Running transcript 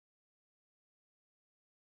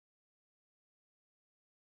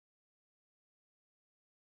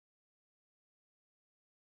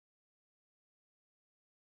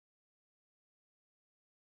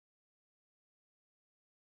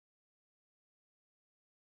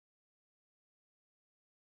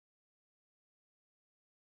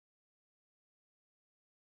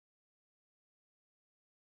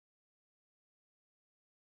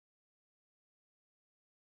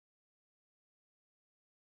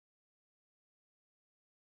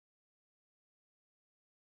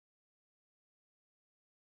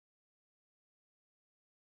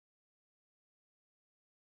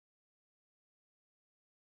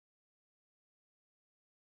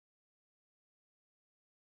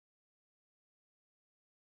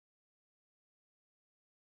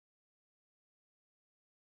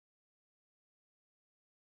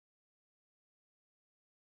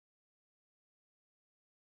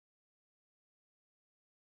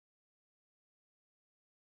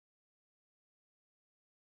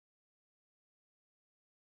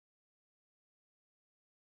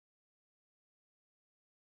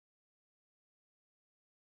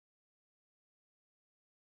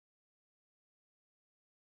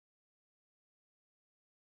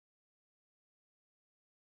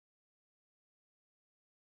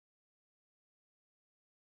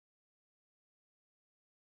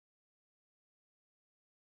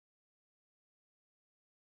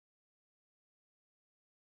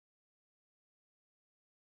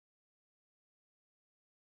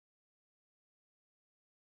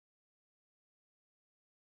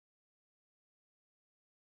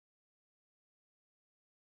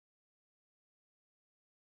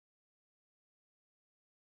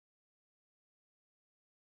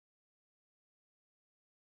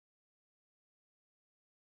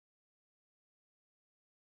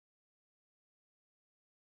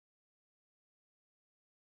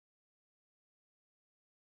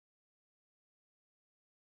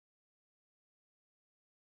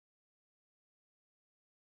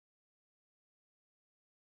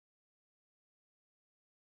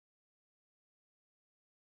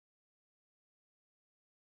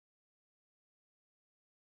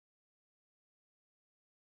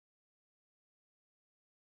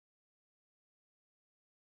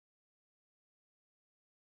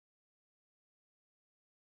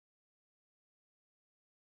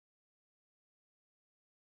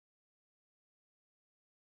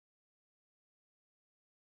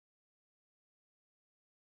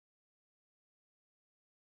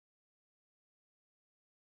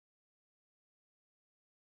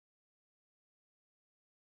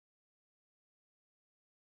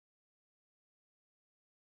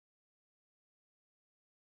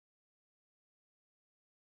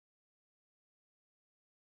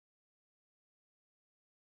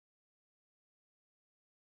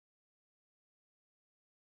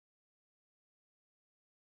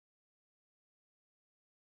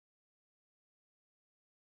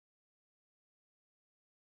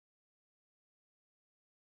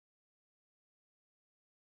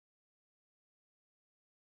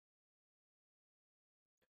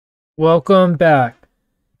Welcome back.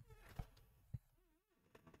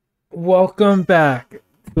 Welcome back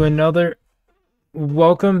to another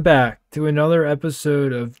welcome back to another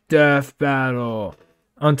episode of Death Battle.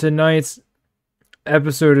 On tonight's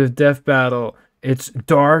episode of Death Battle, it's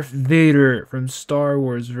Darth Vader from Star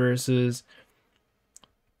Wars versus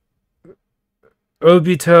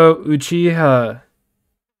Obito Uchiha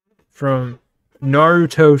from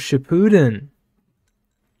Naruto Shippuden.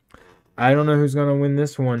 I don't know who's gonna win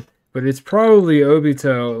this one, but it's probably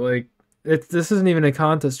Obito. This isn't even a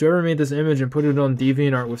contest. Whoever made this image and put it on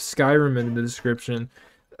DeviantArt with Skyrim in the description,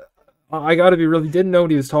 I gotta be really didn't know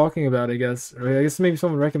what he was talking about. I guess. Or I guess maybe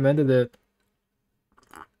someone recommended it.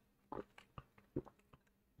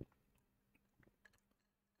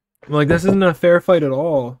 Like, this isn't a fair fight at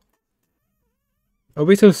all.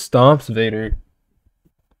 Obito stomps Vader.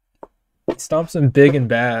 He stomps him big and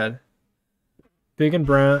bad. Big and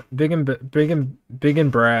Brad. Big and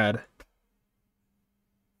Brad.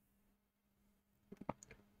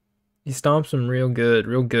 He stomps him real good,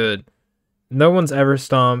 real good. No one's ever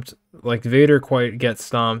stomped like Vader quite gets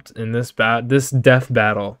stomped in this death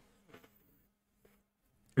battle.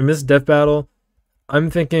 In this death battle, I'm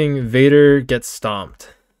thinking Vader gets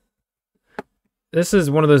stomped. This is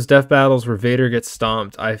one of those death battles where Vader gets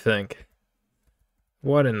stomped, I think.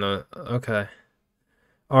 What in the... Okay.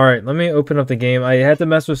 Alright, let me open up the game. I had to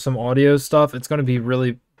mess with some audio stuff. It's going to be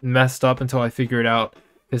really messed up until I figure it out.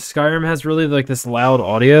 Because Skyrim has really, like, this loud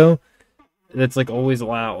audio that's, like, always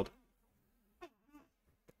loud.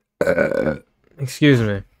 Excuse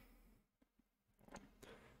me.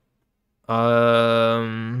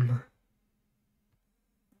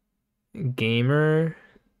 Gamer...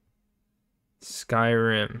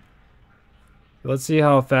 Skyrim. Let's see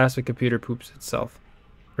how fast a computer poops itself.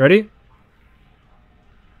 Ready?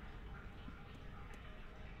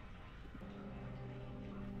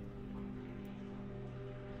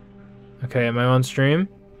 Okay, am I on stream?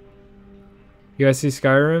 You guys see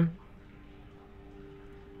Skyrim?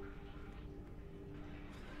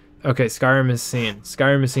 Okay, Skyrim is seen.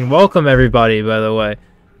 Skyrim is seen. Welcome everybody, by the way.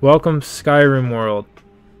 Welcome Skyrim world.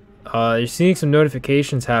 You're seeing some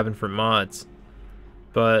notifications happen for mods.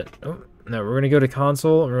 But, oh, no, we're gonna go to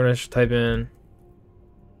console, and we're gonna type in...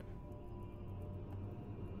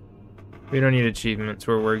 We don't need achievements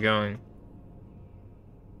where we're going.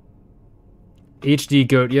 HD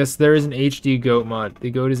GOAT. Yes, there is an HD GOAT mod.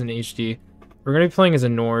 The GOAT is an HD. We're gonna be playing as a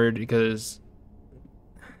Nord because...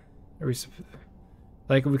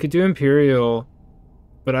 Like, we could do Imperial,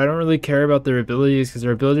 but I don't really care about their abilities because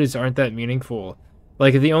their abilities aren't that meaningful.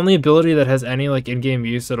 Like, the only ability that has any, like, in-game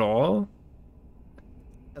use at all...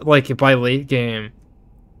 Like, by late game,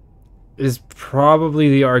 is probably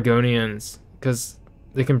the Argonians, because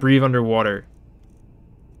they can breathe underwater.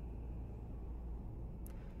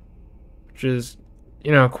 Which is,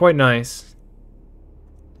 you know, quite nice.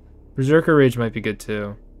 Berserker Rage might be good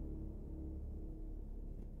too.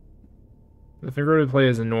 If we're going to play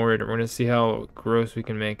as a Nord, we're going to see how gross we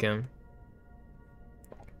can make him.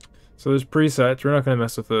 So there's presets, we're not going to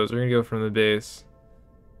mess with those, we're going to go from the base.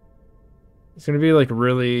 He's gonna be like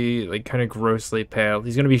really, like kind of grossly pale.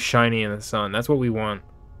 He's gonna be shiny in the sun. That's what we want.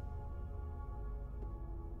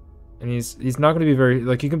 And he's not gonna be very,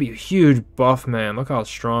 like, he can be a huge buff man. Look how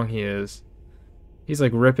strong he is. He's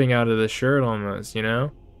like ripping out of the shirt almost, you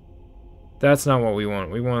know? That's not what we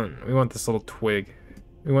want. We want this little twig.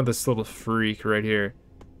 We want this little freak right here.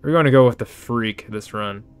 We're gonna go with the freak this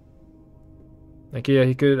run. Like, yeah,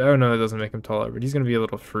 he could, oh no, that doesn't make him taller, but he's gonna be a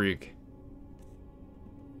little freak.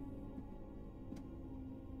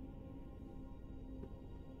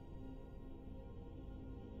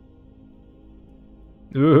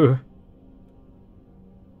 Ooh.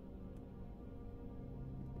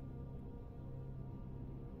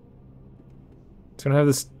 It's gonna have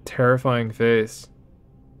this terrifying face.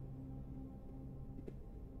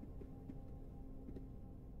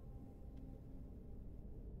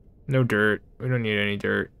 No dirt. We don't need any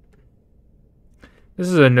dirt. This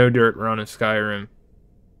is a no dirt run of Skyrim.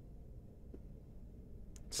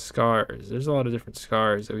 Scars. There's a lot of different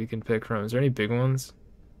scars that we can pick from. Is there any big ones?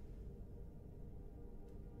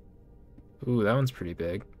 Ooh, that one's pretty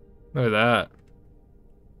big. Look at that.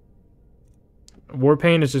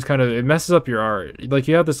 Warpaint is just kind of, it messes up your art. Like,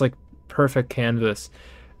 you have this, like, perfect canvas,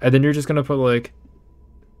 and then you're just gonna put, like,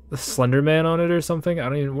 the Slender Man on it or something? I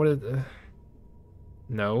don't even, what is...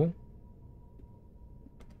 No?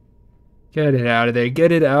 Get it out of there.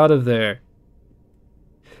 Get it out of there.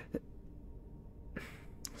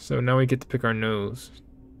 So now we get to pick our nose.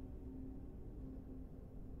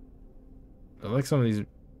 I like some of these...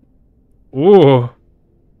 Ooh!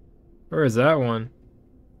 Where is that one?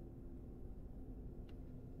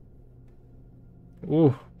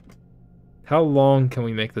 Ooh. How long can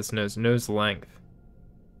we make this nose? Nose length.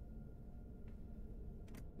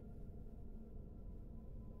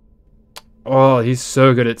 Oh, he's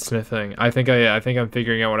so good at sniffing. I think I'm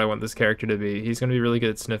figuring out what I want this character to be. He's gonna be really good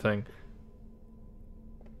at sniffing.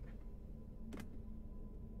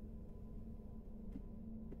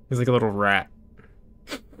 He's like a little rat.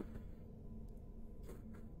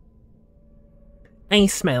 I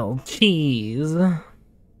smell cheese.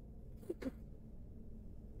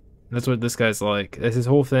 That's what this guy's like. That's his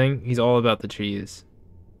whole thing. He's all about the cheese.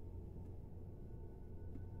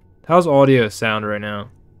 How's audio sound right now?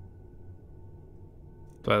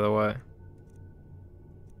 By the way.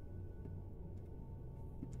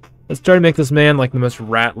 Let's try to make this man like the most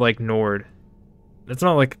rat-like Nord. That's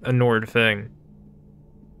not like a Nord thing.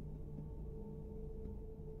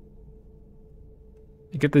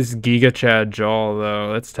 You get this Giga Chad jaw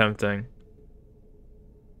though. That's tempting.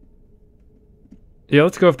 Yeah,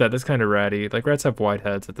 let's go with that. That's kind of ratty. Like rats have wide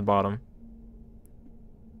heads at the bottom.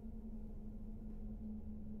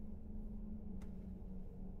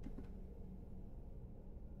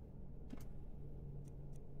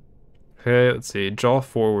 Okay, let's see. Jaw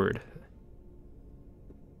forward.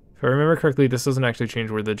 If I remember correctly, this doesn't actually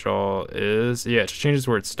change where the jaw is. Yeah, it just changes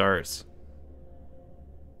where it starts.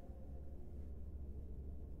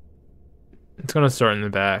 It's gonna start in the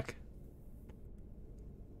back.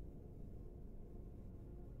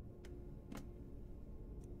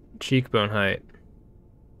 Cheekbone height.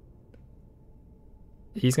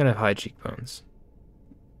 He's gonna have high cheekbones.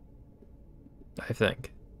 I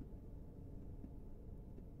think.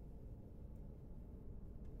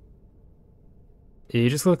 He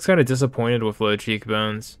just looks kind of disappointed with low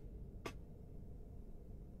cheekbones.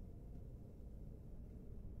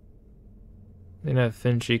 He's gonna have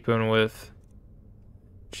thin cheekbone width.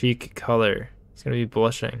 Cheek color. He's gonna be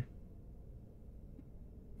blushing.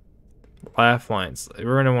 Laugh lines.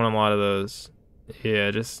 We're gonna want a lot of those.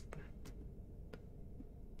 Yeah, just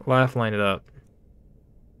laugh line it up.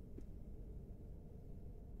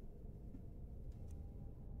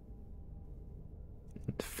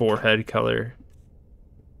 Forehead color.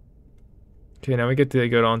 Okay, now we get to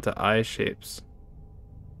go on to eye shapes.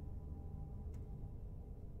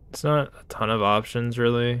 It's not a ton of options,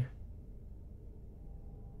 really.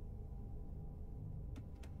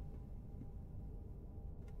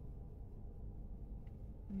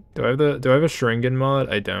 Do I have a Shringan mod?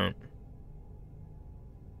 I don't.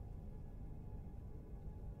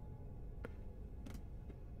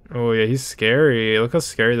 Oh yeah, he's scary. Look how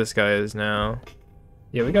scary this guy is now.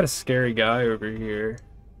 Yeah, we got a scary guy over here.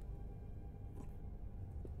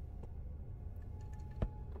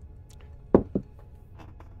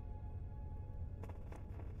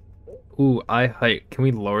 Ooh, eye height. Can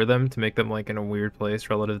we lower them to make them like in a weird place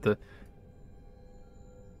relative to...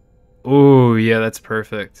 Ooh, yeah, that's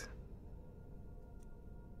perfect.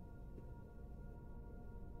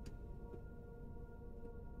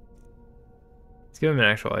 Let's give him an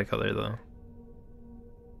actual eye color though.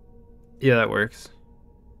 Yeah, that works.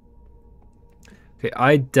 Okay,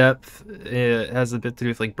 eye depth, it has a bit to do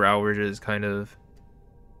with like brow ridges, kind of.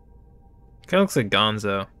 Kind of looks like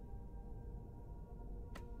Gonzo.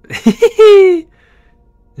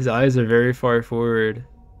 His eyes are very far forward.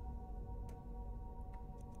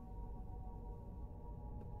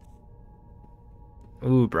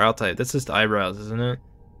 Ooh, brow type. That's just eyebrows, isn't it?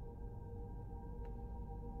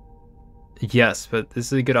 Yes, but this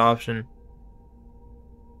is a good option.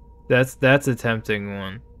 That's a tempting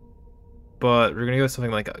one. But we're gonna go with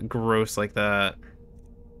something like gross like that.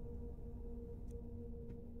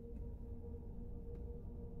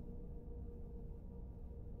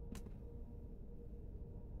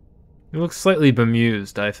 It looks slightly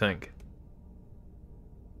bemused, I think.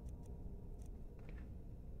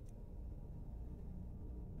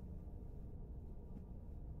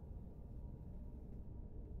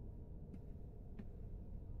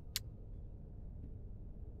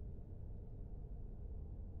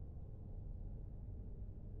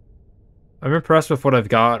 I'm impressed with what I've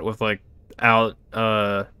got with like out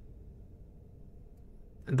the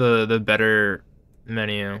better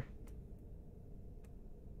menu.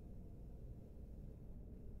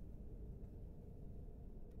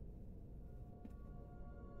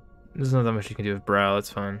 There's not that much you can do with brow, that's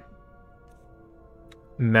fine.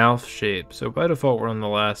 Mouth shape. So by default we're on the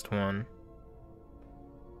last one.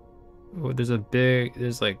 Oh,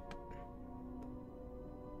 there's like...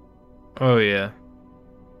 Oh yeah.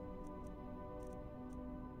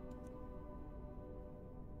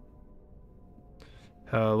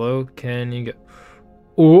 Hello, can you get...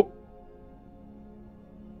 Oh!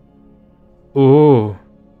 Oh!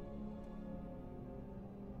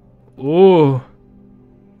 Ooh.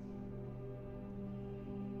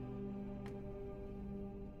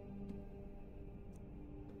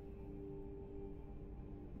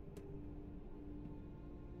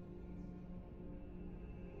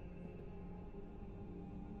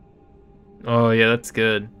 Oh, yeah, that's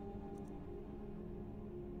good.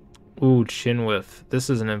 Ooh, chin width. This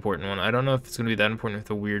is an important one. I don't know if it's going to be that important with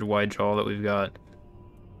the weird wide jaw that we've got.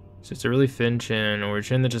 So it's a really thin chin, or a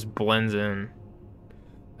chin that just blends in.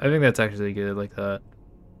 I think that's actually good like that.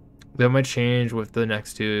 That might change with the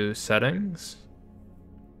next two settings.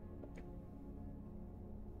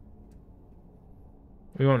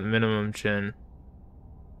 We want minimum chin.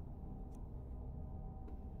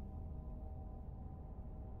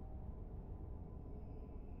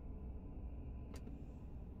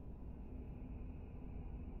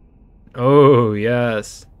 Oh,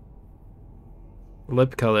 yes.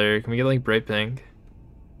 Lip color. Can we get like bright pink?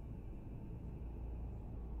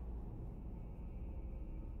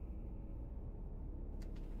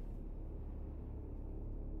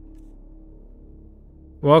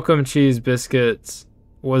 Welcome, cheese biscuits.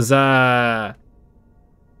 Wazza!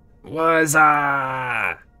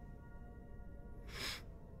 Wazza!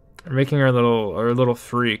 We're making our little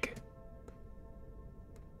freak.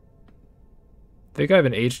 I think I have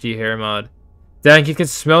an HD hair mod. Dang, he can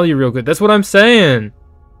smell you real good. That's what I'm saying.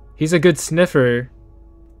 He's a good sniffer.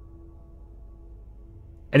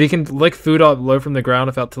 And he can lick food up low from the ground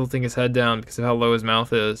without tilting his head down because of how low his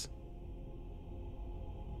mouth is.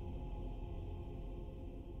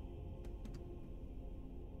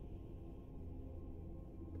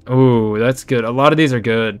 Ooh, that's good. A lot of these are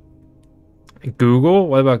good. Google?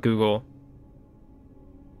 What about Google?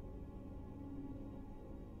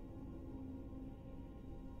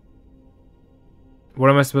 What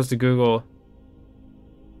am I supposed to Google?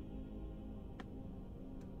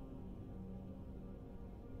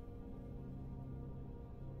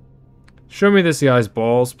 Show me this guy's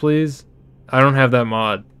balls, please. I don't have that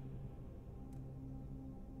mod.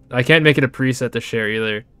 I can't make it a preset to share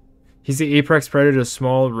either. He's the apex predator to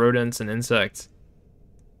small rodents and insects.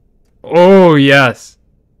 Oh, yes.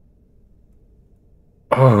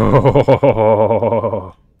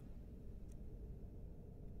 Oh.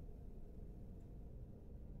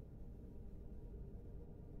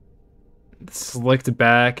 Slicked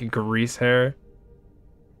back, grease hair.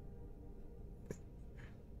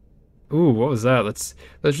 Ooh, what was that? Let's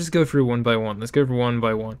just go through one by one. Let's go through one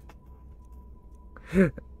by one.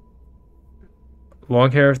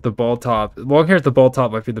 Long hair with the ball top. Long hair with the ball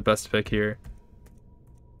top might be the best pick here.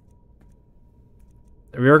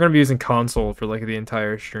 We are going to be using console for like the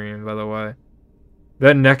entire stream, by the way.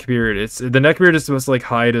 That neck beard, the neck beard is supposed to like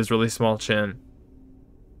hide his really small chin.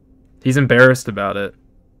 He's embarrassed about it.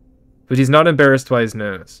 But he's not embarrassed by his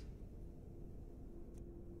nose.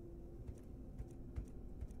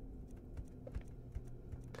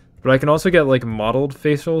 But I can also get like modeled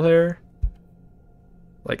facial hair.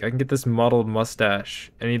 Like I can get this modeled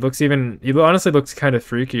mustache. And he honestly looks kind of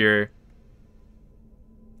freakier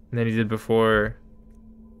than he did before.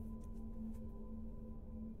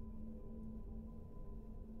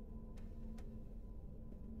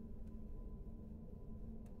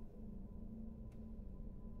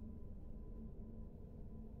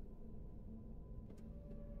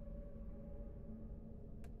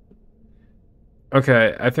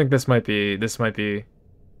 Okay, I think this might be exactly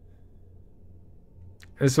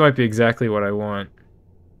what I want.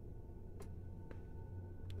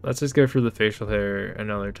 Let's just go for the facial hair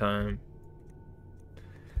another time.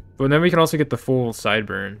 But then we can also get the full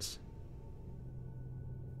sideburns.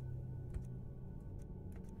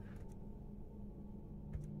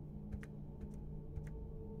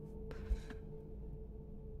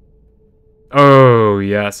 Oh,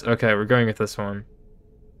 yes. Okay, we're going with this one.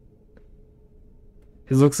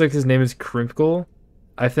 He looks like his name is Crimpkle.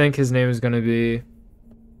 I think his name is going to be...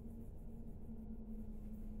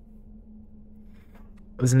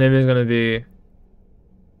 His name is going to be...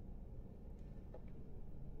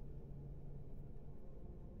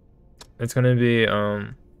 It's going to be,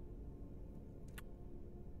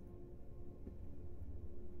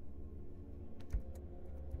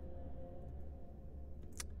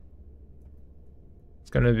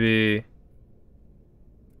 It's going to be...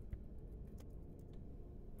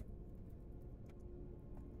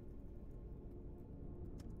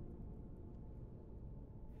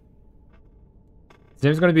 His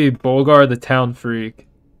name's gonna be Bolgar the Town Freak.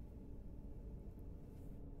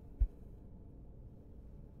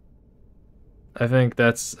 I think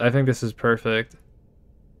this is perfect.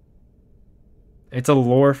 It's a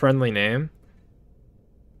lore friendly name.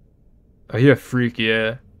 Oh, you're a freak,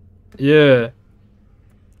 yeah. Yeah.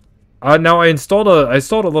 Now I installed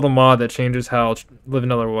a little mod that changes how Live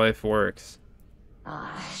Another Life works.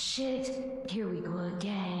 Ah, shit. Here we go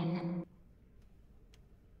again.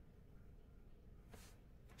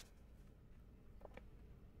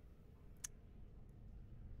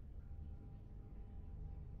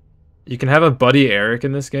 You can have a buddy Eric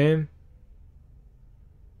in this game.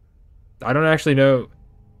 I don't actually know.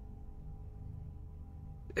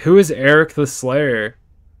 Who is Eric the Slayer?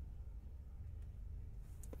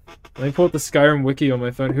 Let me pull up the Skyrim wiki on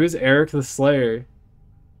my phone. Who is Eric the Slayer?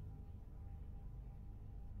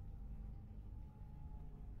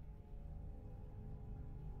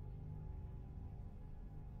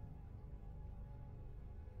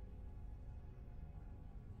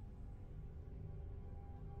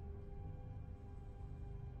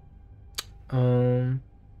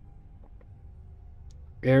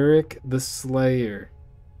 Eric the Slayer.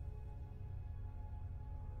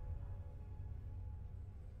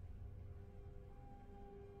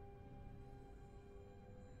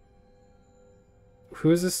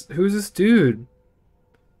 Who's this? Who's this dude?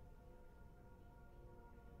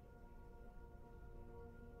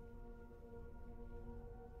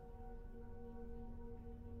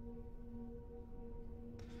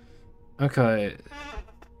 Okay.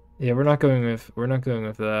 Yeah, we're not going with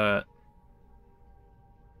that.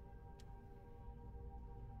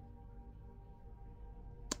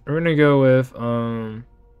 We're gonna go with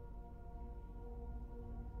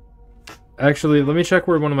actually, let me check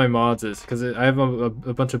where one of my mods is, because I have a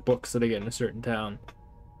bunch of books that I get in a certain town.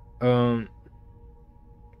 I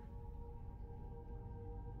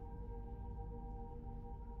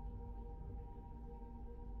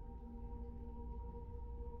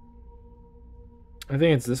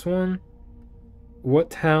think it's this one. What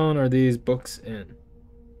town are these books in?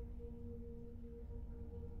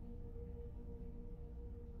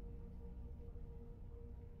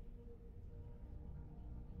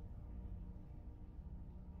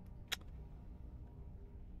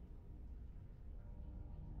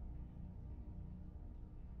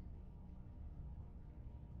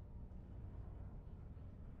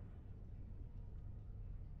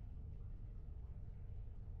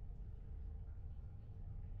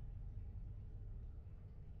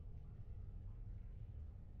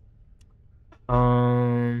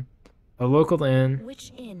 A local inn.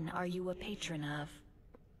 Which inn are you a patron of?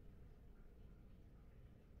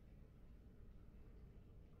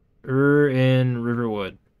 We're in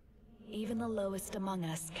Riverwood. Even the lowest among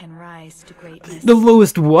us can rise to greatness. The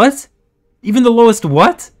lowest what? Even the lowest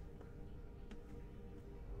what?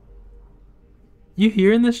 You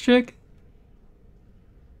hearing this chick?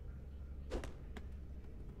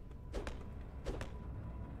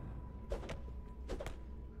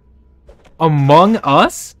 Among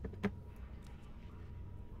Us?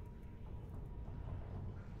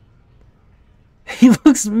 He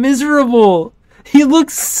looks miserable. He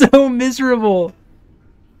looks so miserable.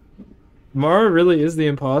 Mara really is the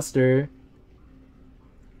imposter.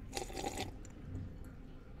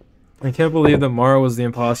 I can't believe that Mara was the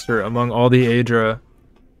imposter among all the Aedra.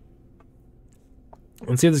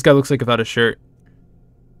 Let's see what this guy looks like without a shirt.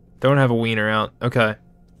 Don't have a wiener out. Okay.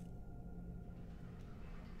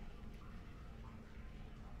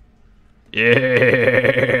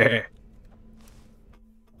 Yeah.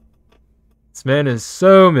 This man is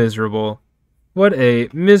so miserable. What a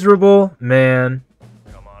miserable man.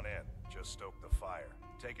 Come on in. Just stoke the fire.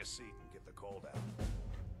 Take a seat and get the cold out.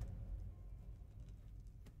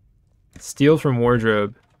 Steal from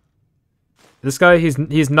wardrobe. This guy,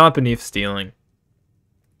 he's not beneath stealing.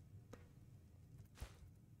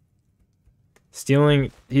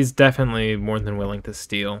 Stealing, he's definitely more than willing to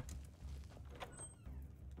steal.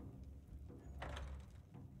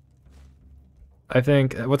 I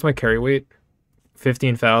think, what's my carry weight?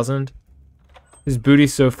 15,000. His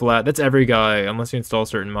booty's so flat. That's every guy, unless you install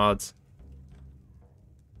certain mods.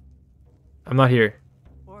 I'm not here.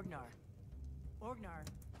 Orgnar,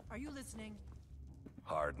 are you listening?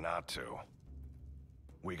 Hard not to.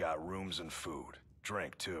 We got rooms and food.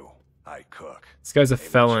 Drink, too. I cook. This guy's a Ain't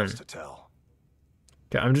much felon. else to tell.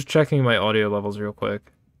 Okay, I'm just checking my audio levels real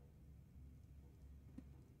quick.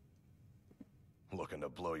 Looking to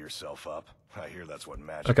blow yourself up? I hear that's what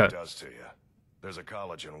magic Okay. does to you. There's a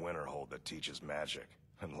college in Winterhold that teaches magic,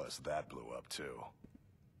 unless that blew up too.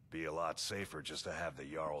 Be a lot safer just to have the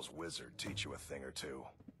Jarl's wizard teach you a thing or two.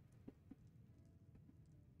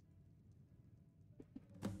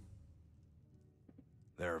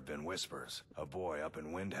 There have been whispers. A boy up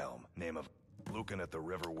in Windhelm, name of Lucan at the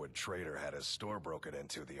Riverwood Trader, had his store broken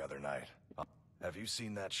into the other night. Have you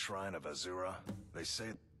seen that shrine of Azura? They say...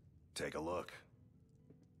 Take a look.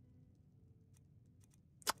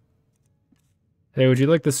 Hey, would you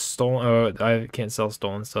like this stolen? Oh, I can't sell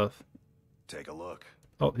stolen stuff. Take a look.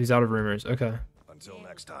 Oh, he's out of rumors. Okay. Until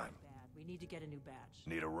next time. Bad. We need to get a new badge.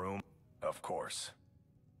 Need a room? Of course.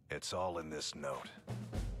 It's all in this note.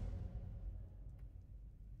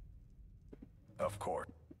 Of course.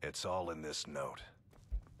 It's all in this note.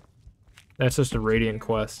 That's just a Radiant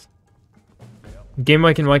quest. Game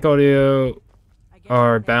mic and mic audio I guess are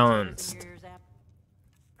you have balanced. in your ears after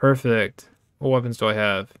Perfect. What weapons do I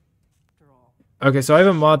have? all. Okay, so I have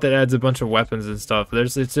a mod that adds a bunch of weapons and stuff.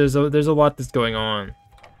 There's a lot that's going on.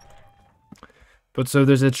 But so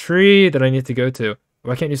there's a tree that I need to go to.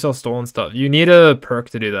 Why can't you sell stolen stuff? You need a perk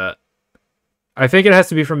to do that. I think it has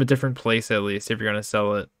to be from a different place at least if you're gonna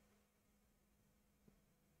sell it.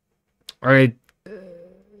 Alright.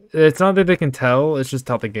 It's not that they can tell, it's just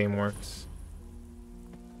how the game works.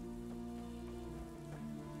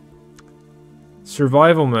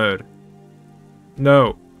 Survival mode.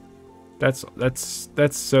 No. That's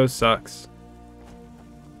so sucks.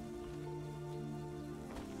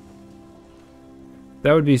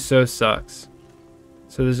 That would be so sucks.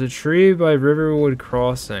 So there's a tree by Riverwood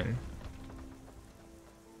Crossing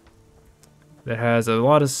that has a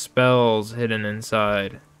lot of spells hidden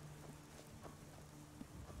inside.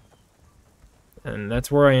 And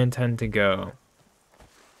that's where I intend to go.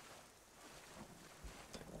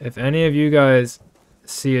 If any of you guys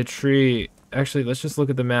see a tree... Actually, let's just look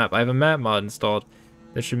at the map. I have a map mod installed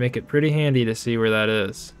that should make it pretty handy to see where that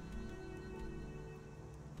is.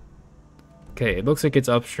 Okay, it looks like it's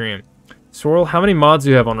upstream. Sorrel, how many mods do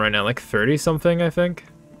you have on right now? Like 30 something, I think?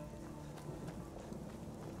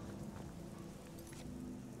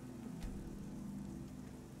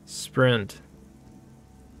 Sprint.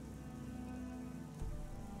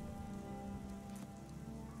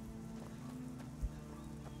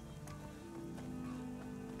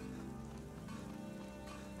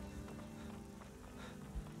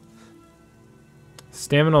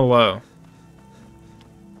 Stamina low.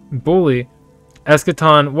 Bully.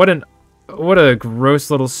 Eschaton, what a gross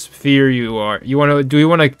little sphere you are. Do you want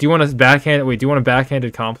a backhand wait, do you want a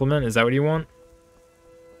backhanded compliment? Is that what you want?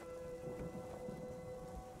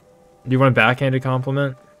 Do you want a backhanded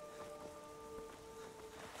compliment?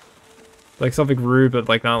 Like something rude but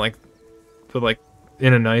like not like but like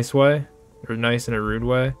in a nice way? Or nice in a rude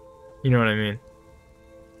way? You know what I mean.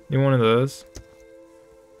 You want one of those?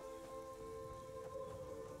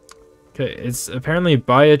 Okay, it's apparently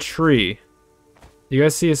by a tree. You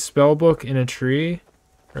guys see a spell book in a tree?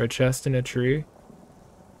 Or a chest in a tree?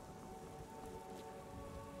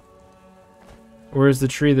 Where's the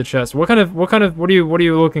tree, the chest? What are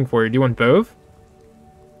you looking for? Do you want both?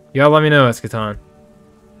 You gotta let me know, Eschaton.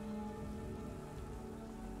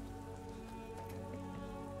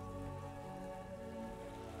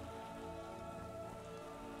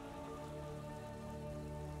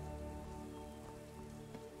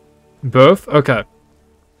 Both? Okay.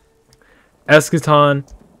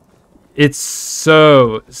 Eschaton, it's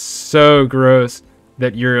so gross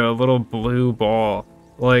that you're a little blue ball.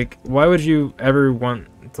 Like, why would you ever want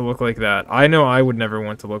to look like that? I know I would never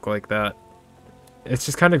want to look like that. It's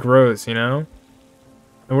just kind of gross, you know?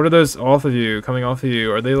 And what are those coming off of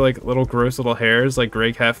you? Are they like little gross little hairs like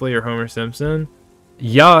Greg Heffley or Homer Simpson?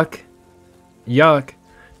 Yuck. Yuck.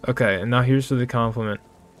 Okay, and now here's for the compliment.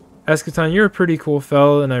 Eschaton, you're a pretty cool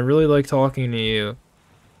fella, and I really like talking to you.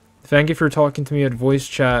 Thank you for talking to me at voice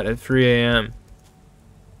chat at 3 a.m.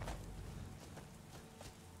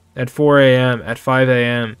 At 4 a.m. At 5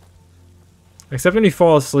 a.m. Except when you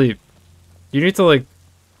fall asleep. You need to, like,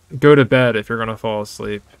 go to bed if you're gonna fall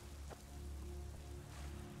asleep.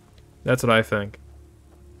 That's what I think.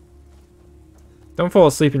 Don't fall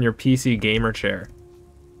asleep in your PC gamer chair.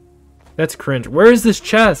 That's cringe. Where is this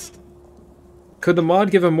chest? Could the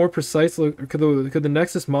mod give a more precise could the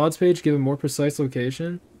Nexus mods page give a more precise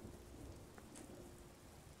location?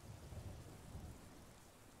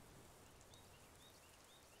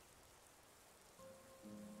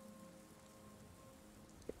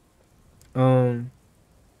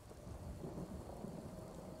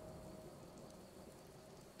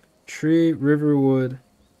 Tree Riverwood.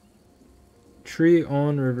 Tree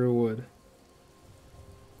on Riverwood.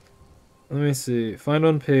 Let me see. Find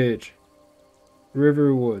on page.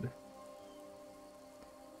 Riverwood.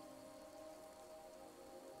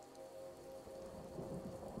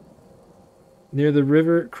 Near the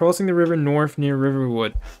river, crossing the river north near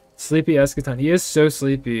Riverwood. Sleepy Eschaton. He is so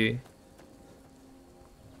sleepy.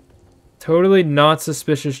 Totally not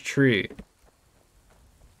suspicious tree.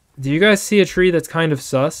 Do you guys see a tree that's kind of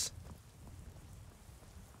sus?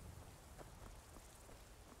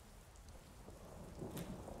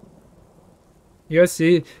 You guys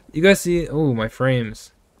see? You guys see? Oh, my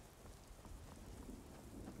frames.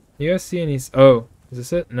 You guys see any? Oh, is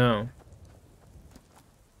this it? No.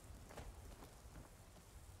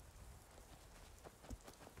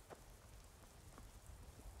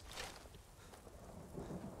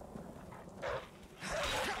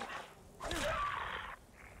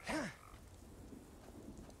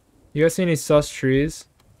 You guys see any sus trees?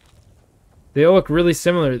 They all look really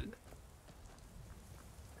similar.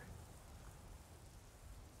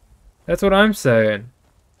 That's what I'm saying.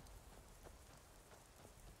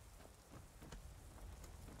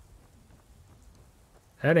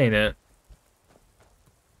 That ain't it.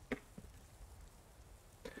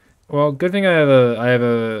 Well, good thing I have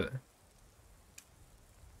a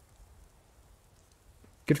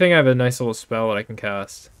good thing I have a nice little spell that I can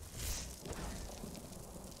cast.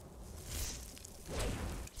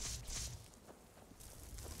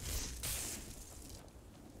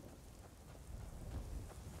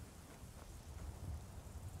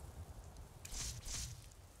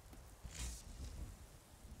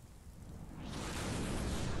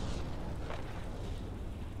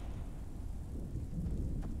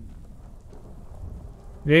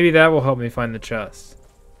 Maybe that will help me find the chest.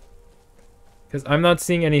 Because I'm not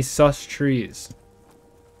seeing any sus trees.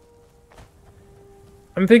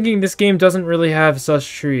 I'm thinking this game doesn't really have sus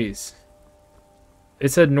trees. It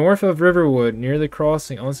said north of Riverwood, near the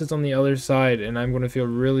crossing, unless it's on the other side, and I'm going to feel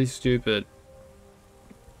really stupid.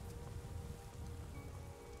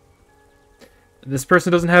 This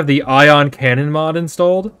person doesn't have the ion cannon mod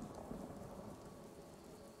installed?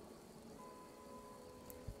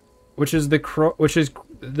 Which is the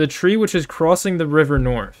tree which is crossing the river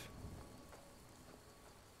north.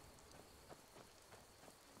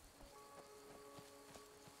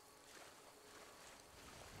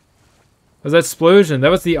 Was that explosion? That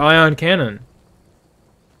was the ion cannon.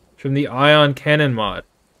 From the ion cannon mod.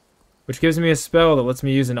 Which gives me a spell that lets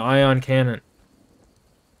me use an ion cannon.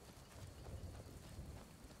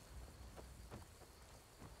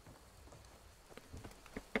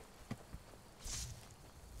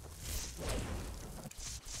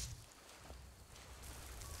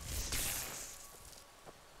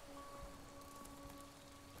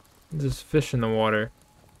 There's fish in the water.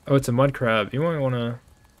 Oh, it's a mud crab. You might want to...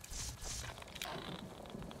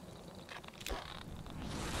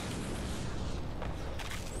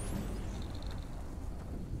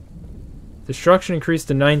 Destruction increased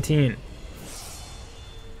to 19.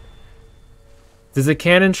 Does the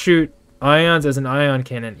cannon shoot ions as an ion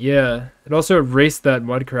cannon? Yeah. It also erased that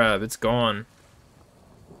mud crab. It's gone.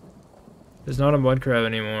 There's not a mud crab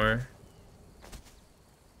anymore.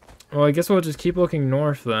 Well, I guess we'll just keep looking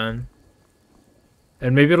north then.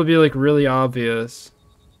 And maybe it'll be like really obvious.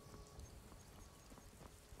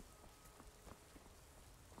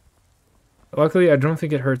 Luckily, I don't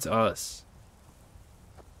think it hurts us.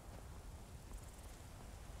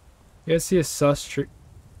 You guys see a sus tree?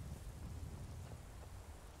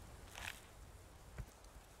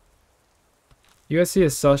 You guys see a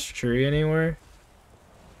sus tree anywhere?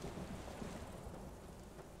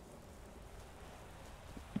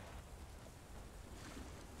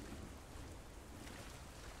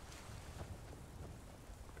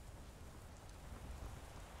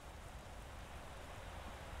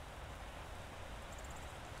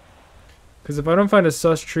 Because if I don't find a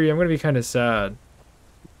sus tree, I'm going to be kind of sad.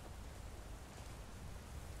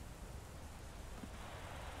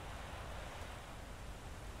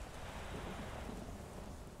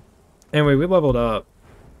 Anyway, we leveled up.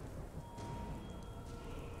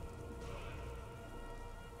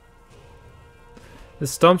 The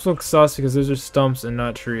stumps look sus because those are stumps and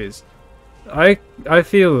not trees. I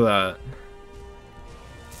feel that.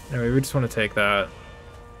 Anyway, we just want to take that.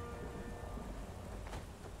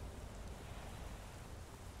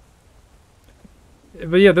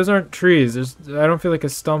 But yeah, those aren't trees. I don't feel like a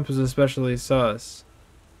stump is especially sus.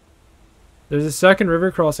 There's a second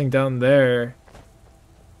river crossing down there.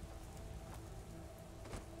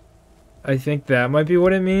 I think that might be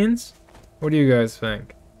what it means. What do you guys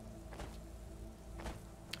think?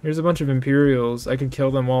 Here's a bunch of Imperials. I could kill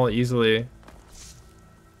them all easily.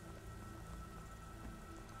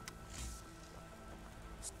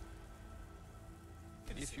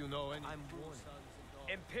 If you know any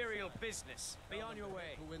Imperial business. Be on your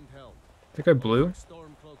way. I think I blew.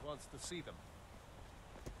 Stormcloak wants to see them.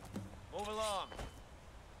 Move along.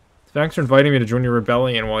 Thanks for inviting me to join your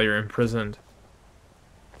rebellion while you're imprisoned.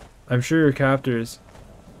 I'm sure your captors.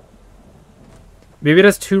 Maybe it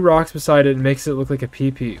has two rocks beside it and makes it look like a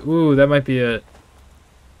PP. Ooh, that might be it.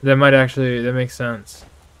 That makes sense.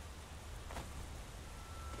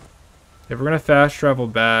 If we're gonna fast travel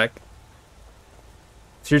back,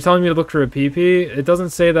 So you're telling me to look for a PP? It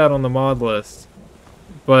doesn't say that on the mod list,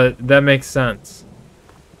 but that makes sense.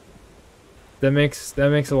 That makes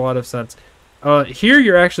a lot of sense. Here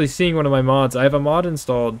you're actually seeing one of my mods. I have a mod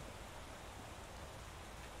installed.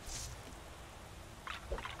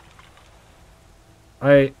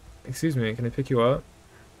 Excuse me, can I pick you up?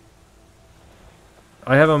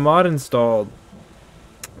 I have a mod installed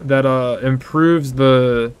that improves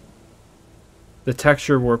the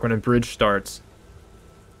texture work when a bridge starts.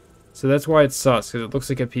 So that's why it's sus, because it looks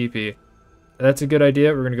like a PP. That's a good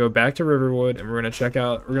idea. We're gonna go back to Riverwood and we're gonna check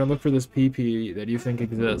out. We're gonna look for this PP that you think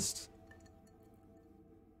exists.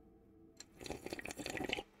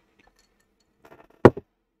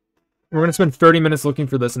 We're gonna spend 30 minutes looking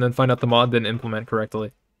for this and then find out the mod didn't implement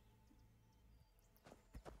correctly.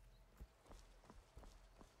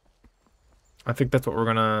 I think that's what we're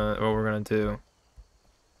gonna do.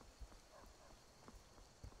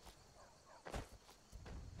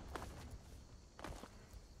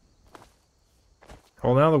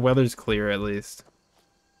 Well, now the weather's clear at least.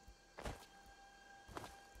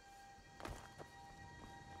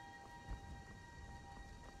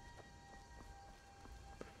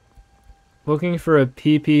 Looking for a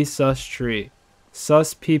PP sus tree.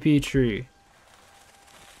 Sus PP tree.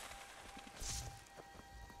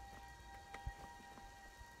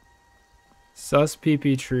 Sus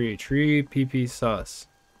PP tree. Tree PP sus.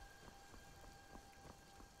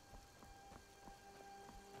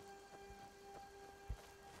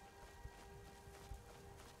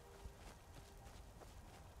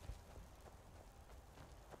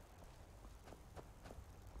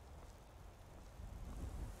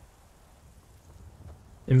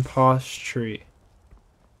 Impost tree.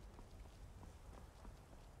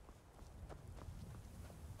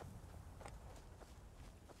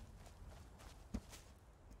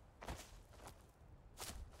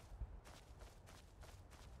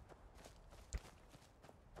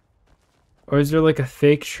 Or is there like a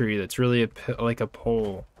fake tree that's really like a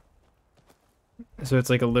pole? So it's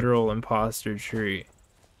like a literal imposter tree.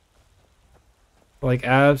 Like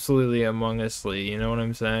absolutely Among Us-ly, you know what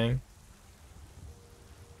I'm saying?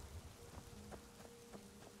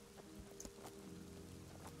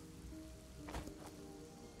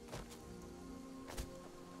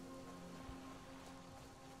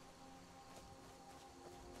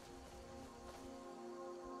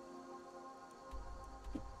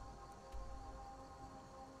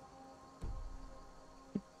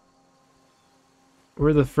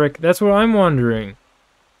 Where the frick? That's what I'm wondering.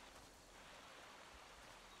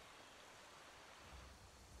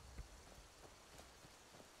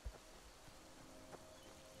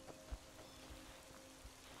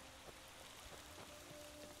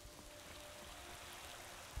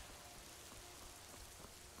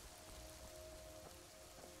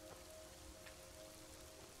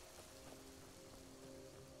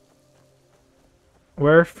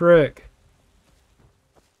 Where frick?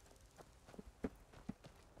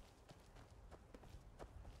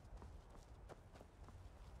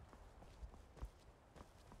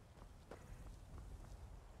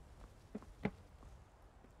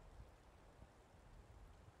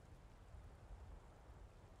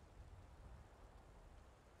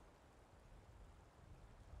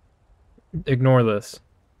 Ignore this.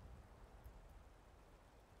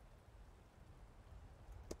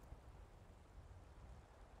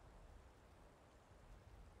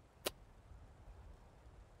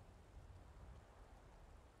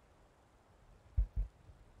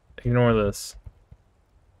 Ignore this.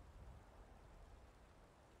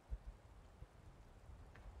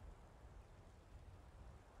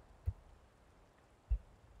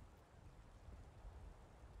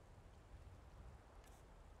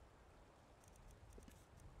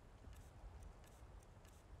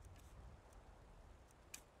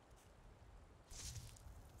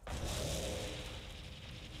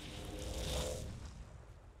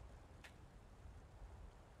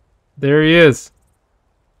 There he is.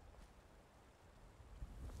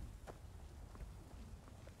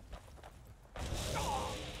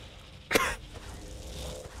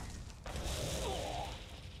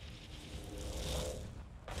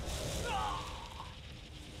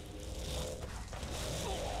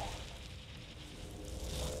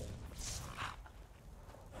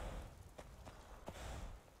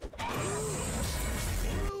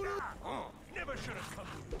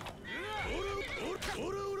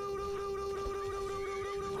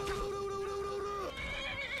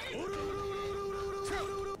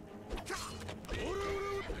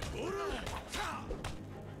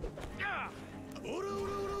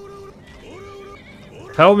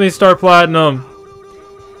 Help me start platinum.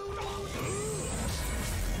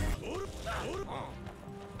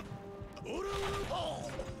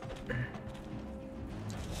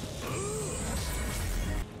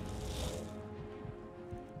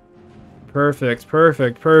 Perfect,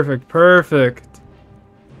 perfect, perfect, perfect.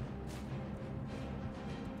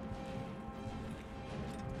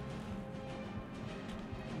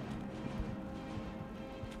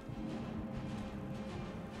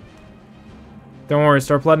 Don't worry,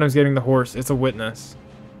 Star Platinum's getting the horse. It's a witness.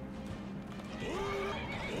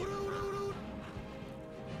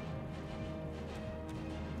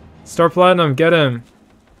 Star Platinum, get him.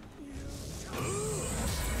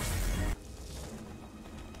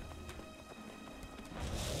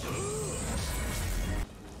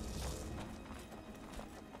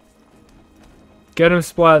 Get him,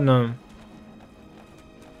 Splatinum.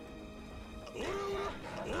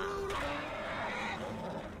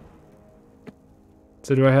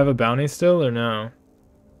 So do I have a bounty still or no?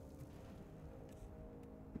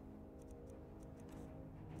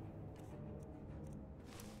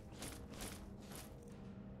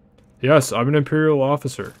 Yes, I'm an Imperial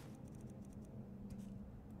officer.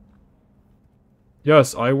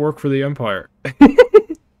 Yes, I work for the Empire.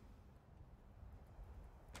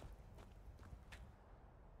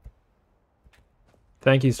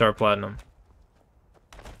 Thank you, Star Platinum.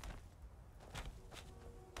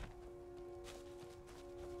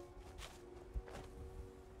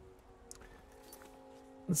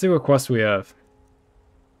 Let's see what quests we have.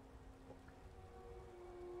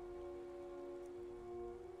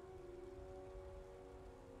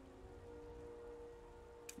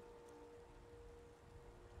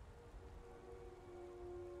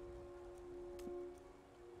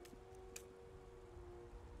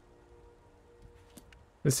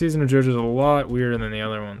 This season of JoJo's a lot weirder than the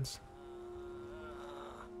other ones.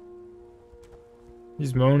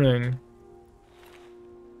 He's moaning.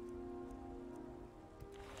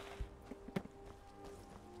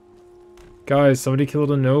 Guys, somebody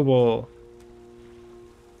killed a noble.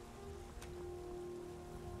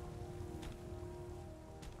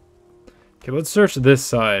 Okay, let's search this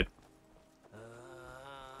side.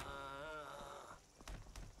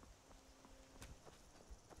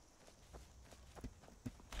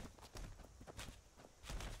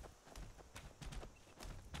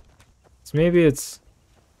 So maybe it's...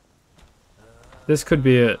 This could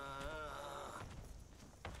be it.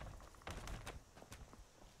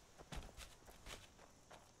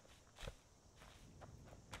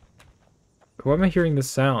 Why am I hearing this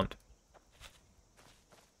sound?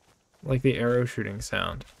 Like the arrow shooting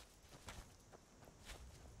sound.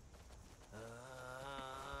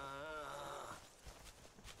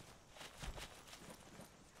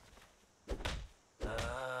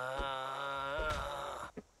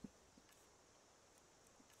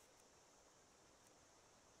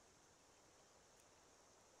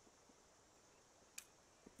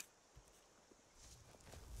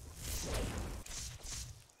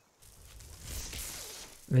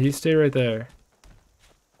 You stay right there.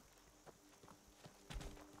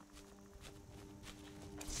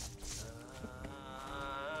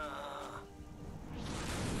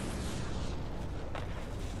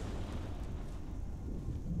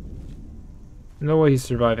 No way he's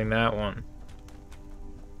surviving that one.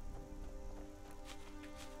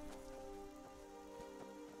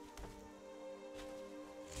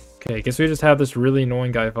 Okay, guess we just have this really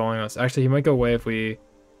annoying guy following us. Actually, he might go away if we...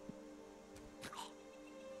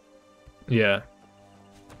 Yeah.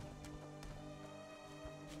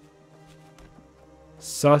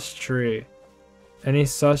 Sus tree. Any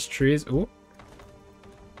sus trees? Ooh.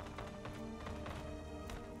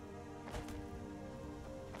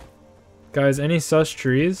 Guys, any sus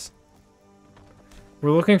trees?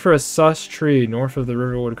 We're looking for a sus tree north of the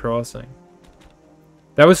Riverwood Crossing.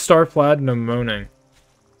 That was Star Platinum moaning.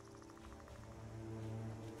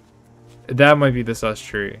 That might be the sus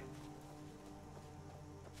tree.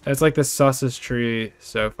 It's like the sussest tree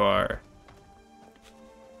so far.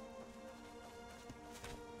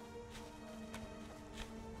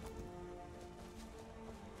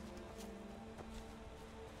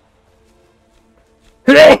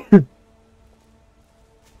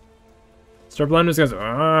 Star Platinum just goes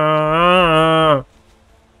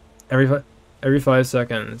every 5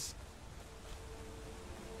 seconds.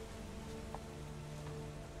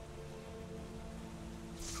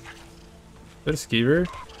 Is that a skeever?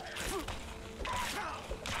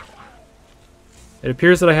 It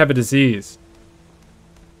appears that I have a disease.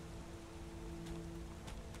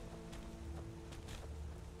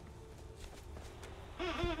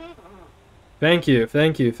 Thank you,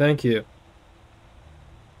 thank you, thank you.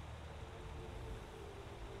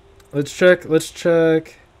 Let's check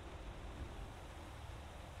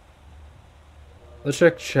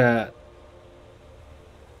chat.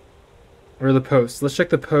 Or the posts. Let's check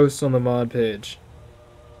the posts on the mod page.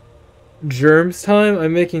 Germs time?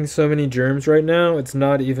 I'm making so many germs right now. It's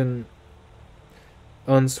not even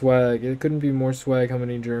on swag. It couldn't be more swag how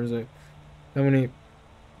many germs how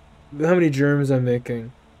many germs I'm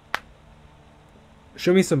making.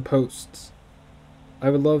 Show me some posts. I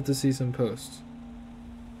would love to see some posts.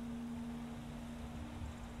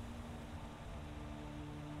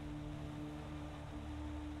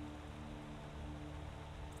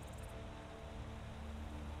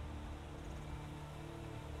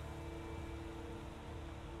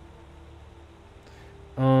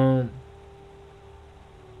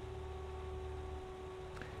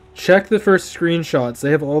 Check the first screenshots.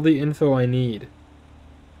 They have all the info I need.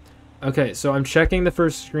 Okay, so I'm checking the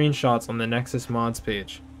first screenshots on the Nexus mods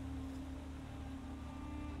page.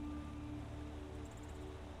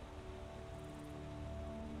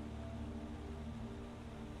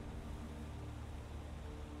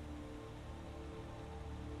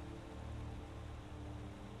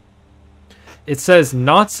 It says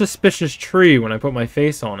not suspicious tree when I put my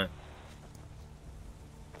face on it.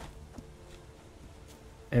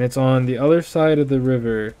 And it's on the other side of the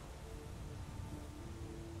river.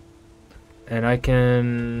 And I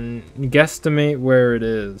can guesstimate where it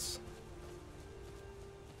is.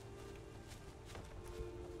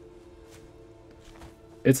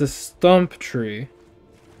 It's a stump tree.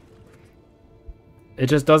 It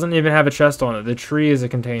just doesn't even have a chest on it. The tree is a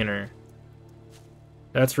container.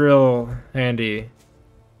 That's real handy.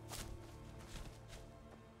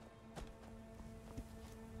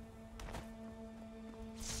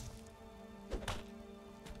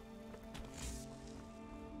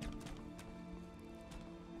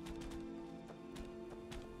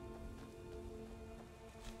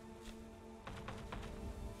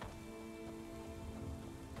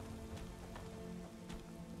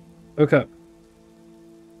 Okay.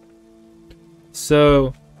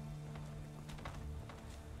 So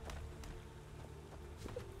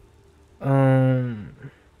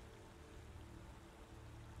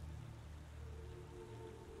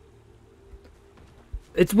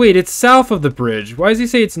it's south of the bridge. Why does he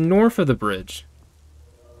say it's north of the bridge?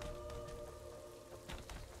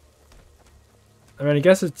 I mean, I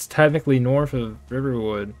guess it's technically north of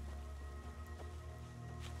Riverwood.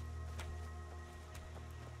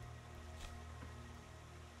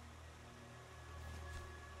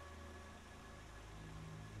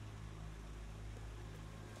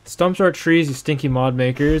 Stumps are trees, you stinky mod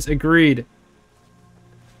makers. Agreed.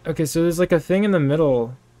 Okay, so there's like a thing in the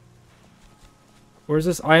middle. Where's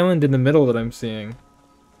this island in the middle that I'm seeing?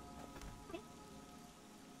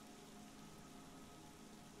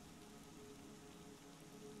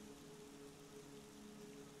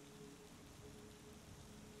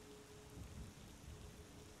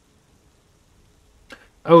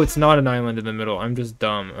 Oh, it's not an island in the middle. I'm just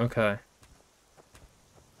dumb. Okay. I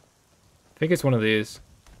think it's one of these.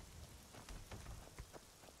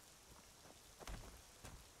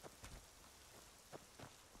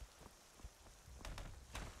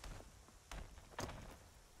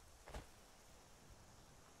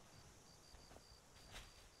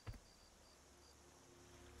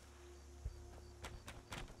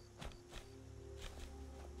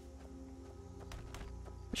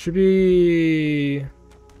 Should be...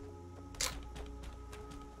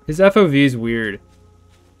 His FOV is weird.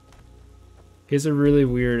 He has a really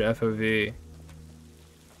weird FOV.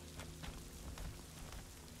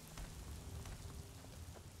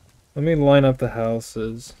 Let me line up the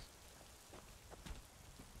houses.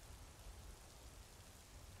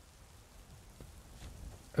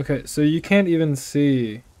 Okay, so you can't even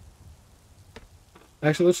see.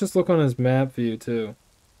 Actually, let's just look on his map view too.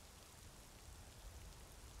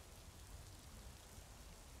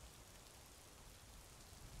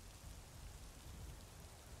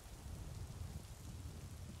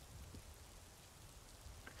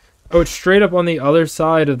 Oh, it's straight up on the other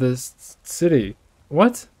side of this city.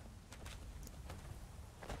 What?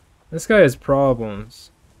 This guy has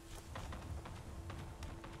problems.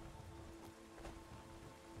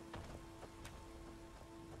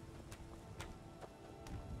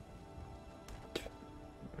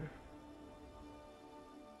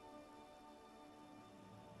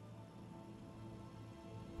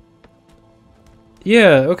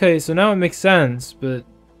 Yeah, okay, so now it makes sense, but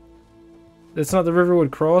that's not the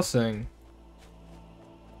Riverwood crossing.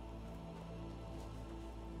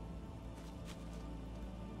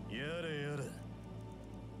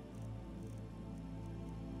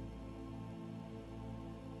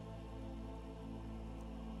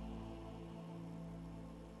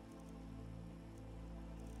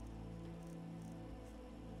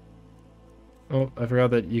 Oh, I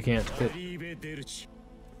forgot that you can't hit.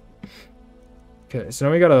 Okay, so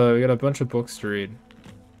now we got a bunch of books to read.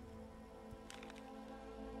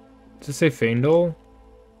 Does it say Faendal?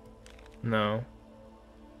 No.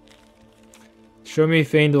 Show me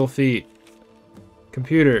Faendal feet.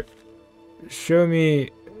 Computer. Show me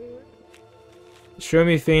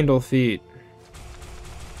Faendal feet.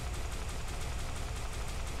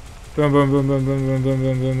 Boom boom boom boom boom boom boom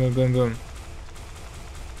boom boom boom boom boom.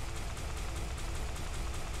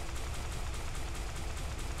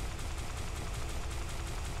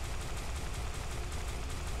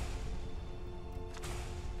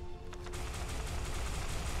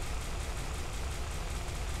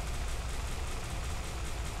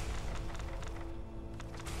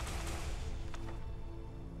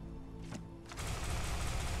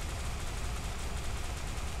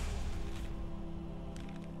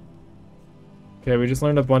 Okay, we just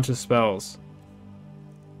learned a bunch of spells.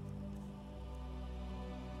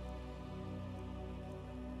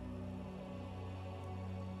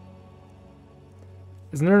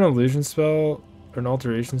 Isn't there an illusion spell or an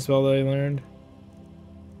alteration spell that I learned?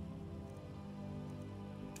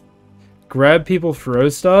 Grab people, throw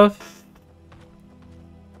stuff?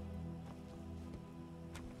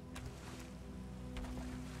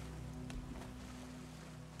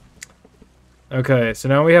 Okay, so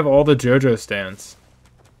now we have all the JoJo stands.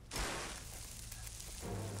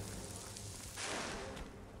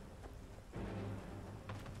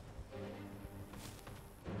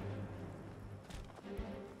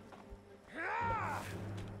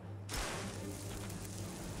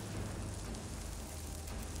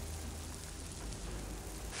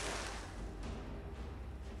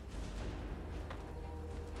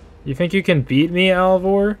 You think you can beat me,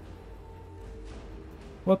 Alvor?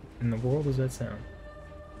 What in the world does that sound?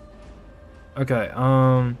 Okay,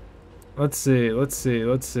 let's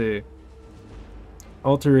see.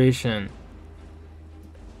 Alteration.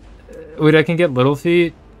 Wait, I can get little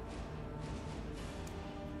feet?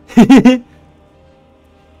 I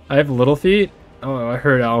have little feet? Oh, I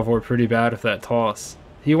heard Alvor pretty bad with that toss.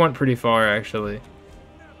 He went pretty far, actually.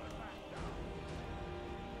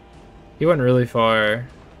 He went really far.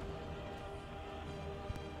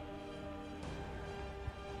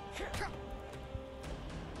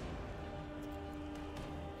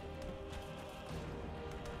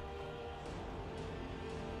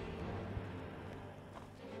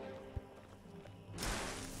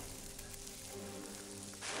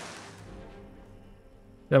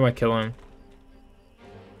 That might kill him.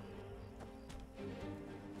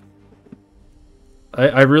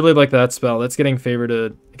 I really like that spell. That's getting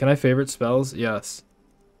favorited. Can I favorite spells? Yes.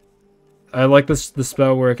 I like the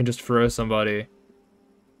spell where I can just throw somebody.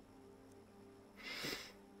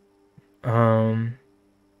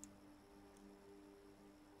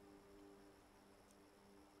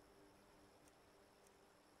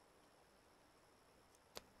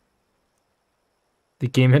 The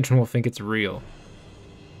game engine will think it's real.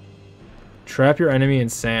 Trap your enemy in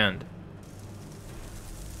sand.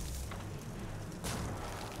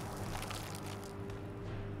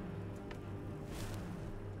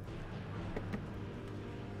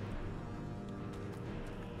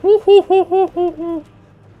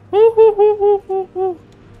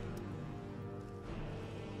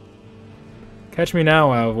 Catch me now,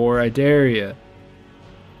 Alvor, I dare ya.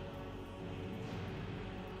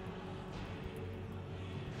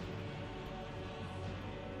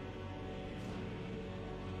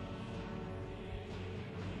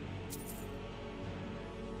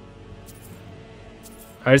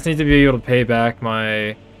 I just need to be able to pay back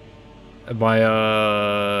my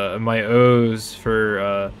O's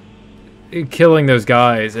for killing those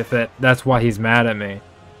guys, if that's why he's mad at me.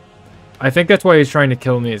 I think that's why he's trying to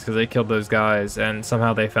kill me, is because they killed those guys and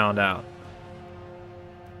somehow they found out.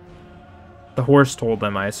 The horse told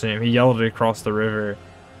them, I assume. He yelled it across the river.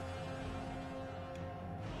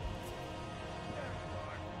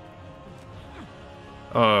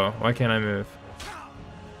 Uh-oh, why can't I move?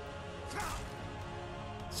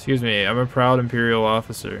 Excuse me, I'm a proud Imperial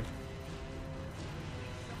officer.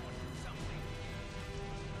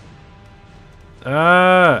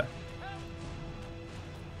 Ah!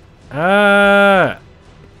 Ah!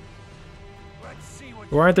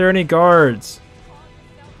 Why aren't there any guards?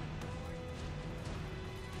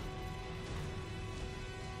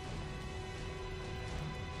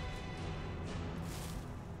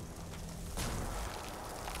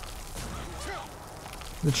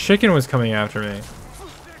 The chicken was coming after me.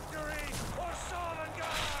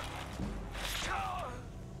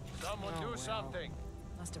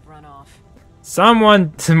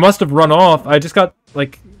 Someone must have run off. I just got,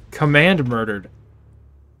 like, command murdered.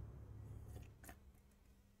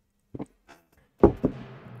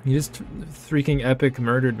 He just freaking epic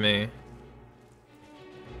murdered me.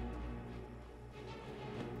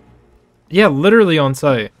 Yeah, literally on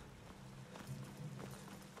sight.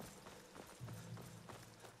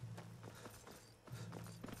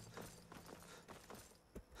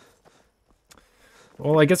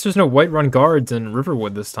 Well, I guess there's no Whiterun guards in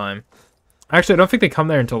Riverwood this time. Actually, I don't think they come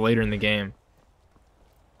there until later in the game.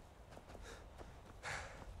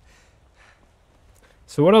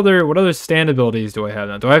 So what other stand abilities do I have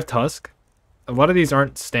now? Do I have Tusk? A lot of these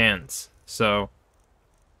aren't stands, so...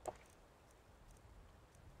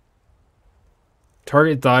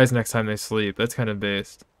 Target dies next time they sleep. That's kind of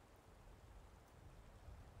based.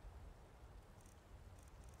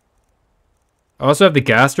 I also have the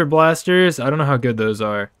Gaster Blasters. I don't know how good those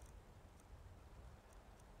are.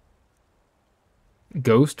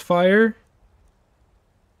 Ghost Fire?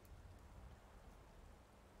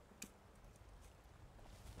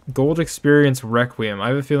 Gold Experience Requiem. I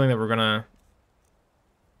have a feeling that we're gonna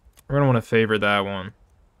want to favor that one.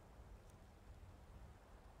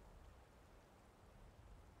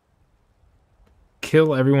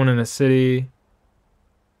 Kill everyone in a city.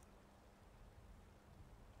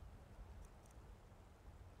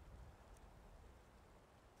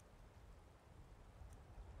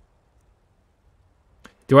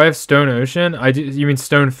 Do I have Stone Ocean? I do. You mean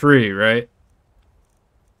Stone Free, right?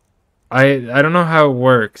 I don't know how it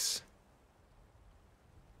works,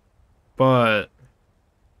 but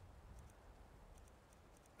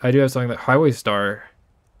I do have something that Highway Star.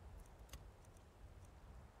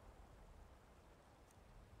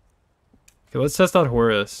 Okay, let's test out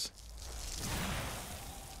Horus.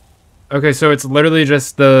 Okay, so it's literally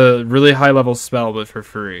just the really high level spell, but for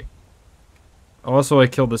free. Also, I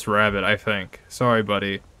killed this rabbit, I think. Sorry,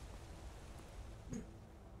 buddy.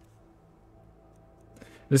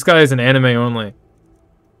 This guy is an anime only.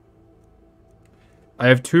 I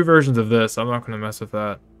have 2 versions of this. I'm not going to mess with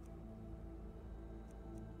that.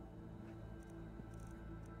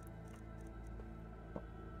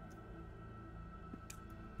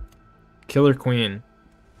 Killer Queen.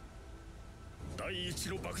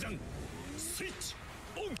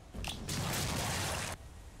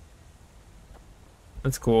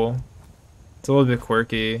 That's cool. It's a little bit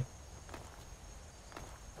quirky.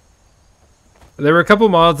 There were a couple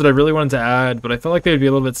mods that I really wanted to add, but I felt like they'd be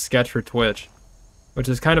a little bit sketch for Twitch, which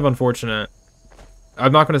is kind of unfortunate.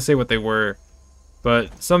 I'm not going to say what they were,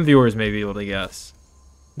 but some viewers may be able to guess.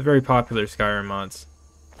 The very popular Skyrim mods.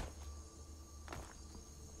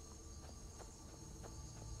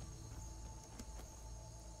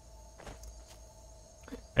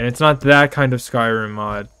 And it's not that kind of Skyrim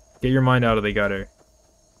mod. Get your mind out of the gutter.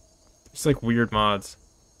 It's like weird mods.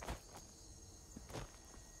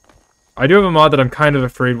 I do have a mod that I'm kind of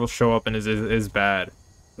afraid will show up and is bad,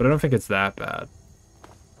 but I don't think it's that bad.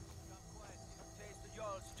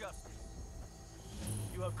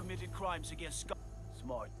 You have committed crimes against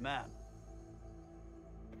smart man.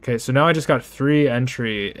 Okay, so now I just got 3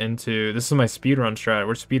 entry into... This is my speedrun strat.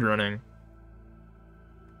 We're speedrunning.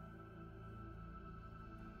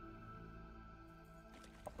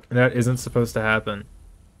 That isn't supposed to happen.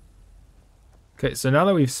 Okay, so now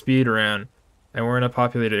that we've speed ran and we're in a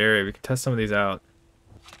populated area, we can test some of these out.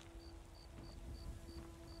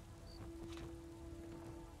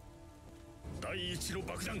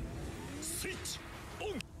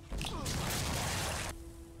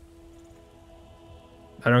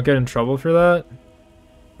 I don't get in trouble for that?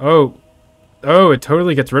 Oh. Oh, it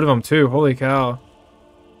totally gets rid of them too. Holy cow.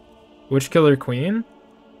 Witch Killer Queen?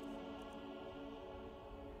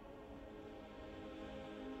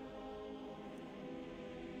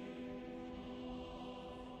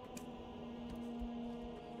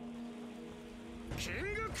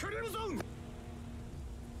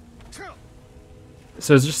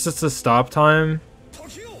 So it's just a stop time?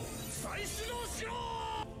 Cast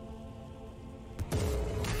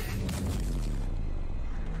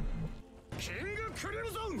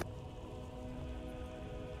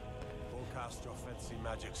your fancy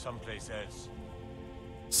magic someplace else.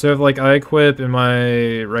 So if like I equip in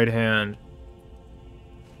my right hand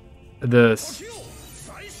this.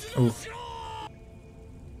 Ooh.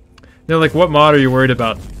 No, like what mod are you worried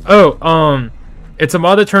about? Oh, it's a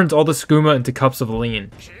mod that turns all the skooma into cups of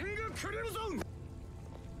lean.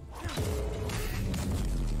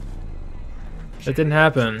 That didn't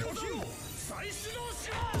happen.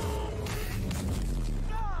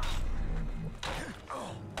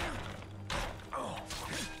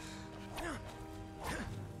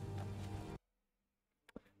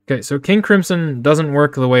 Okay, so King Crimson doesn't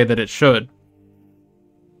work the way that it should.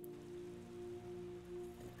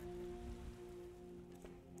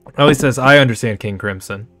 At least as I understand King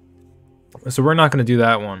Crimson. So we're not going to do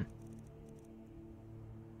that one.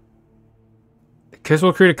 Kiss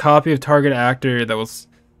will create a copy of target actor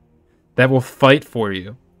that will fight for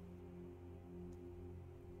you.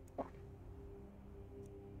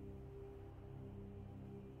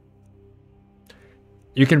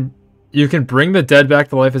 You can bring the dead back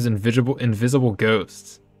to life as invisible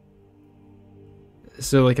ghosts.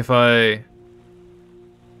 So like if I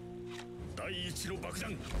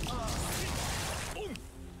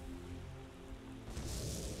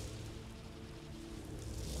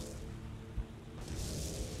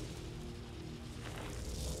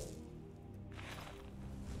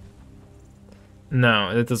No,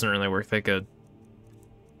 it doesn't really work that good.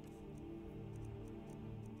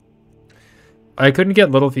 I couldn't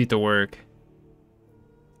get Little Feet to work.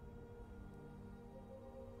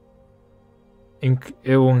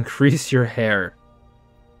 It will increase your hair.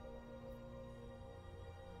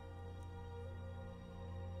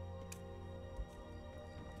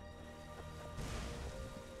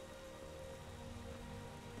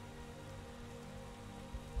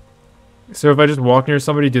 So if I just walk near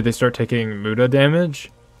somebody, do they start taking Muda damage?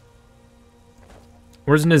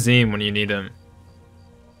 Where's Nazim when you need him?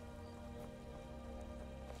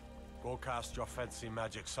 Go cast your fancy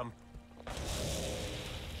magic some.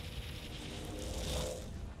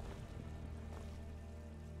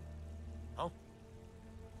 Oh.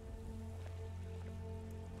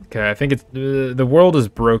 Okay, I think it's the world is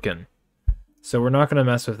broken, so we're not gonna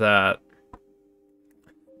mess with that.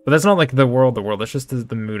 But that's not like the world. That's just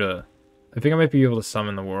the Muda. I think I might be able to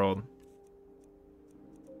summon the world.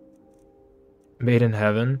 Made in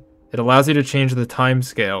Heaven. It allows you to change the time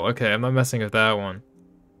scale. Okay, I'm not messing with that one.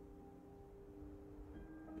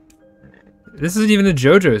 This isn't even a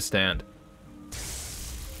JoJo stand.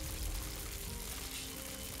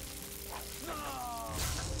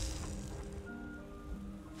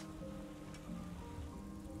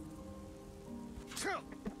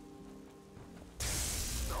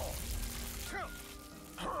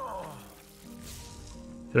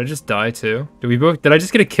 Did I just die too? Did I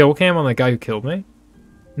just get a kill cam on the guy who killed me?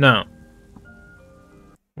 No.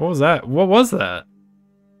 What was that? What was that?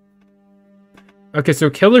 Okay, so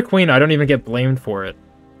Killer Queen, I don't even get blamed for it.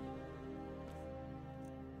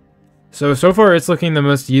 So far it's looking the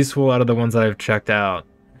most useful out of the ones that I've checked out.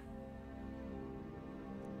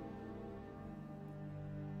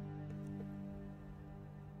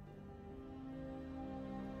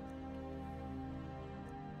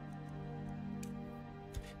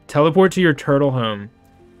 Teleport to your turtle home.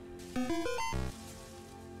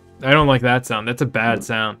 I don't like that sound. That's a bad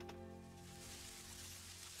sound.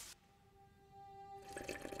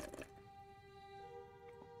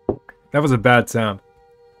 That was a bad sound.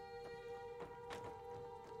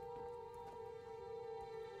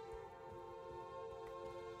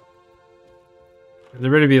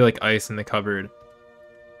 There better be like ice in the cupboard.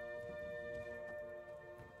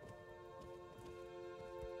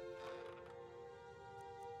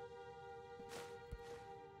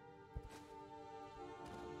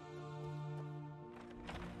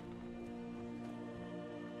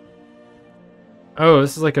 Oh,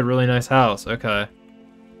 this is like a really nice house. Okay.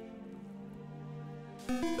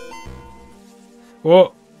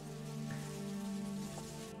 Well.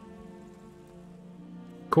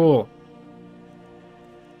 Cool.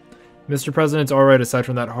 Mr. President's alright aside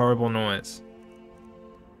from that horrible noise.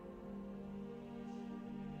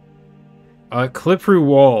 Clip through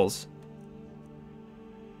walls.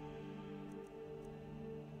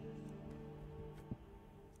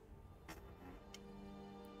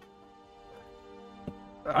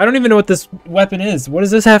 I don't even know what this weapon is. What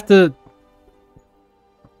does this have to...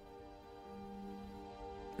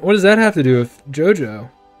 What does that have to do with JoJo?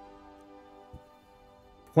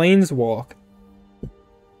 Planeswalk.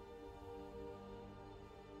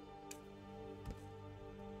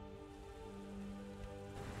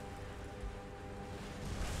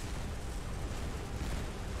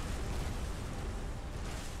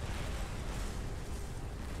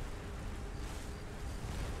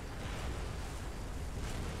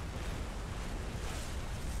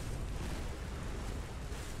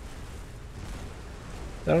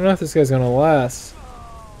 I don't know if this guy's gonna last.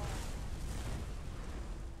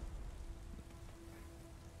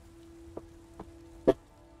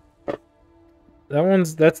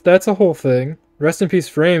 That's a whole thing. Rest in peace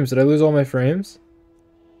frames. Did I lose all my frames?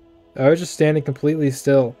 I was just standing completely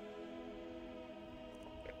still.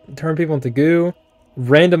 Turn people into goo.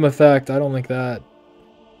 Random effect. I don't like that.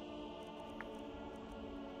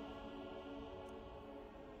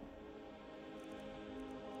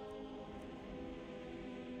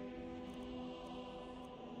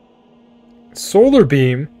 Solar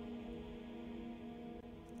beam?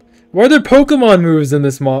 Why are there Pokemon moves in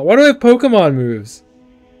this mod? Why do I have Pokemon moves?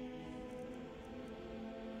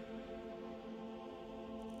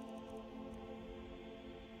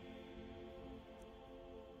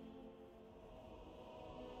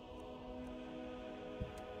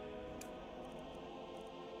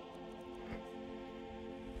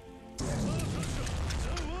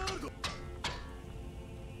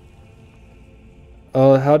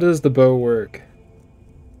 How does the bow work?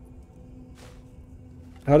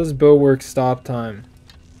 How does bow work stop time?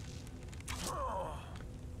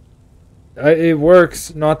 It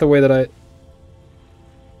works, not the way that I...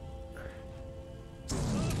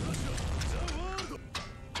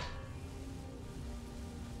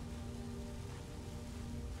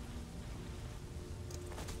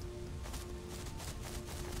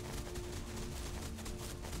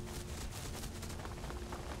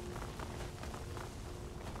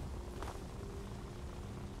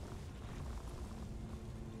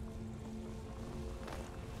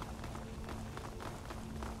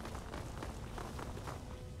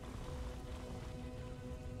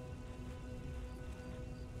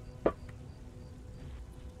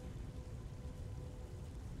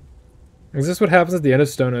 Is this what happens at the end of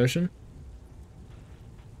Stone Ocean?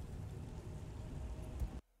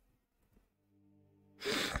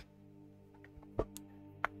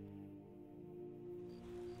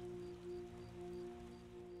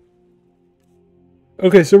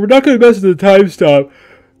 Okay, so we're not gonna mess with the time stop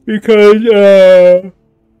because that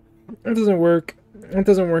doesn't work. It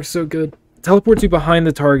doesn't work so good. Teleports you behind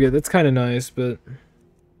the target. That's kind of nice, but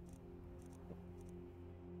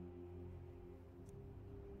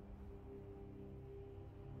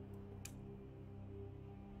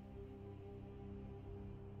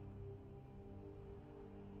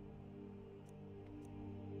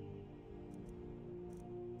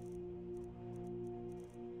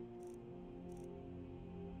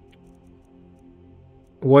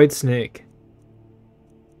White Snake.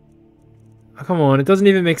 Oh, come on, it doesn't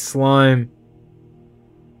even make slime.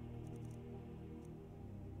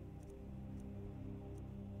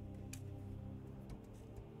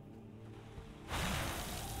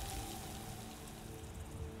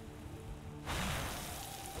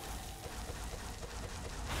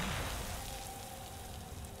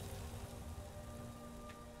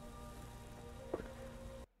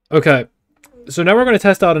 Okay, so now we're going to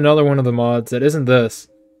test out another one of the mods that isn't this.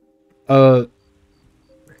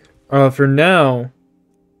 For now,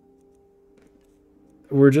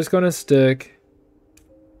 we're just going to stick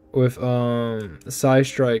with Psy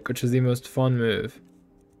Strike, which is the most fun move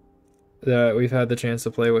that we've had the chance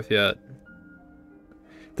to play with yet.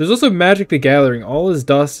 There's also Magic the Gathering. All his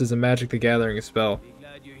dust is a Magic the Gathering spell.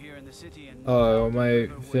 Oh, my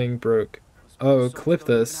thing broke. Oh, clip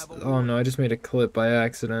this. Oh no, I just made a clip by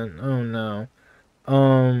accident. Oh no.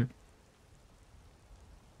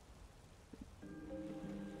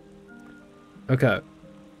 Okay.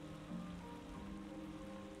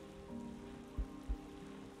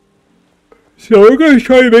 So we're going to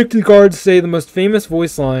try to make the guards say the most famous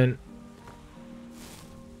voice line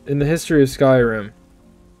in the history of Skyrim.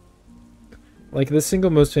 Like the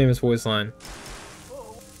single most famous voice line.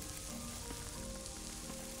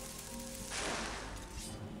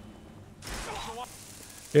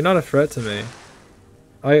 You're not a threat to me.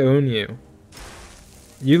 I own you.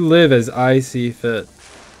 You live as I see fit.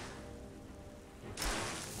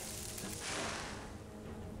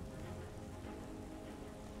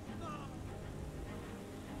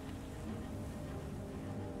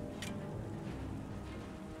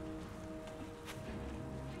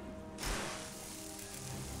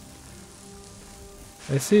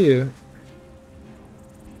 I see you.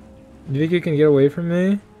 You think you can get away from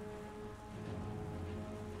me?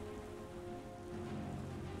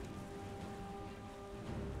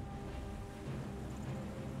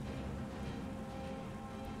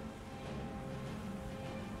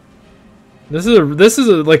 This is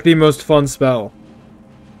like the most fun spell.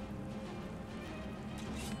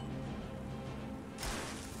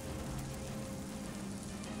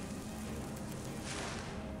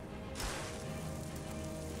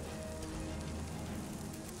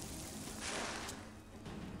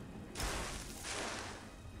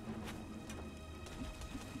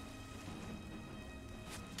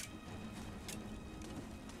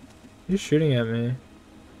 You're shooting at me.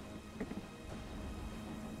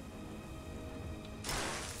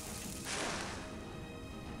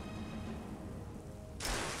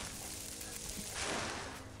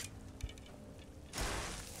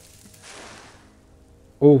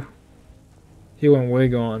 Oh, he went way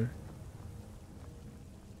gone.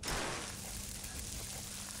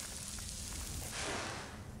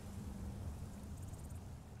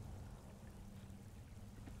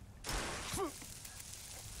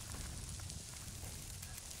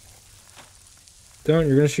 Don't,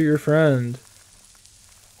 you're gonna shoot your friend.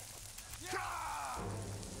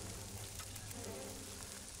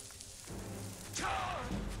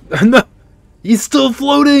 No! He's still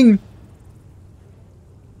floating!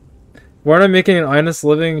 Why aren't I making an honest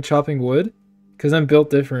living chopping wood? Because I'm built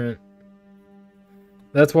different.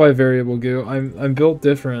 That's why variable goo. I'm built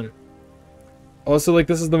different. Also, like,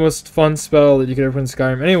 this is the most fun spell that you could ever put in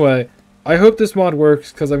Skyrim. Anyway, I hope this mod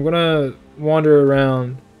works, because I'm gonna wander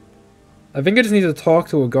around. I think I just need to talk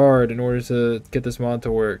to a guard in order to get this mod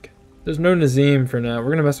to work. There's no Nazim for now.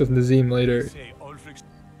 We're gonna mess with Nazim later. Say, Ulfric's...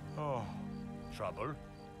 Oh, trouble?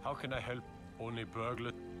 How can I help? Only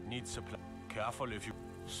burglar need supply. Careful if you...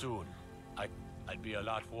 Soon. I'd be a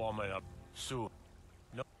lot warmer up. Soon.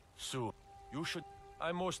 No, soon. You should...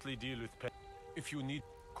 I mostly deal with pet. If you need...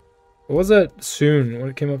 What was that soon?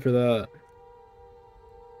 What came up for that?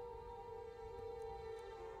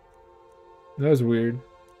 That was weird.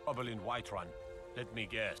 Trouble in Whiterun. Let me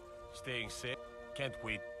guess. Staying safe. Can't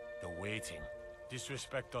wait. The waiting.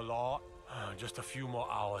 Disrespect the law. Just a few more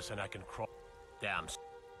hours and I can crawl. Damn.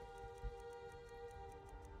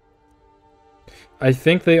 I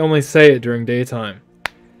think they only say it during daytime.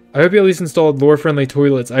 I hope you at least installed lore-friendly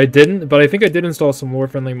toilets. I didn't, but I think I did install some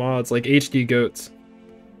lore-friendly mods, like HD goats.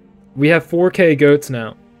 We have 4K goats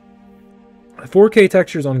now. 4K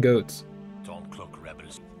textures on goats. Stormcloak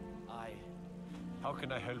rebels. How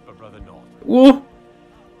can I help a brother north? Whoa!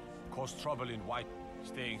 Cause trouble in White.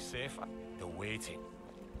 Staying safe. The waiting.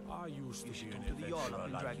 I used to be an to the Jarl adventurer up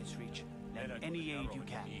in like Dragon's Reach. Then Lend I any took an aid arrow you in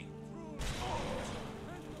can. me.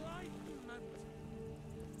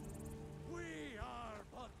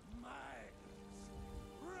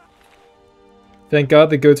 Thank God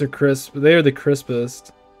the goats are crisp. They are the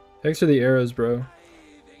crispest. Thanks for the arrows, bro.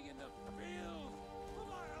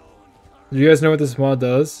 Do you guys know what this mod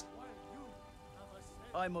does?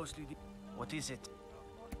 I mostly do. What is it?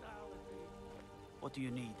 What do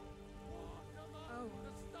you need?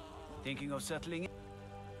 Thinking of settling in?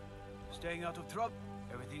 Staying out of trouble?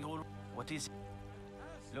 Everything all... What is it?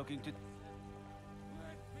 Looking to...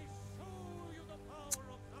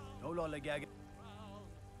 No lollygag.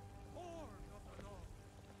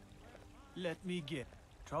 Let me get...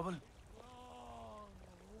 Trouble?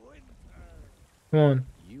 Come on.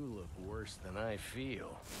 You look worse than I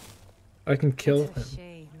feel. I can kill It's a him.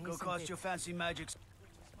 shame, Go isn't cast it? your fancy magics.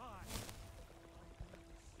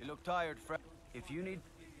 You look tired, friend. If you need...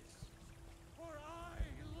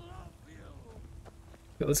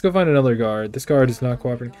 Let's go find another guard. This guard is not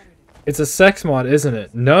cooperating. It's a sex mod, isn't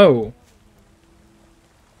it? No!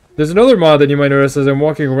 There's another mod that you might notice as I'm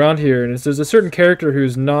walking around here, and there's a certain character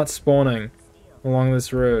who's not spawning along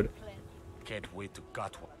this road. Can't wait to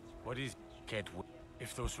gut one. What is... Can't wait.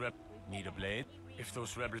 If those rebels need a blade, if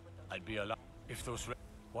those rebels... I'd be alive. If those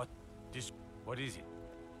what? This... What is it?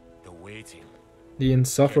 The waiting. The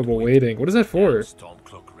insufferable waiting. What is that for?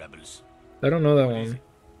 Stormcloak rebels. I don't know that What is one. it?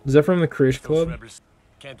 Is that from the Creation If those Club? rebels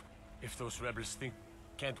can't... If those rebels think...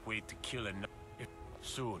 Can't wait to kill and... If...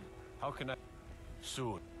 Soon. How can I...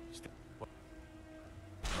 Soon. What?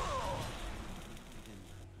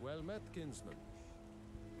 Well met, kinsman.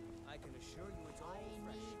 I can assure you it's all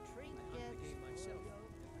fresh. Myself.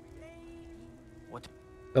 What?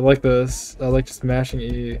 I like this. I like just mashing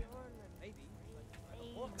E.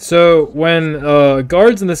 So, when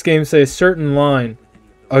guards in this game say a certain line,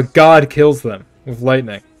 a god kills them with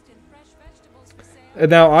lightning. And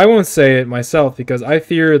now, I won't say it myself because I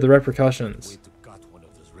fear the repercussions. Wait to gut one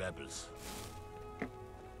of those rebels.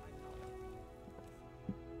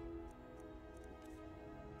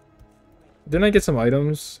 Didn't I get some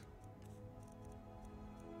items?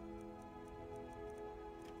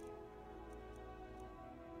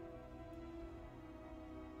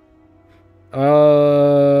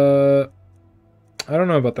 I don't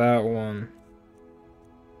know about that one.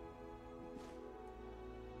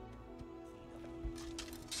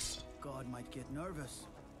 God might get nervous.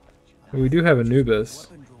 We do have Anubis.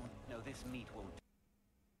 Weapon drawn. No, this meat won't.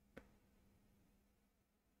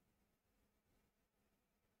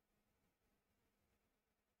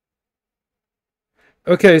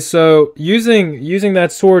 Okay, so using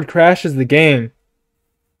that sword crashes the game.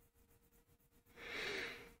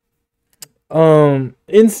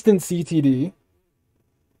 Instant CTD.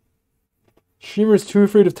 Streamer's too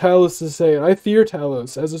afraid of Talos to say it. I fear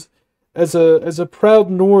Talos. As a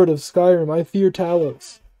proud Nord of Skyrim, I fear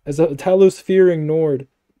Talos. As a Talos fearing Nord.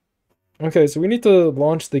 Okay, so we need to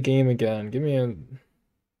launch the game again. Give me a...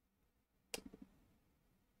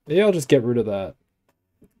 Maybe I'll just get rid of that.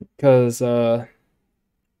 Because,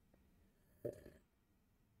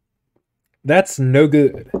 that's no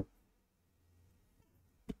good.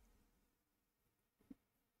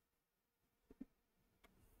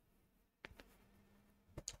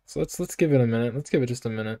 So let's give it a minute. Let's give it just a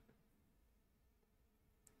minute.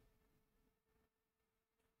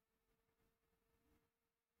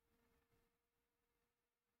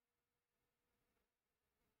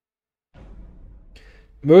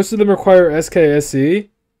 Most of them require SKSE.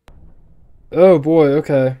 Oh boy,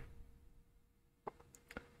 okay.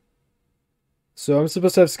 So I'm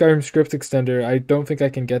supposed to have Skyrim script extender. I don't think I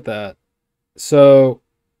can get that. So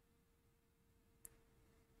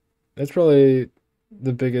that's probably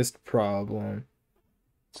the biggest problem.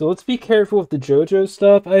 So let's be careful with the JoJo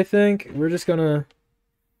stuff, I think. We're just gonna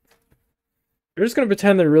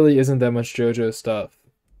pretend there really isn't that much JoJo stuff.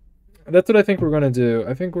 That's what I think we're gonna do.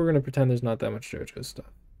 I think we're gonna pretend there's not that much JoJo stuff.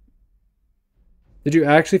 Did you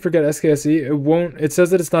actually forget SKSE? It won't. It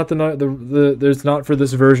says that it's not there's not for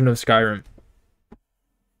this version of Skyrim.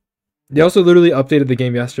 They also literally updated the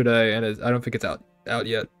game yesterday, and I don't think it's out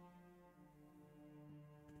yet.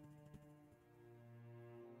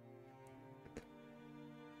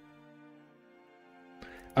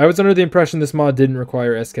 I was under the impression this mod didn't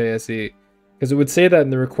require SKSE, because it would say that in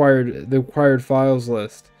the required files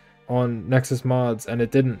list on Nexus mods, and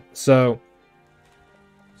it didn't. So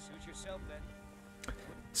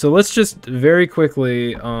let's just very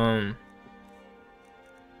quickly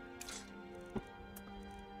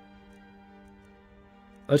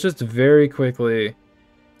let's just very quickly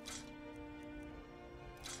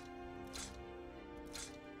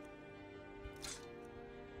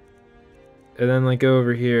and then like go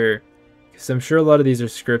over here, because I'm sure a lot of these are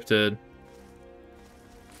scripted.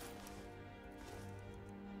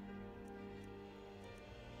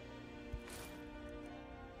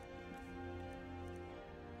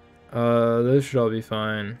 Those should all be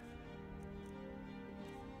fine.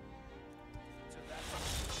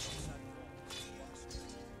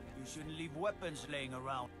 You shouldn't leave weapons laying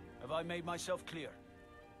around. Have I made myself clear?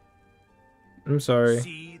 I'm sorry.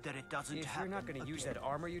 See that it doesn't If happen you're not going to use again. that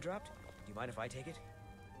armor you dropped, do you mind if I take it?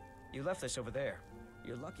 You left this over there.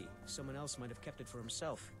 You're lucky. Someone else might have kept it for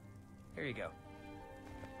himself. Here you go.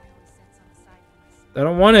 I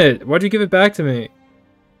don't want it. Why'd you give it back to me?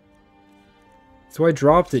 That's why I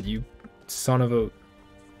dropped it, you son of a...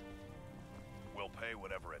 We'll pay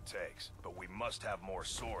whatever it takes, but we must have more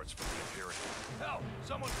swords for the Imperium. Hell,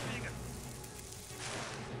 someone's being a...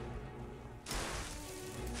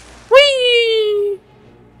 Whee!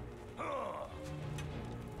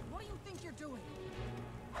 What do you think you're doing?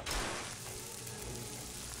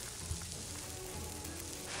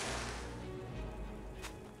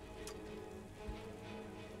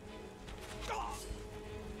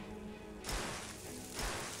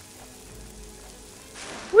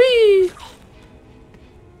 Whee!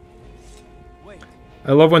 Wait,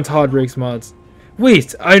 I love when Todd breaks mods.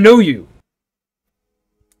 Wait, I know you!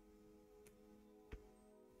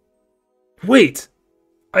 Wait!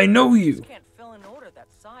 I know you! Can't fill an order that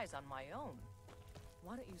size on my own.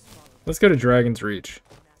 Why don't you swallow Let's go to Dragon's Reach.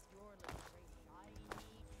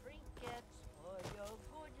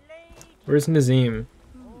 Where's Nazim?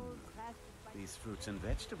 These fruits and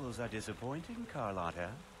vegetables are disappointing,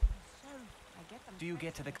 Carlotta. Do you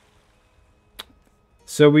get to the...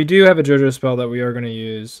 So we do have a JoJo spell that we are going to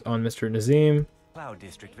use on Mr. Nazim. Cloud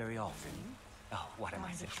District very often? Oh, what am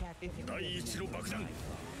I saying?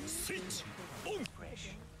 Fresh.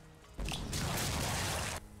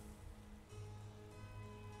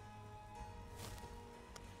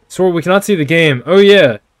 Sorrel, we cannot see the game. Oh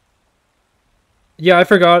yeah. Yeah, I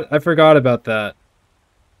forgot about that.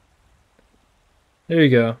 There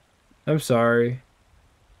you go. I'm sorry.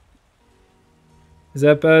 Is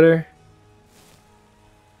that better?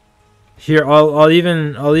 Here, I'll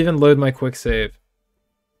even load my quick save,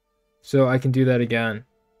 so I can do that again.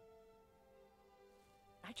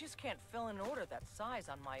 I just can't fill an order that size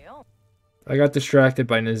on my own. I got distracted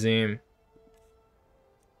by Nazim.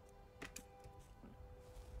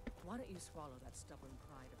 Why don't you swallow that stubborn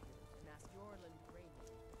pride of yours and ask Sorrel and Grey.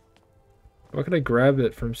 Why could I grab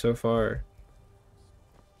it from so far?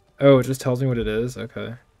 Oh, it just tells me what it is?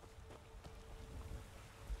 Okay.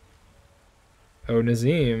 Oh,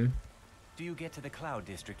 Nazim. Do you get to the Cloud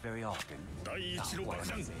District very often? Oh, what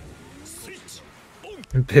am I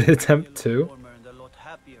saying? Bid attempt 2? Warmer and a lot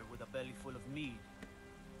happier with a belly full of mead.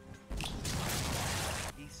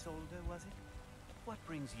 Isolde, was it? What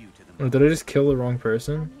brings you to Or the... did I just kill the wrong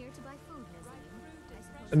person? I'm here to buy food,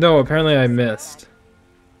 Nazim. No, apparently I missed.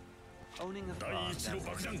 Owning a farm, that's Oh my word,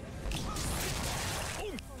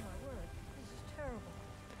 this is terrible.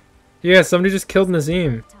 Yeah, somebody just killed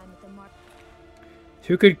Nazim. Time at the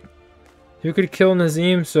market. Who could kill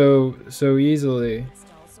Nazim so easily?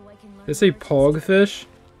 Stall so I can learn Did it say merchant pogfish?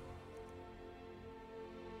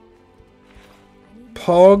 I need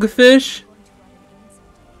Pogfish?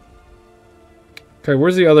 Okay,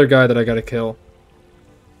 where's the other guy that I gotta kill?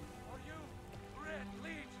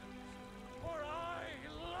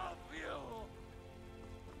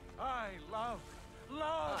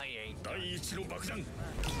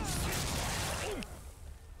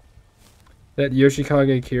 That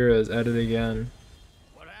Yoshikage Kira is at it again.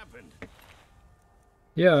 What happened?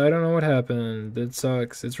 Yeah, I don't know what happened. It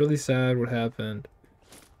sucks. It's really sad what happened.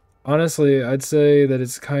 Honestly, I'd say that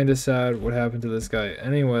it's kind of sad what happened to this guy.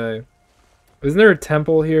 Anyway, isn't there a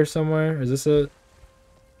temple here somewhere? Is this a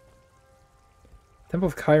Temple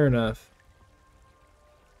of Kairaneth?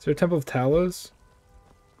 Is there a Temple of Talos?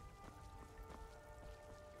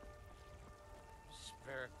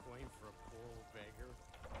 Spare a coin for a poor old beggar.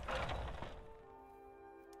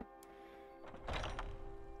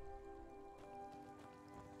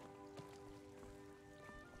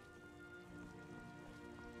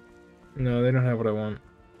 No, they don't have what I want.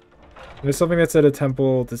 There's something that said a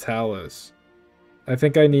Temple to Talos. I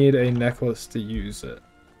think I need a necklace to use it.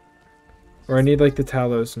 Or I need like the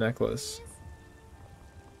Talos necklace.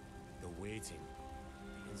 The waiting.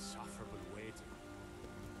 The insufferable waiting.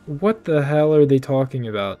 What the hell are they talking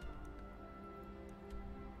about?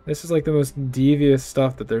 This is like the most devious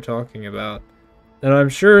stuff that they're talking about. And I'm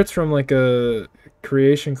sure it's from like a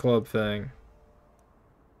Creation Club thing.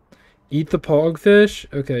 Eat the pogfish?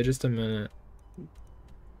 Okay, just a minute.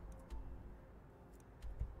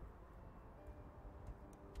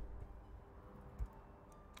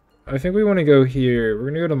 I think we want to go here. We're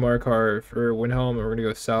gonna go to Markarth or Windhelm, and we're gonna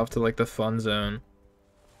go south to like the fun zone.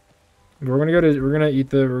 We're gonna eat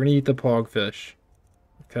the pogfish.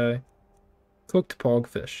 Okay. Cooked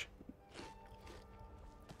pogfish.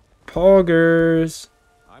 Poggers.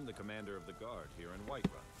 I'm the commander of the guard here in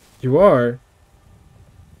Whiterun. You are?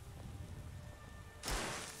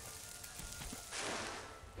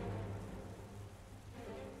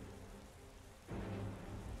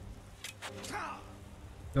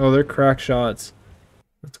 Oh, they're crack shots.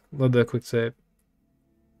 Let's load that quick save.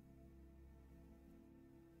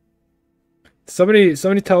 Somebody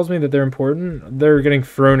tells me that they're important. They're getting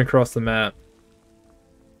thrown across the map.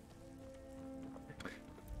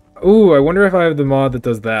 Ooh, I wonder if I have the mod that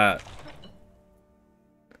does that.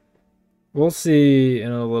 We'll see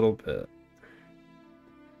in a little bit.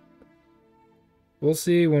 We'll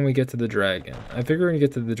see when we get to the dragon. I think we're gonna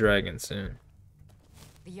get to the dragon soon.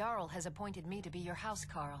 The Jarl has appointed me to be your house,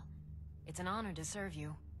 Carl. It's an honor to serve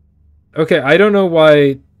you. Okay, I don't know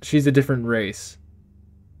why she's a different race.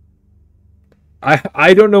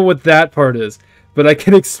 I don't know what that part is, but I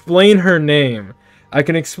can explain her name. I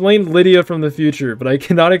can explain Lydia from the future, but I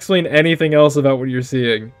cannot explain anything else about what you're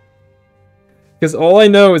seeing. Because all I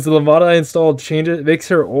know is the mod I installed makes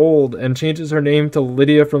her old and changes her name to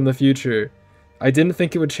Lydia from the future. I didn't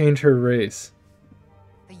think it would change her race.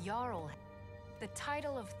 The Jarl, the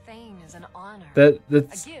title of Thane is an honor.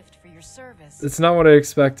 That's a gift for your service. That's not what I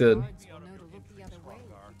expected. If you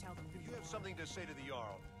have something to say to the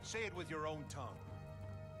Jarl, say it with your own tongue.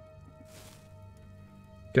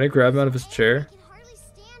 Can I grab him out of his chair?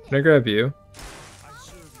 Can I grab you?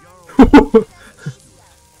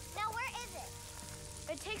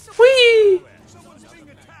 Whee!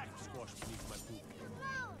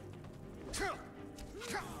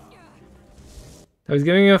 I was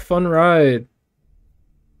giving him a fun ride.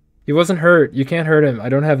 He wasn't hurt. You can't hurt him. I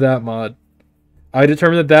don't have that mod. I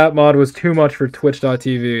determined that that mod was too much for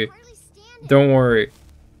Twitch.tv. Don't worry.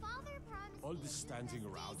 All this standing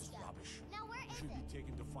around is rubbish. You should be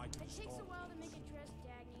taken to fight the storm.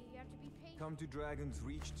 Come to Dragon's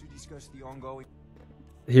Reach to discuss the ongoing.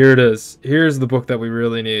 Here it is. Here's the book that we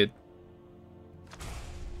really need.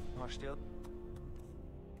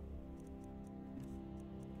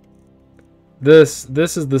 This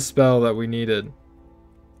is the spell that we needed.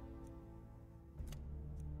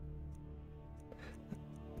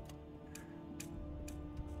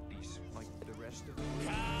 Like the rest of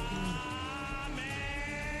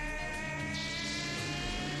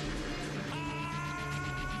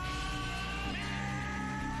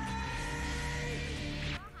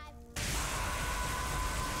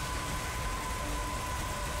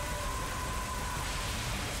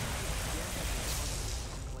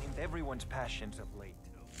Everyone's passions of late.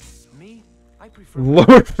 Me, I prefer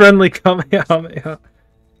Lore friendly Kamehameha.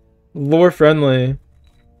 Lore friendly.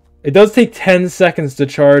 It does take 10 seconds to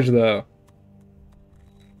charge though.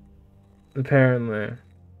 Apparently.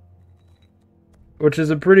 Which is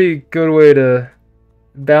a pretty good way to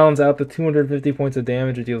balance out the 250 points of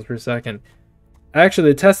damage it deals per second.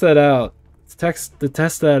 Actually, test that out. Test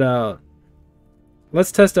that out.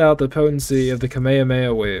 Let's test out the potency of the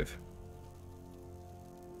Kamehameha wave.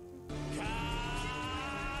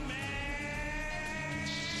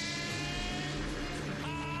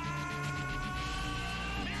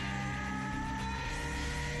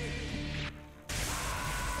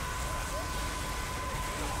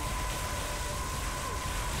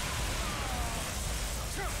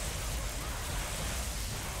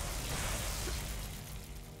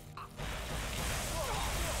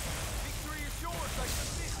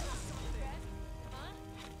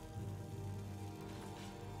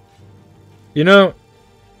 You know,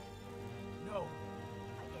 No,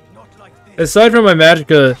 not like this. aside from my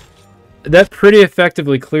magicka, that pretty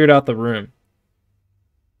effectively cleared out the room,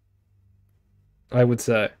 I would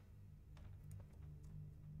say.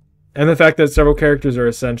 And the fact that several characters are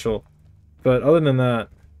essential. But other than that...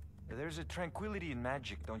 There's a tranquility in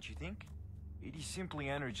magic, don't you think? It is simply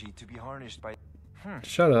energy to be harnessed by...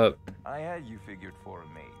 Shut up. I had you figured for a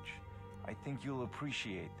mage. I think you'll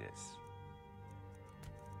appreciate this.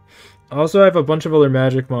 Also, I have a bunch of other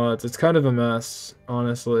magic mods. It's kind of a mess,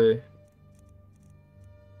 honestly.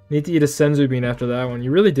 Need to eat a senzu bean after that one.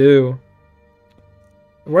 You really do.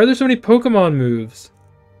 Why are there so many Pokemon moves?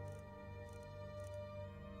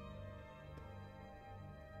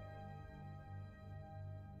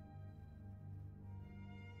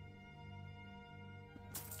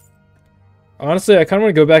 Honestly, I kind of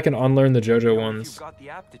want to go back and unlearn the JoJo ones.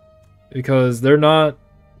 Because they're not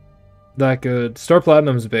that good. Star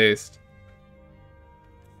Platinum's based.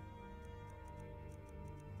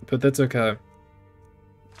 But that's okay.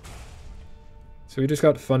 So we just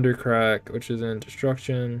got Thundercrack, which is in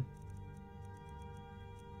Destruction.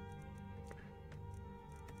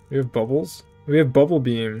 We have Bubbles. We have Bubble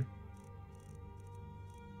Beam.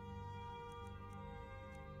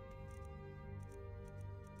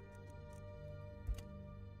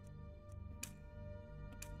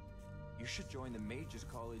 You should join the Mages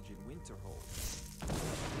College in Winterhold.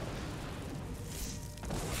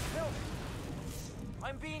 Help!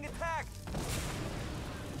 I'm being attacked!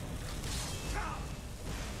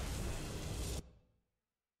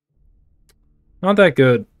 Not that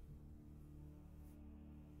good.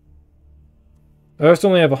 I also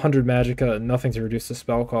only have 100 magicka and nothing to reduce the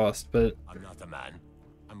spell cost, but... I'm not a man.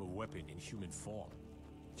 I'm a weapon in human form.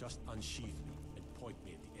 Just unsheath me and point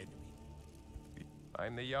me at the enemy.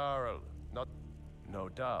 I'm the Jarl, not... No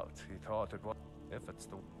doubt, he thought it was... If it's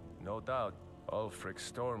the... No doubt, Ulfric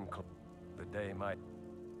Storm... The day might...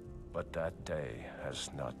 But that day has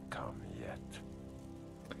not come yet.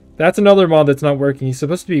 That's another mod that's not working. He's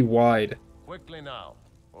supposed to be wide. Quickly now,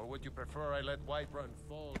 or would you prefer I let Whiterun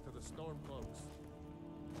fall to the Stormcloaks?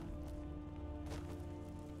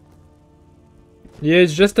 Yeah,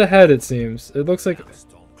 he's just ahead, it seems. It looks like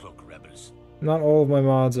Stormcloak rebels. not all of my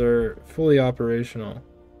mods are fully operational.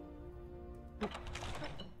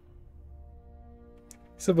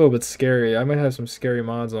 It's a little bit scary. I might have some scary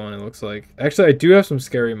mods on, it looks like. Actually, I do have some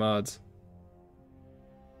scary mods.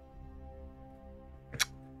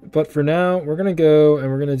 But for now, we're going to go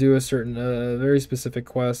and we're going to do a certain, very specific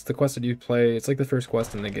quest. The quest that you play, it's like the first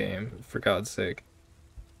quest in the game, for God's sake.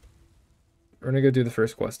 We're going to go do the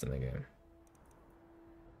first quest in the game.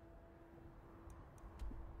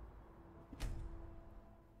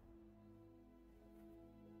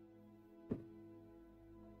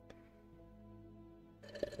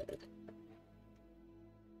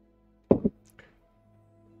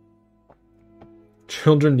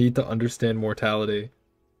 Children need to understand mortality.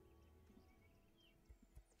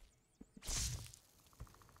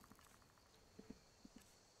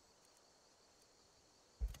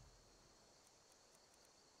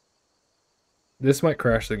 This might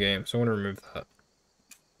crash the game, so I want to remove that.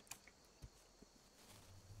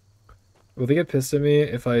 Will they get pissed at me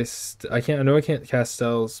if I I know I can't cast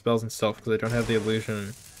spells and stuff because I don't have the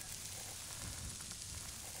illusion.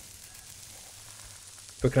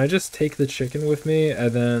 But can I just take the chicken with me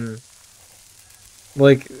and then...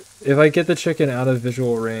 Like, if I get the chicken out of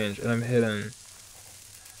visual range and I'm hidden...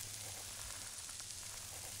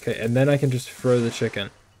 Okay, and then I can just throw the chicken.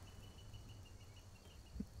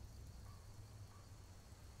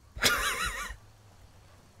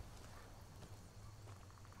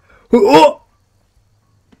 Oh!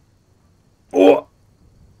 Oh!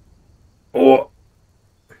 Oh!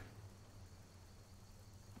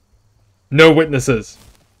 No witnesses.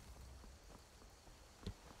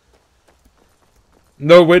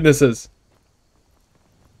 No witnesses.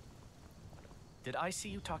 Did I see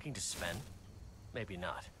you talking to Sven? Maybe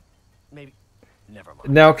not. Maybe... Never mind.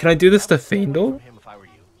 Now, can I do this to Faendal? If I were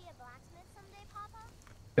you.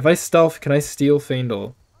 If I stealth, can I steal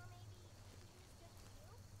Faendal?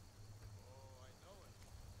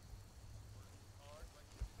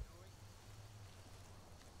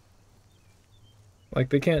 Like,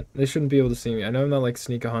 they shouldn't be able to see me. I know I'm not like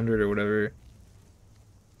sneak 100 or whatever.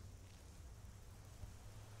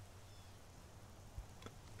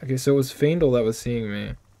 Okay, so it was Faendal that was seeing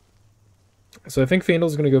me. So I think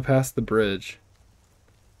Faendal's gonna go past the bridge.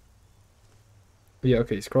 Yeah,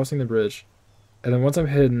 okay, he's crossing the bridge. And then once I'm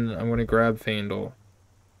hidden, I'm gonna grab Faendal.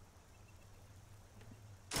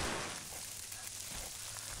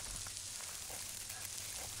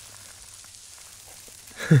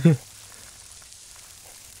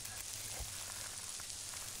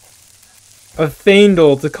 A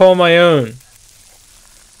Faendal to call my own.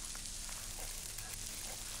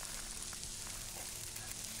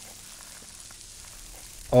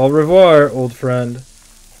 Au revoir, old friend.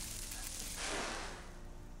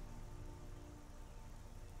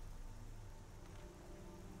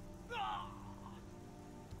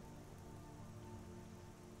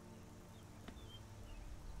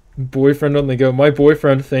 Boyfriend on the go. My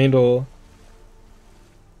boyfriend Faendal.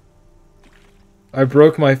 I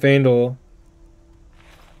broke my Faendal.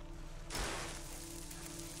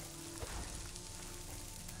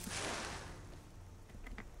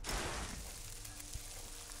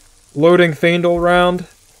 Loading Faendal round.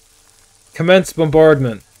 Commence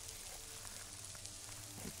bombardment.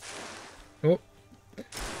 Oh.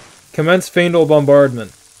 Commence Faendal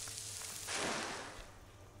bombardment.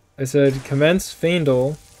 I said commence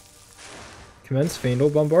Faendal. Commence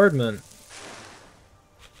Faendal bombardment.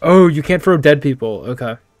 Oh, you can't throw dead people.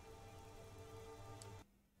 Okay.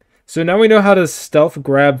 So now we know how to stealth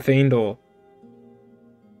grab Faendal.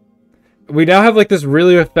 We now have like this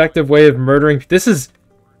really effective way of murdering. This is...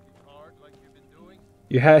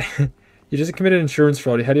 You had... You just committed insurance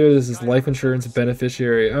fraud. You had you as his life insurance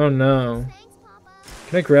beneficiary. Oh no.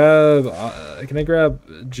 Can I grab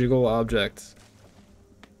jiggle objects?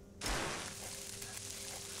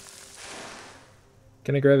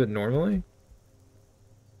 Can I grab it normally?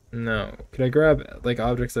 No. Can I grab like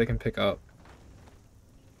objects that I can pick up?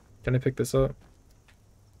 Can I pick this up?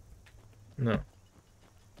 No.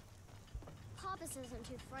 Papas isn't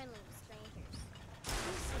too friendly with strangers.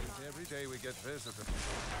 Every day we get visitors.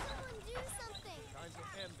 Someone do something! Time to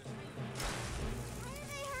end this. Why are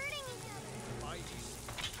they hurting each other? Why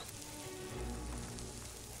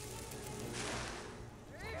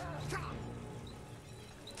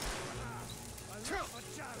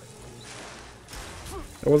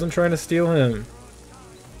I wasn't trying to steal him.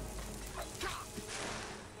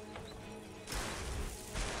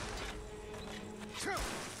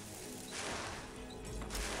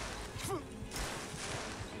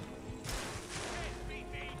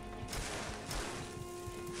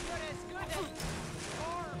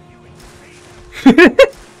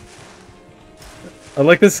 I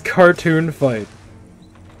like this cartoon fight.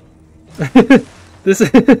 This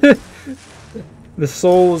the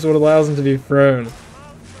soul is what allows him to be thrown.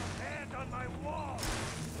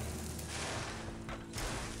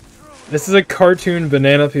 This is a cartoon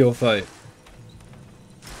banana peel fight.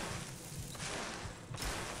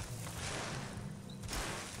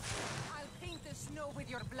 I'll paint the snow with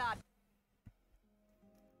your blood.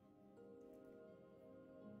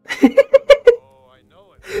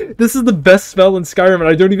 This is the best spell in Skyrim, and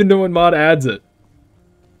I don't even know what mod adds it.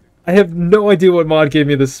 I have no idea what mod gave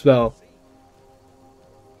me this spell.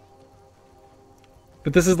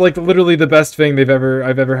 But this is like literally the best thing I've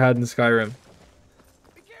ever had in Skyrim.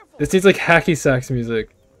 This needs like hacky sax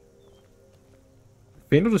music.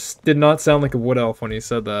 Faendal just did not sound like a wood elf when he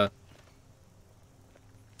said that.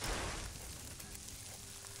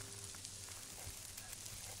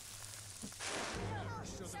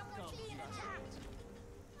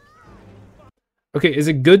 Okay, is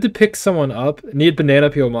it good to pick someone up? Need banana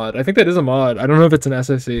peel mod. I think that is a mod. I don't know if it's an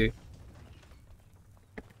SSE.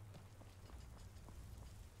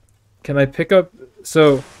 Can I pick up...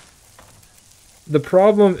 So... The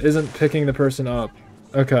problem isn't picking the person up.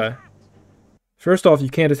 Okay. First off, you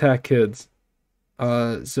can't attack kids.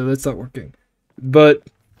 So that's not working. But...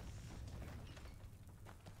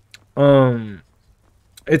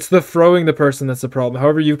 It's the throwing the person that's the problem.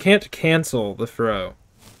 However, you can't cancel the throw.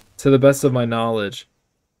 To the best of my knowledge.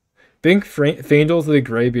 Being Faendal to the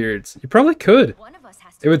Greybeards. You probably could.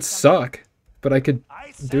 It would suck. But I could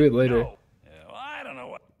do it later.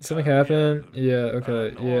 Something happened? Yeah,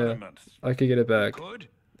 okay, yeah. I could get it back.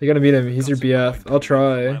 You gotta meet him. He's your BF. I'll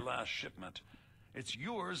try. It's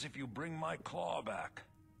yours if you bring my claw back.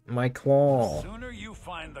 My claw. The sooner you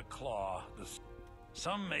find the claw,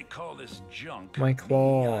 some may call this junk. My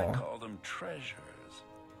claw. I call them treasures.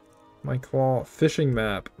 My claw. Fishing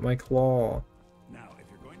map. My claw. Now, if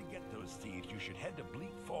you're going to get those thieves, you should head to Bleak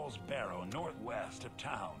Falls Barrow, northwest of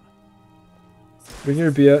town. Bring your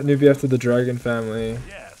new BF to the dragon family.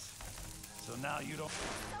 Yes. So now you don't...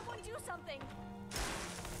 Someone do something!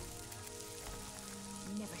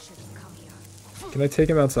 Never should have come here. Can I take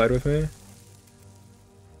him outside with me?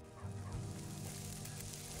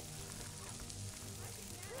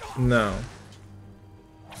 No.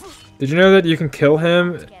 Did you know that you can kill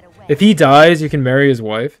him? If he dies, you can marry his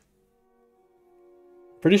wife.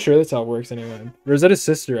 Pretty sure that's how it works anyway. Or is that his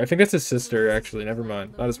sister? I think that's his sister, actually. Never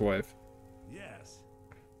mind. Not his wife. Yes.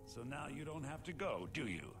 So now you don't have to go, do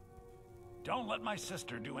you? Don't let my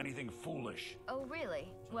sister do anything foolish. Oh,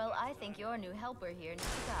 really? Well, I think your new helper here needs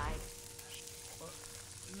a guide.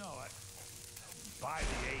 No, By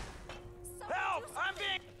the 8. Help! I'm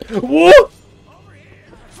being... What?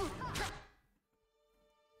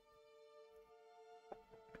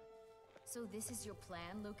 So this is your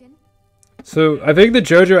plan, Lucan? So I think the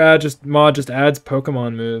JoJo mod just adds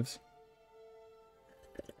Pokemon moves.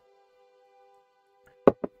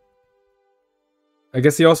 I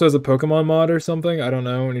guess he also has a Pokemon mod or something. I don't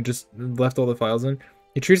know. And he just left all the files in.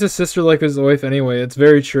 He treats his sister like his wife anyway. It's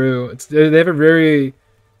very true. They have a very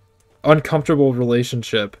uncomfortable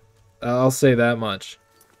relationship. I'll say that much.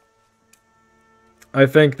 I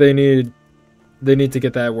think they need to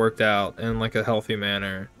get that worked out in like a healthy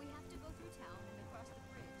manner.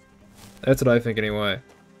 That's what I think anyway.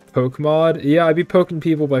 Poke mod? Yeah, I'd be poking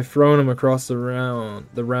people by throwing them across the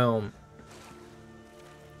realm.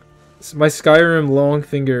 It's my Skyrim long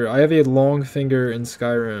finger. I have a long finger in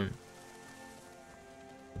Skyrim.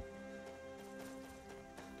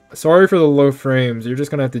 Sorry for the low frames. You're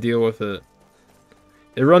just gonna have to deal with it.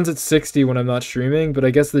 It runs at 60 when I'm not streaming, but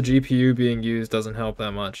I guess the GPU being used doesn't help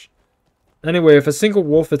that much. Anyway, if a single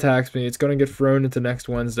wolf attacks me, it's gonna get thrown into next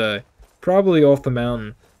Wednesday. Probably off the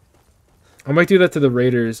mountain. I might do that to the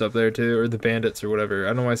raiders up there too, or the bandits or whatever. I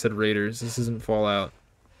don't know why I said raiders. This isn't Fallout.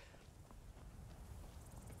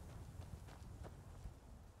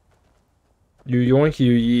 You yoink,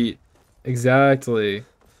 you yeet. Exactly.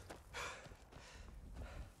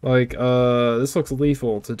 Like, this looks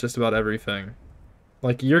lethal to just about everything.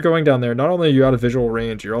 Like, you're going down there, not only are you out of visual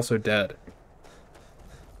range, you're also dead.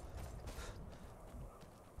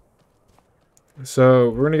 So,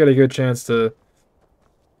 we're gonna get a good chance to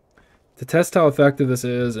test how effective this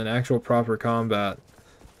is in actual proper combat.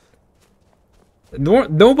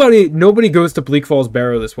 Nobody goes to Bleak Falls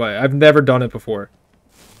Barrow this way. I've never done it before.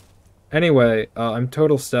 Anyway, I'm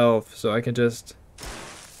total stealth, so I can just...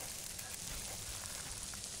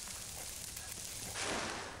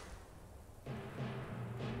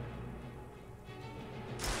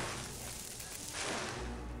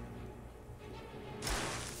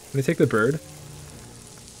 Let me take the bird.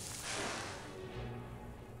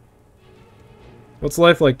 What's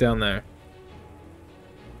life like down there?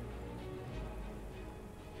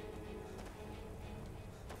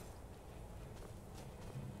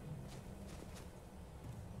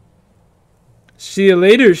 See you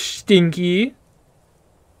later, Stinky.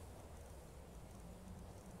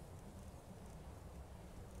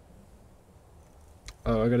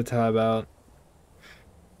 Oh, I gotta tab out.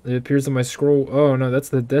 It appears on my scroll. Oh no, that's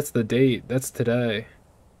the date. That's today.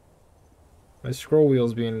 My scroll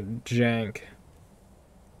wheel's being jank.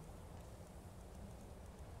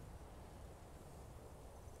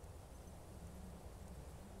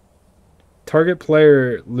 Target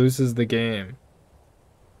player loses the game.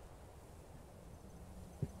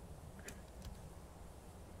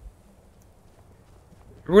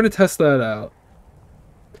 We're gonna test that out.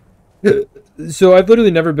 So I've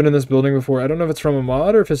literally never been in this building before. I don't know if it's from a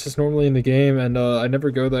mod or if it's just normally in the game, and I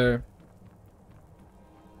never go there.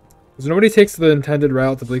 So nobody takes the intended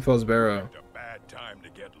route to Bleak Falls Barrow. A bad time to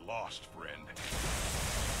get lost, friend.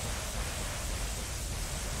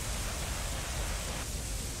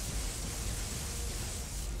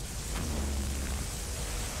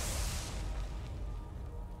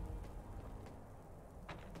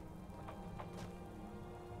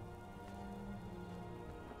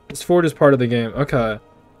 This fort is part of the game. Okay.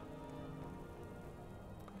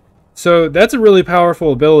 So that's a really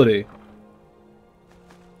powerful ability.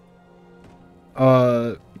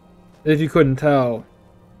 If you couldn't tell.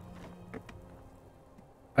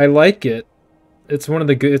 I like it. It's one of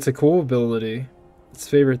the good, it's a cool ability. Let's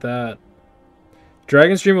favorite that.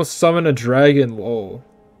 Dragon Stream will summon a dragon, lol.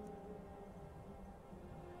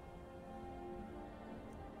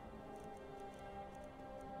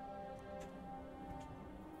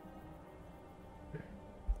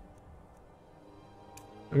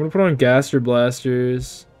 I'm gonna put on Gaster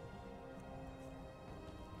Blasters.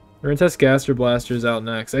 We're gonna test Gaster Blasters out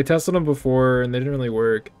next. I tested them before and they didn't really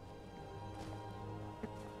work.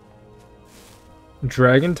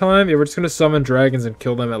 Dragon time? Yeah, we're just gonna summon dragons and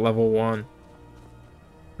kill them at level 1.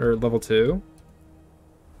 Or level 2?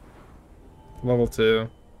 Level 2.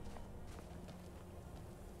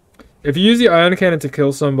 If you use the ion cannon to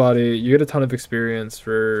kill somebody, you get a ton of experience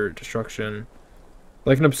for destruction.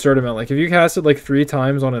 Like an absurd amount. Like if you cast it like 3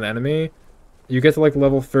 times on an enemy, you get to like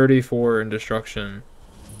level 34 in destruction.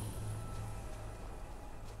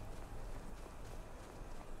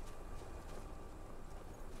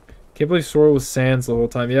 Can't believe Sorrel was Sans the whole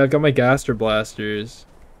time. Yeah, I've got my Gaster Blasters.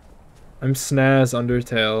 I'm Snaz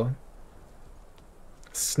Undertale.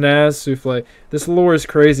 Snaz Souffle. This lore is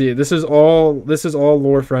crazy. This is all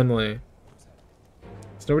lore friendly.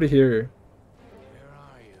 There's nobody here.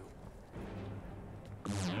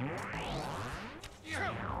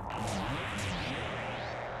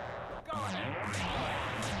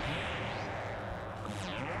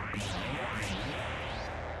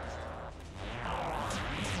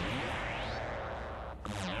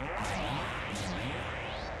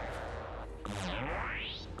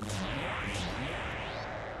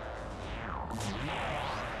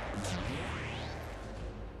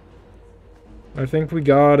 I think we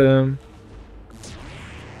got him.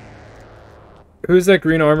 Who's that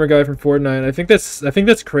green armor guy from Fortnite? I think that's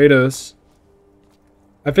Kratos.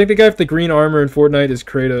 I think the guy with the green armor in Fortnite is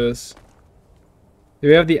Kratos.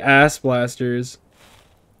 We have the ass blasters.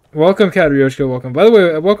 Welcome, Kat Ryoshko, welcome. By the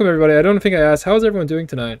way, welcome everybody. I don't think I asked, how is everyone doing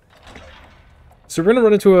tonight? So we're gonna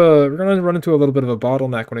run into a little bit of a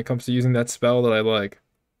bottleneck when it comes to using that spell that I like.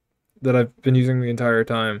 That I've been using the entire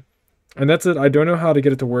time. And that's it. I don't know how to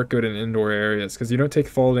get it to work good in indoor areas, because you don't take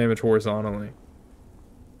fall damage horizontally.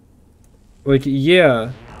 Like,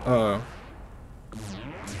 yeah. Uh-oh.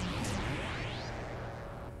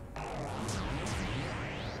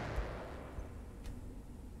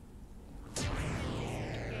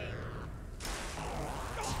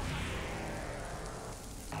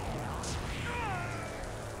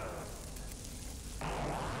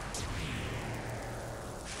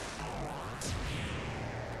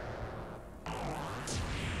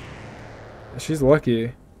 She's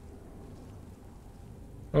lucky.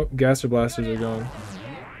 Oh, Gaster Blasters are going.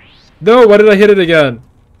 No, why did I hit it again?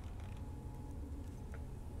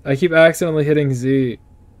 I keep accidentally hitting Z.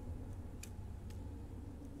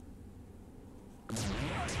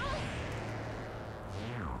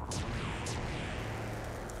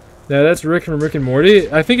 Yeah, that's Rick from Rick and Morty.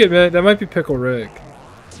 I think that might be Pickle Rick.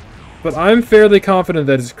 But I'm fairly confident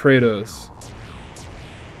that it's Kratos.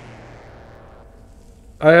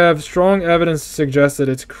 I have strong evidence to suggest that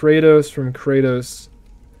it's Kratos from Kratos.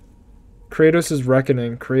 Kratos'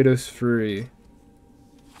 Reckoning, Kratos Free.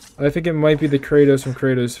 I think it might be the Kratos from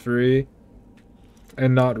Kratos Free,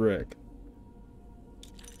 and not Rick.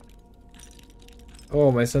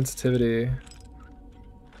 Oh, my sensitivity.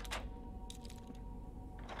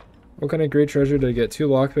 What kind of great treasure did I get? 2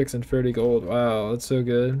 lockpicks and 30 gold. Wow, that's so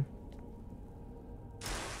good.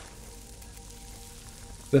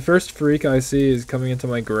 The first freak I see is coming into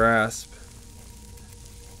my grasp.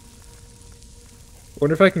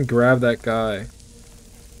 Wonder if I can grab that guy.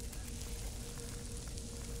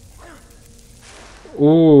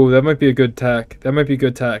 Ooh, that might be a good tech. That might be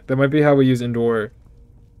good tech. That might be how we use indoor.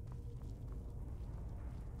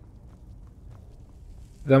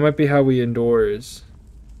 That might be how we indoors.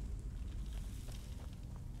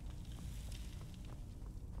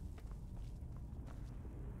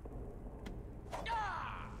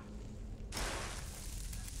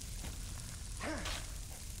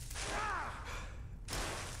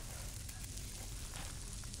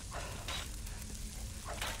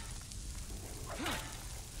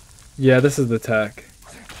 Yeah, this is the tech.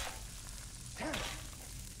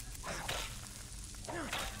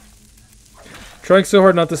 Trying so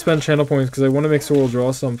hard not to spend channel points because I want to make Sorrel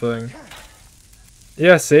draw something.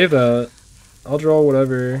 Yeah, save that. I'll draw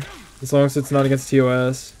whatever. As long as it's not against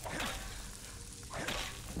TOS.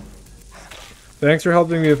 Thanks for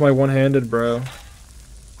helping me with my one-handed, bro.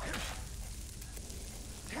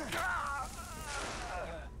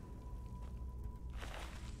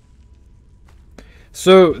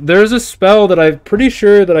 So there's a spell that I'm pretty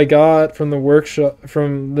sure that I got from the workshop,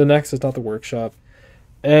 from the Nexus, not the workshop,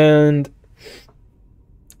 and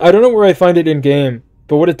I don't know where I find it in game.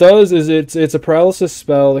 But what it does is it's a paralysis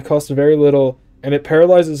spell that costs very little, and it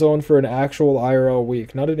paralyzes someone for an actual IRL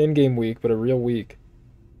week, not an in-game week, but a real week.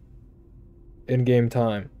 In-game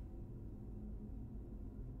time.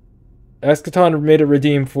 Eschaton made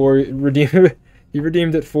it he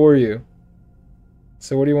redeemed it for you.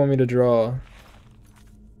 So what do you want me to draw?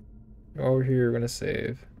 Over here, we're gonna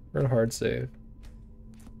save. We're gonna hard save.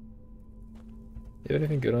 You have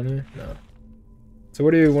anything good on you? No. So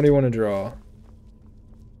what do you want to draw?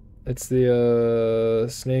 It's the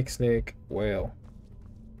snake whale.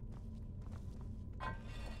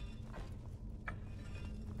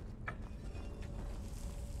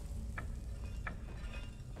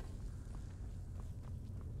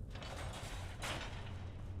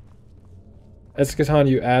 Eschaton,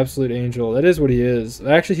 you absolute angel. That is what he is.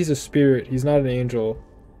 Actually, he's a spirit. He's not an angel.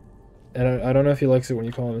 And I don't know if he likes it when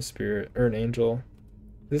you call him a spirit or an angel.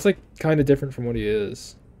 It's like kind of different from what he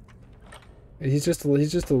is. He's just a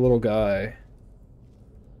little guy.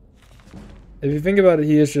 If you think about it,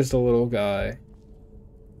 he is just a little guy.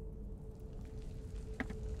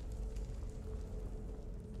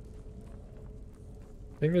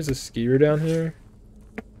 think there's a skier down here.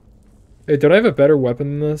 Hey, don't I have a better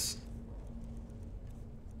weapon than this?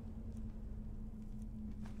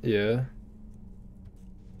 Yeah.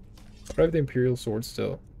 I have the Imperial Sword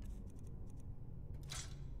still.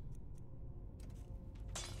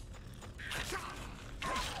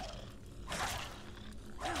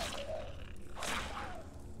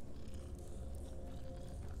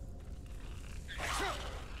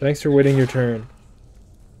 Thanks for waiting your turn.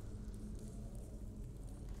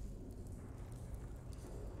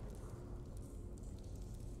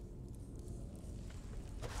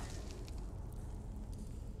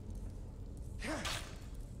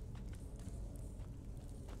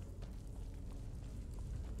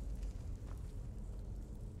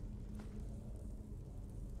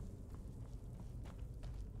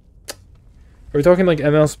 Are we talking like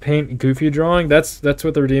MS Paint goofy drawing? That's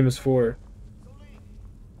what the redeem is for.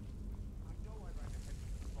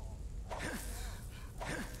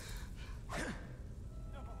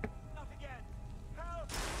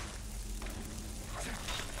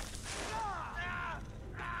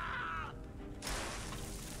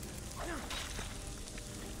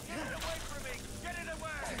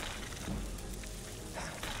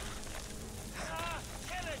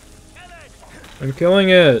 I'm killing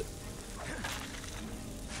it.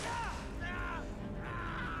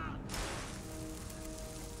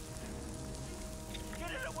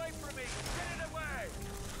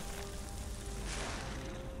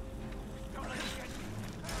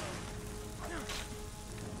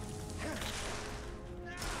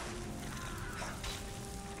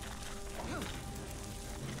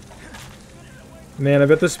 Man, I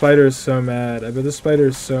bet the spider is so mad. I bet the spider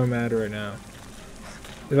is so mad right now.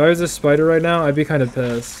 If I was a spider right now, I'd be kind of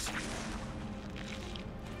pissed.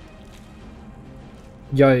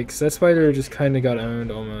 Yikes, that spider just kind of got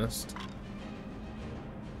owned almost.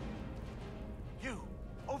 You,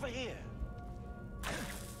 over here.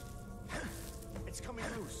 It's coming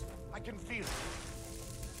loose. I can feel it.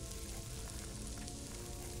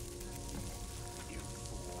 You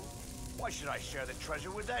fool. Why should I share the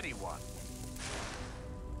treasure with anyone?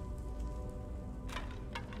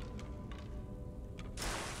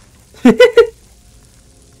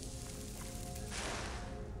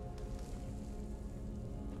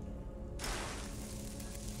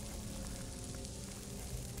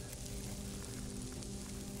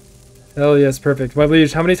 Hell yes, perfect. My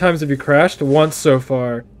liege, how many times have you crashed? Once so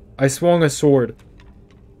far. I swung a sword.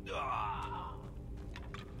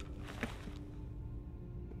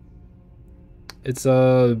 It's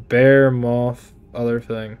a bear, moth, other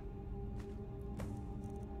thing.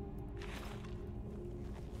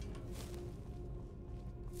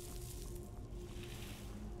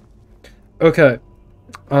 Okay.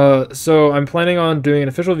 So I'm planning on doing an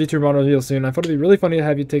official VTuber model reveal soon. I thought it'd be really funny to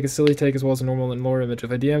have you take a silly take as well as a normal and lore image.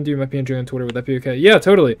 If I DM'd you, might be enjoying on Twitter. Would that be okay? Yeah,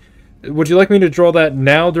 totally. Would you like me to draw that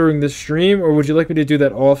now during this stream, or would you like me to do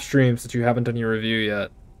that off stream since you haven't done your review yet?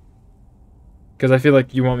 Because I feel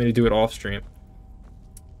like you want me to do it off stream.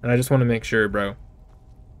 And I just want to make sure, bro.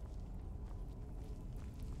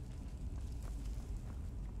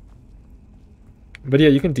 But yeah,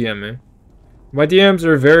 you can DM me. My DMs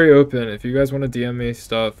are very open if you guys want to DM me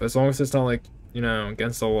stuff, as long as it's not like, you know,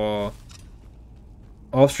 against the law.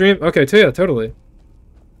 Off stream? Okay, yeah, totally.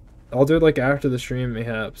 I'll do it like after the stream,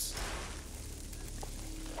 mayhaps.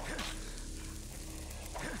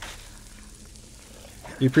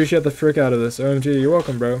 You appreciate the frick out of this. OMG, you're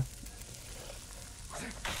welcome, bro.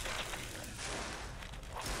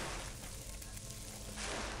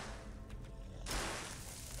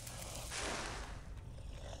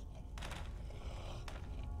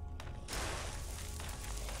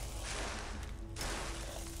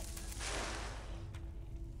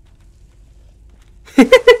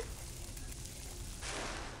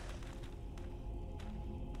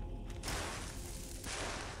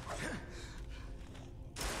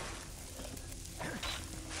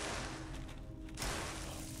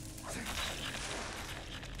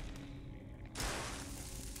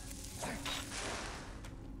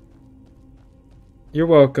 You're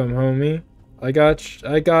welcome, homie. I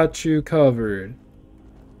got you covered.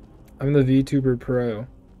 I'm the VTuber Pro.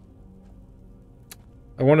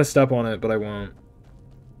 I want to step on it, but I won't.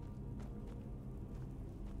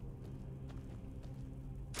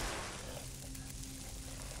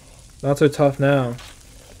 Not so tough now.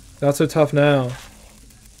 Not so tough now.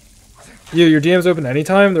 Your DMs open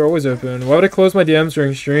anytime? They're always open. Why would I close my DMs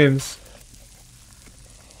during streams?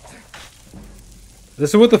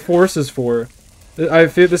 This is what the Force is for. I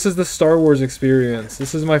feel this is the Star Wars experience.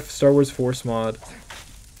 This is my Star Wars Force mod.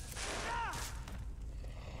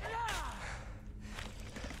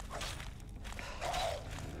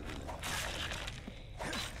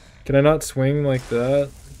 Can I not swing like that?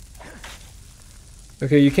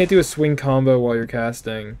 Okay, you can't do a swing combo while you're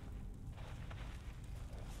casting.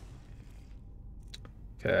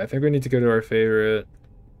 Okay, I think we need to go to our favorite.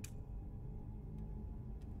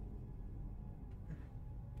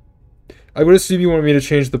 I would assume you want me to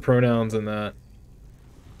change the pronouns in that.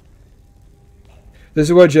 This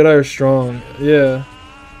is why Jedi are strong. Yeah.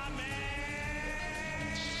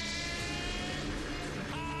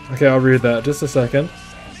 Okay, I'll read that. Just a second.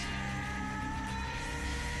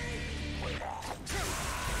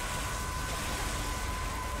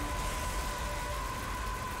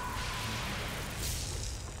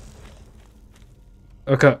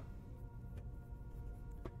 Okay.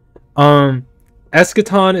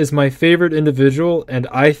 Eschaton is my favorite individual, and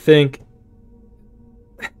I think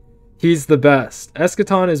he's the best.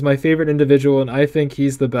 Eschaton is my favorite individual, and I think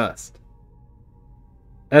he's the best.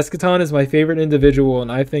 Eschaton is my favorite individual,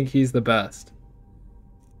 and I think he's the best.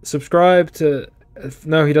 Subscribe to...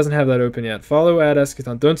 No, he doesn't have that open yet. Follow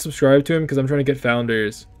 @Eschaton. Don't subscribe to him, because I'm trying to get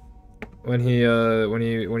founders when he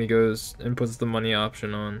goes and puts the money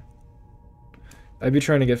option on. I'd be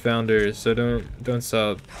trying to get founders, so don't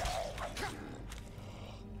sub.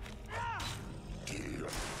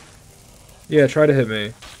 Yeah, try to hit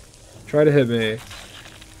me. Try to hit me.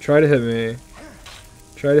 Try to hit me.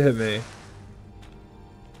 Try to hit me.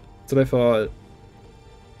 That's what I thought.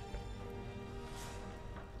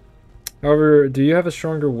 However, do you have a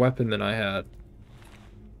stronger weapon than I had?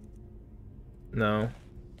 No.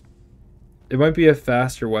 It might be a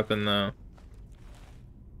faster weapon, though.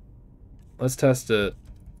 Let's test it.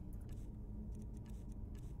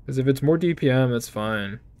 Because if it's more DPM, it's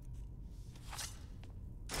fine.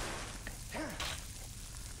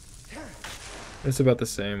 It's about the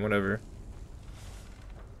same, whatever.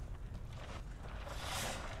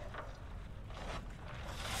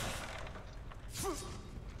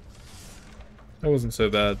 That wasn't so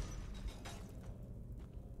bad.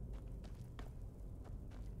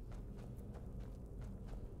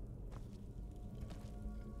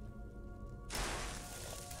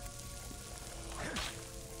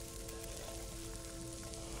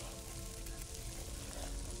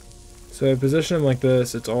 So I position him like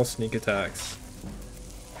this, it's all sneak attacks.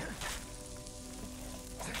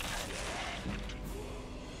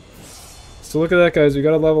 So look at that, guys, we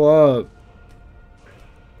gotta level up.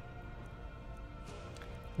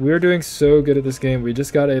 We're doing so good at this game, we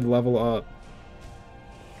just gotta level up.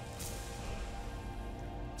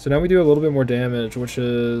 So now we do a little bit more damage, which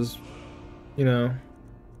is, you know,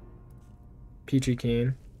 peachy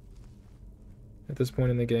keen at this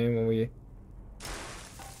point in the game when we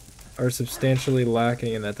are substantially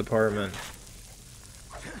lacking in that department.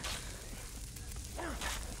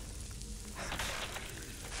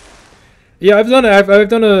 Yeah, I've done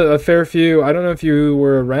a fair few. I don't know if you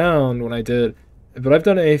were around when I did, but I've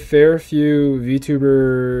done a fair few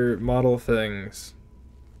VTuber model things.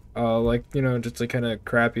 Like, you know, just like kind of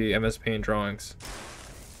crappy MS Paint drawings.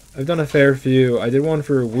 I've done a fair few. I did one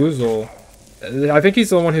for Woozle. I think he's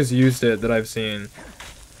the one who's used it that I've seen.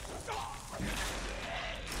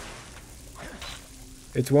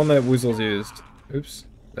 It's one that Woozle's used. Oops.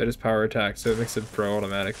 That is power attack, so it makes it pro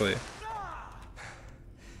automatically.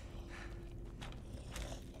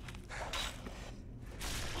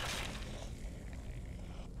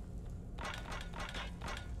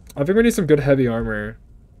 I think we need some good heavy armor.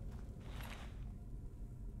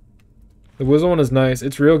 The Woozle one is nice.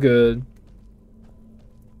 It's real good.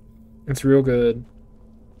 It's real good.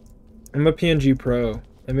 I'm a PNG pro.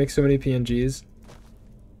 I make so many PNGs.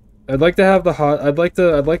 I'd like to have the hot. I'd like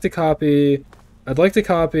to copy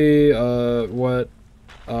what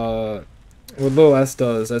Lil S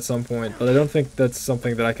does at some point, but I don't think that's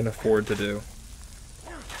something that I can afford to do.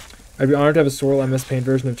 I'd be honored to have a Sorrel MS Paint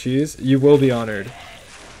version of Cheese. You will be honored.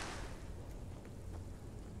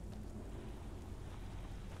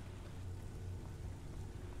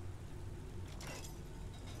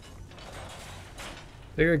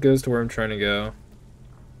 I think it goes to where I'm trying to go.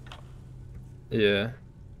 Yeah.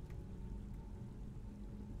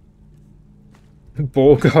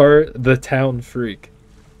 Bolgar, the town freak.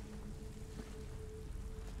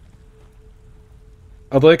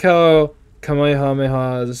 I like how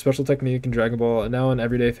Kamehameha is a special technique in Dragon Ball and now an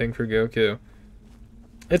everyday thing for Goku.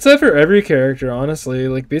 It's that for every character, honestly.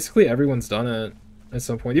 Like, basically everyone's done it at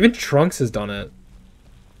some point. Even Trunks has done it.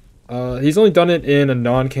 He's only done it in a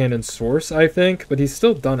non-canon source, I think, but he's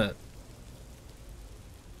still done it.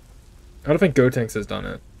 I don't think Gotenks has done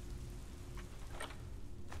it.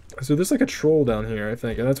 So there's like a troll down here, I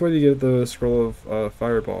think, and that's where you get the scroll of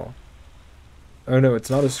Fireball. Oh no, it's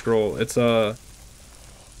not a scroll, it's a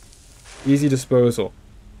easy disposal.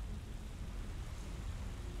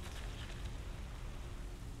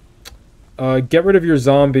 Get rid of your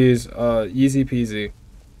zombies. Easy peasy.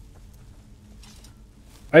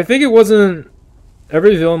 I think it wasn't...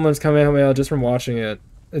 Every villain learns Kamehameha just from watching it.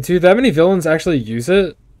 And dude, that many villains actually use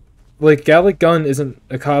it? Like, Gallic Gun isn't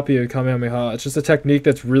a copy of Kamehameha. It's just a technique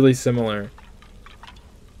that's really similar.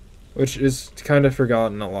 Which is kind of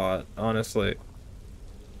forgotten a lot, honestly.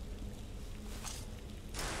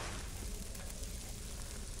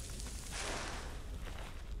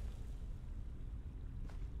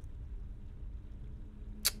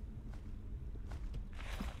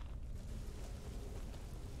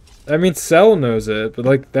 I mean, Cell knows it, but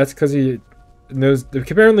like that's because he knows.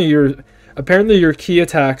 Apparently, your key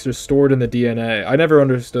attacks are stored in the DNA. I never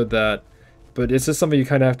understood that, but it's just something you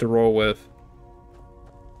kind of have to roll with.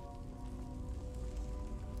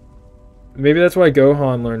 Maybe that's why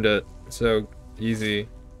Gohan learned it so easy,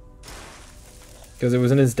 because it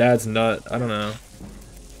was in his dad's nut. I don't know.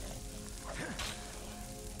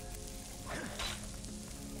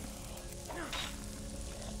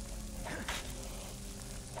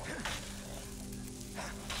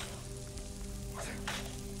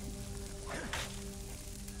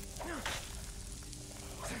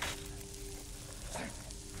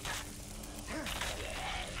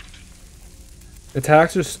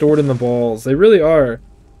 Attacks are stored in the balls. They really are.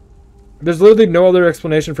 There's literally no other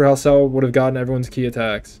explanation for how Cell would have gotten everyone's key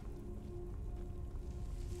attacks.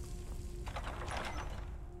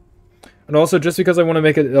 And also, just because I want to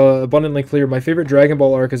make it abundantly clear, my favorite Dragon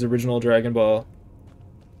Ball arc is original Dragon Ball.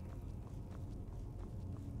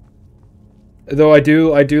 Though I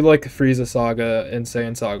do like Frieza Saga and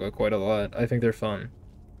Saiyan Saga quite a lot. I think they're fun.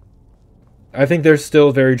 I think they're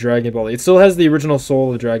still very Dragon Ball. It still has the original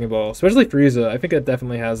soul of Dragon Ball, especially Frieza. I think it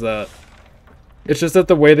definitely has that. It's just that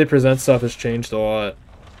the way they present stuff has changed a lot.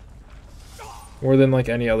 More than like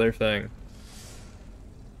any other thing.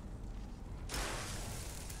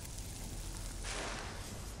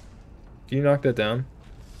 Can you knock that down?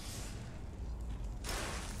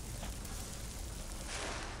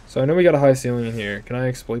 So I know we got a high ceiling in here. Can I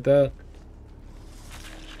exploit that?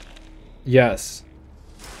 Yes.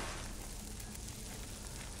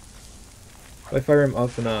 If I fire him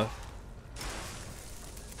up enough.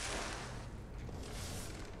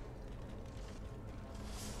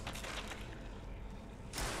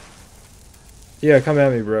 Yeah, come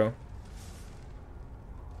at me, bro.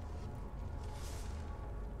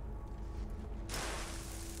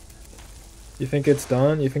 You think it's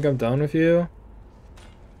done? You think I'm done with you?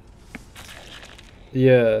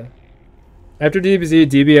 Yeah. After DBZ,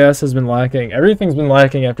 DBS has been lacking. Everything's been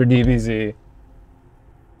lacking after DBZ.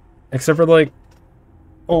 Except for, like,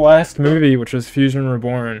 the last movie, which was Fusion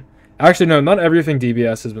Reborn. Actually, no, not everything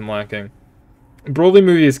DBS has been lacking. Broly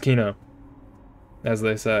movie is Kino, as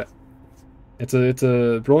they say.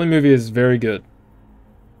 Broly movie is very good.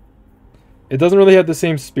 It doesn't really have the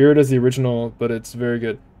same spirit as the original, but it's very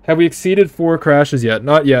good. Have we exceeded 4 crashes yet?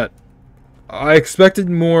 Not yet. I expected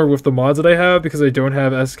more with the mods that I have because I don't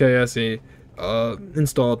have SKSE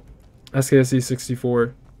installed. SKSE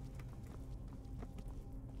 64.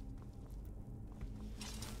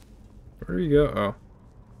 Where do you go?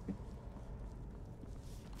 Oh.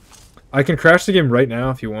 I can crash the game right now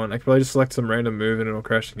if you want. I can probably just select some random move and it'll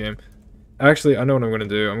crash the game. Actually, I know what I'm going to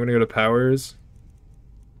do. I'm going to go to Powers.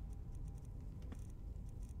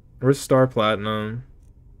 Where's Star Platinum?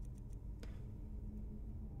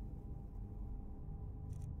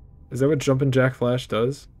 Is that what Jumpin' Jack Flash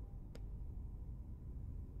does?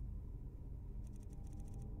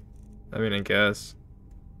 I mean, I guess.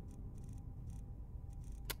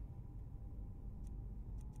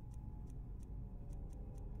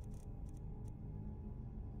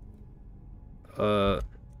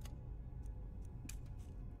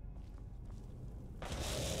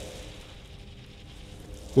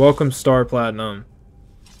 Welcome, Star Platinum.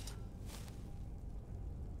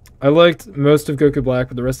 I liked most of Goku Black,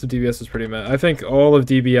 but the rest of DBS is pretty meh. I think all of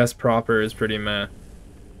DBS proper is pretty meh.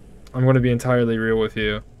 I'm going to be entirely real with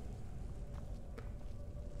you.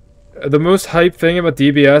 The most hype thing about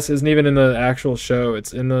DBS isn't even in the actual show.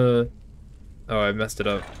 It's in the... Oh, I messed it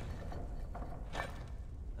up.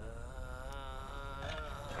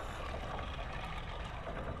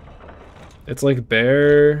 It's like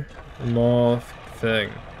bear, moth, thing.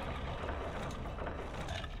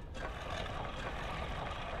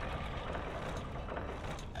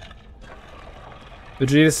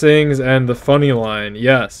 Vegeta sings and the funny line,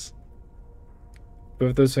 yes.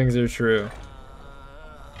 Both those things are true.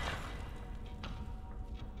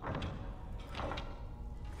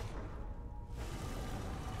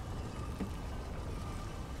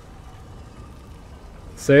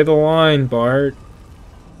 Say the line, Bart.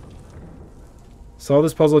 Solve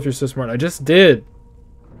this puzzle if you're so smart. I just did.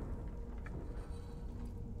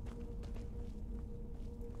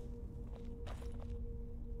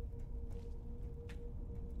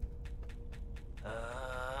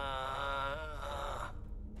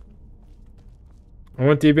 I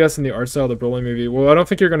want DBS in the art style of the Broly movie. Well, I don't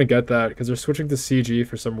think you're going to get that because they're switching to CG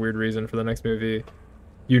for some weird reason for the next movie.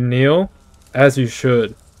 You kneel? As you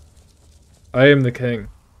should. I am the king.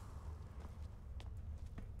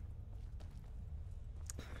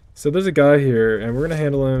 So there's a guy here, and we're going to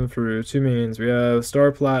handle him through two means. We have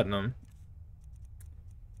Star Platinum.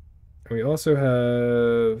 And we also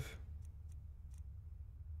have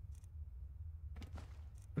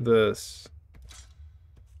this.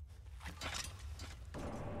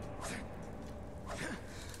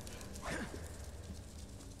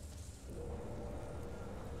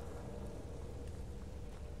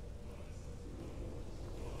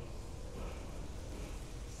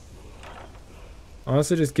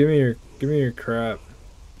 Honestly, just give me your crap.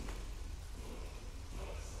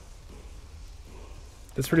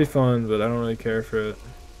 It's pretty fun, but I don't really care for it.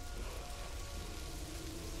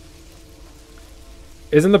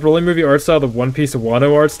 Isn't the Broly movie art style the One Piece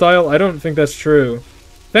Wano art style? I don't think that's true.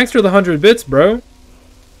 Thanks for the 100 bits, bro.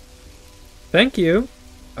 Thank you.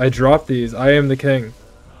 I dropped these. I am the king.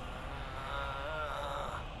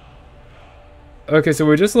 Okay, so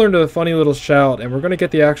we just learned a funny little shout, and we're gonna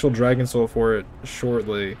get the actual Dragon Soul for it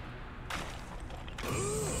shortly.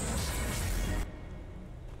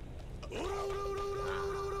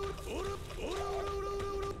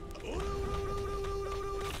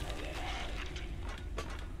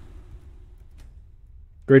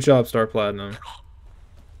 Great job, Star Platinum.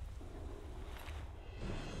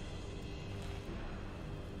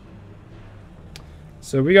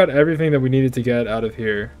 So we got everything that we needed to get out of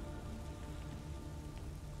here.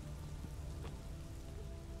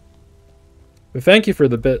 But thank you for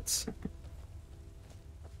the bits.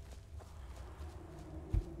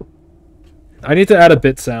 I need to add a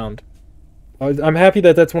bit sound. I'm happy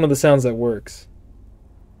that that's one of the sounds that works.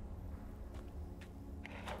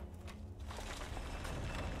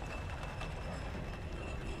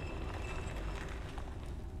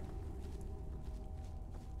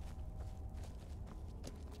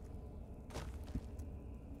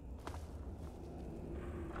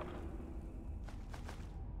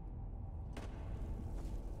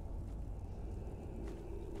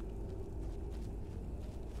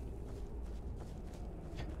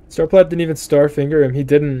 Starplat didn't even Starfinger him. He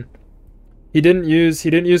didn't use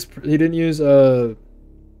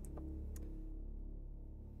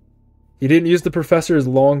the professor's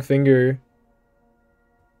long finger.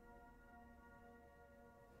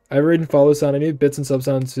 I read and follow sound. I need bits and sub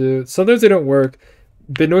sound too. Sometimes they don't work.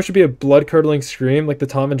 But no, it should be a blood curdling scream like the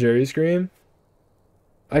Tom and Jerry scream.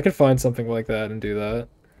 I could find something like that and do that.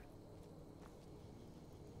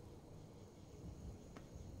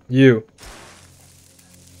 You.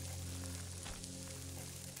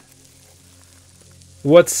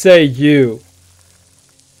 What say you?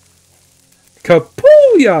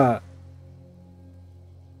 Kapooya!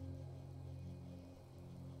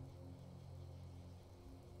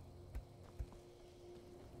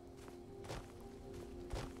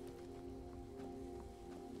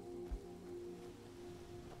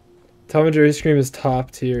 Tom and Jerry Scream is top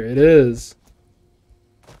tier. It is.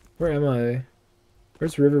 Where am I?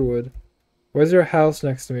 Where's Riverwood? Why is there a house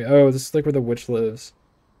next to me? Oh, this is like where the witch lives.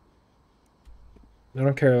 I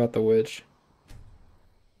don't care about the witch.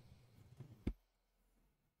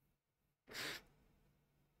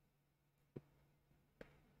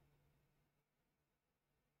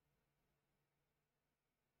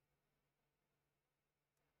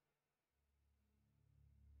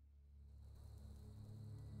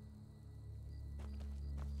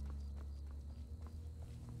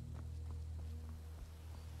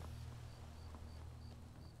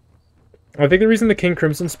 I think the reason the King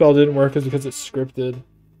Crimson spell didn't work is because it's scripted.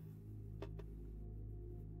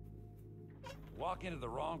 Walk into the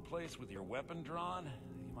wrong place with your weapon drawn,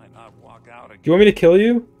 you might not walk out again. Do you want me to kill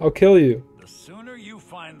you? I'll kill you. The sooner you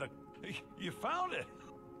find the... You found it!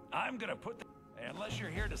 I'm gonna put the... Unless you're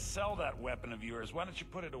here to sell that weapon of yours, why don't you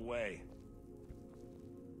put it away?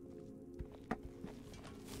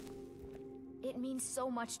 It means so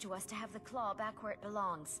much to us to have the claw back where it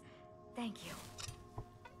belongs. Thank you.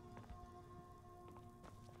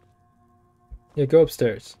 Yeah, go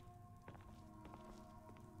upstairs.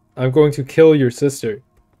 I'm going to kill your sister.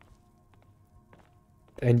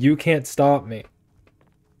 And you can't stop me.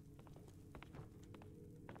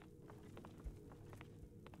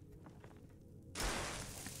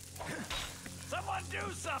 Someone do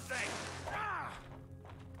something!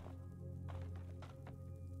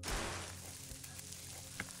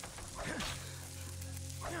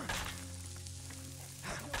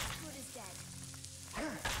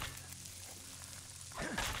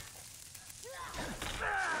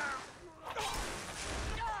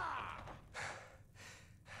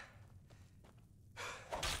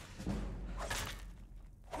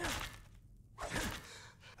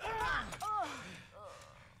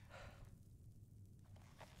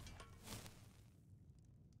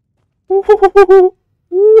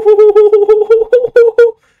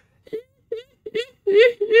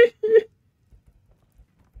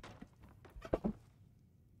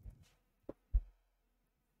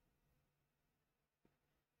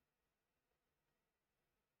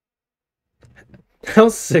 How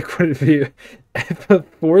sick would it be if a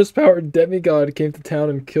force-powered demigod came to town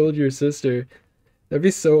and killed your sister? That'd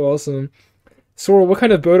be so awesome. Sorrel, what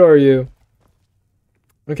kind of boat are you?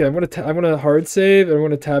 Okay, I'm gonna hard save, and I'm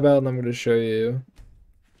gonna tab out, and I'm gonna show you.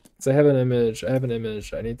 So I have an image.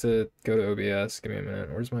 I need to go to OBS. Give me a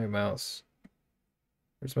minute. Where's my mouse?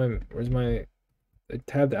 Where's my I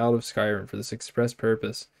tabbed out of Skyrim for this express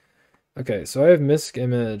purpose. Okay, so I have misc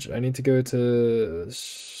image. I need to go to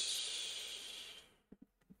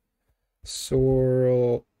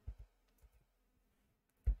Sorrel.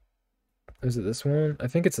 Is it this one? I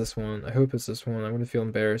think it's this one. I hope it's this one. I'm gonna feel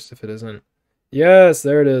embarrassed if it isn't. Yes,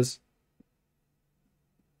 there it is.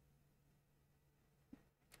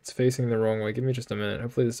 It's facing the wrong way. Give me just a minute.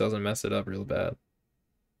 Hopefully this doesn't mess it up real bad.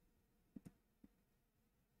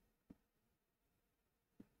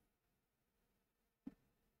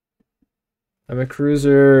 I'm a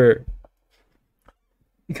cruiser.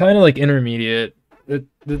 Kind of like intermediate.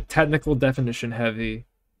 The technical definition heavy.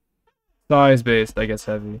 Size based, I guess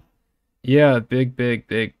heavy. Yeah, big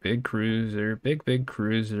cruiser. Big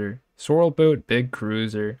cruiser. Sorrel boat, big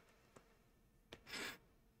cruiser.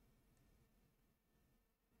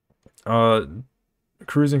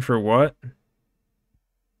 Cruising for what?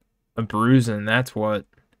 A bruising, that's what.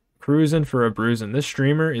 Cruising for a bruising. This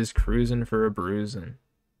streamer is cruising for a bruising.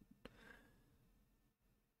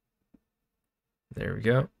 There we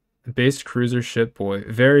go. Based cruiser ship boy.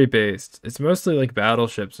 Very based. It's mostly like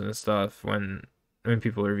battleships and stuff when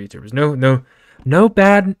people are VTubers. No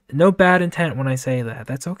bad intent when I say that.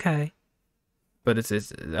 That's okay. But it's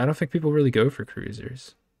I don't think people really go for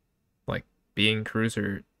cruisers. Like being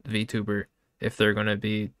cruiser VTuber if they're gonna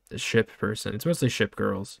be a ship person. It's mostly ship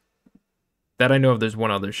girls. That I know of. There's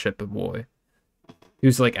one other ship boy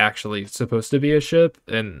who's like actually supposed to be a ship,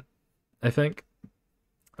 and I think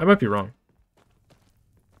I might be wrong.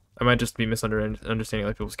 I might just be misunderstanding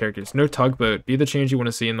other people's characters. No tugboat. Be the change you want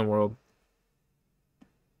to see in the world.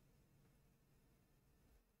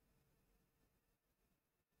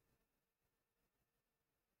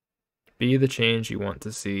 Be the change you want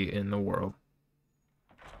to see in the world.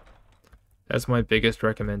 That's my biggest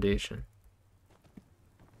recommendation.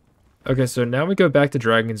 Okay, so now we go back to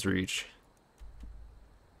Dragon's Reach.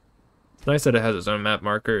 It's nice that it has its own map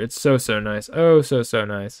marker. It's so nice. Oh, so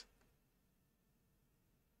nice.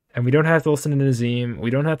 And we don't have to listen to Nazim. We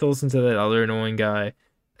don't have to listen to that other annoying guy.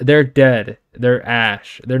 They're dead. They're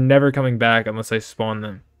ash. They're never coming back unless I spawn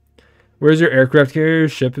them. Where's your aircraft carrier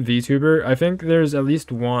ship VTuber? I think there's at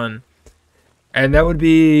least one. And that would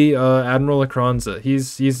be Admiral Akranza.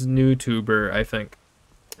 He's new tuber, I think.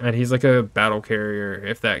 And he's like a battle carrier,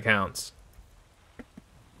 if that counts.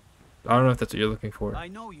 I don't know if that's what you're looking for. I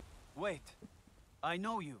know you. Wait. I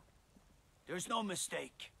know you. There's no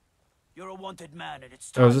mistake. You're a wanted man, and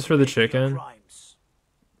it's time. Oh, is this for the chicken?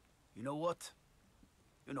 You know what?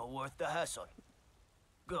 You're not worth the hassle.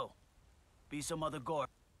 Go. Be some other guard.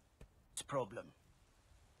 It's problem.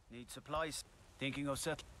 Need supplies? Thinking of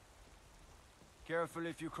settling? Careful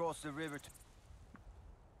if you cross the river to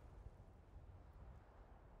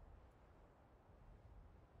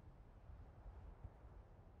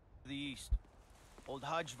the east. Old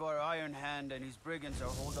Hajvar Iron Hand and his brigands are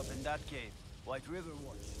holed up in that cave. White River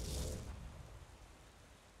Watch.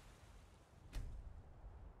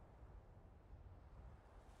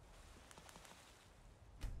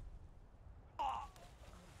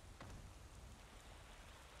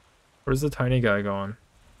 Where's the tiny guy going?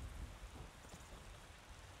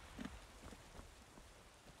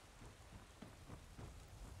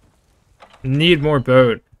 Need more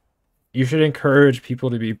boat. You should encourage people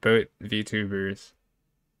to be boat VTubers.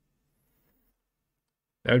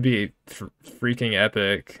 That would be freaking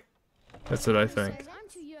epic. That's what I think.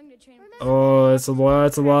 Oh, it's a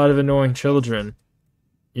lot of annoying children.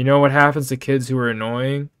 You know what happens to kids who are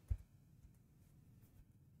annoying?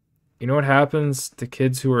 You know what happens to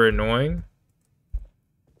kids who are annoying?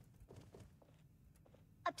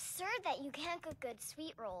 Absurd that you can't cook good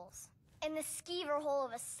sweet rolls in the skeever hole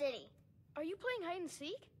of a city. Are you playing hide and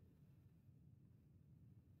seek?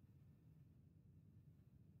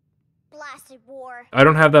 Blasted war. I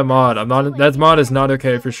don't have that mod. I'm not. That mod is not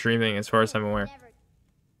okay for streaming, as far as I'm aware.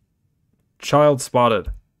 Child spotted.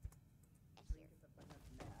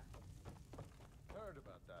 Heard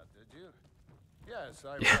about that, did you? Yes,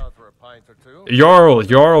 I went out for a pint or two.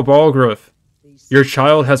 Jarl Balgruth. Your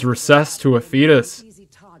child has recessed to a fetus.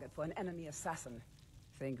 for an enemy assassin.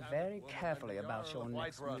 Think very carefully about your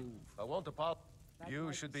next move. I won't apologize.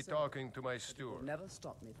 You should be talking to my Will steward. never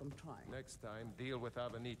stop me from trying. Next time, deal with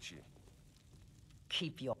Avenici.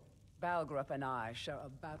 Keep your... Balgrup and I share a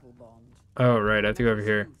battle bond. Oh, right. I have to go over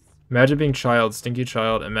here. Imagine being child. Stinky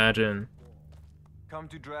child. Imagine. Come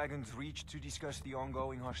to Dragon's Reach to discuss the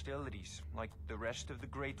ongoing hostilities, like the rest of the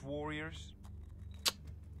Great Warriors.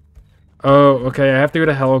 Oh, okay. I have to go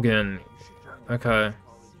to Helgen. Okay.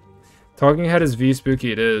 Talking head is V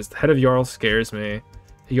spooky. It is. The head of Jarl scares me.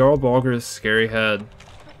 Jarl Balgr's scary head.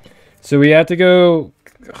 So we have to go.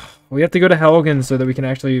 We have to go to Helgen so that we can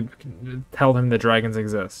actually tell him that dragons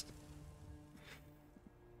exist.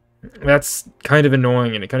 That's kind of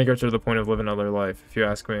annoying, and it kind of gets to the point of living another life, if you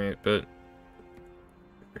ask me. But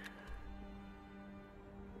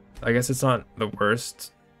I guess it's not the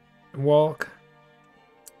worst walk.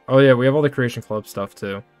 Oh yeah, we have all the Creation Club stuff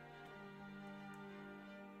too.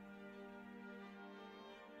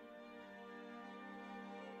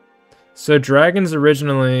 So dragons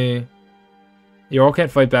originally, you all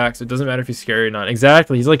can't fight back, so it doesn't matter if he's scary or not.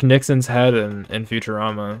 Exactly, he's like Nixon's head in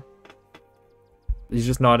Futurama. He's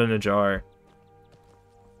just not in a jar.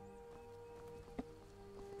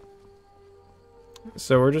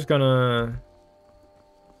 So we're just gonna...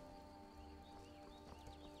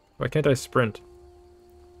 Why can't I sprint?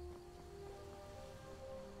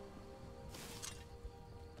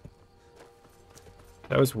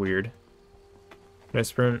 That was weird. Can I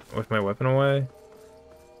sprint with my weapon away?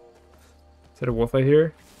 Is that a wolf I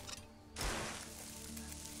hear?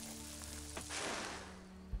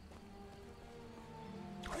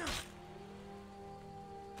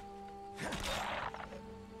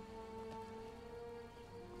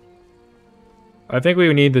 I think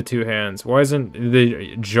we need the two hands. Why isn't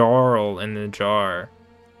the Jarl in the jar?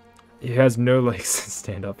 He has no legs to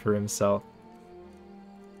stand up for himself.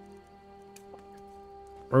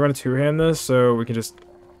 We're going to two-hand this so we can just...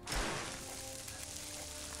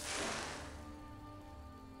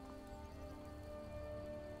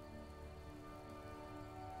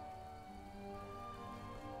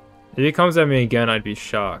 If he comes at me again, I'd be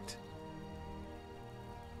shocked.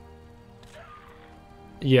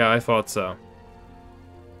 Yeah, I thought so.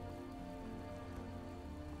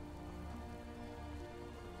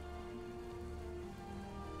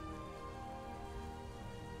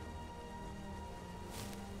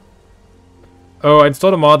 Oh, I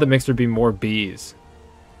installed a mod that makes there be more bees.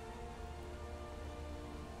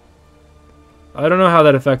 I don't know how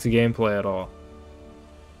that affects the gameplay at all.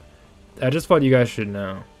 I just thought you guys should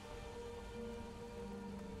know.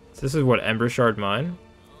 So this is what, Ember Shard Mine?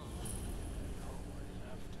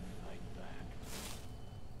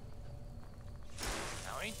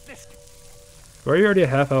 Why are you already at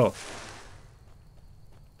half health?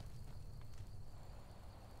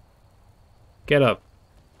 Get up.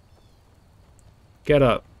 Get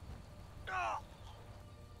up.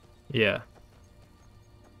 Yeah.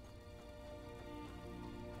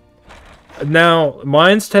 Now,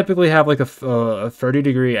 mines typically have like a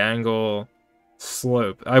 30-degree angle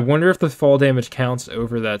slope. I wonder if the fall damage counts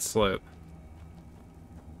over that slope.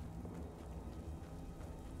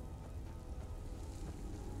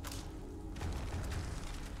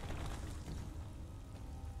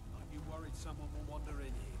 Are you worried someone will wander in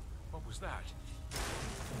here? What was that?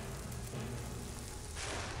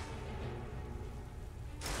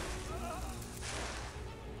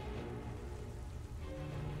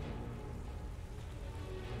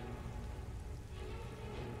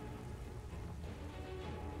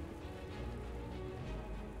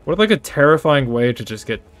 What like a terrifying way to just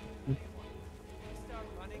get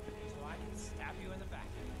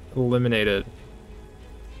eliminated.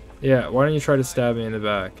 Yeah, why don't you try to stab me in the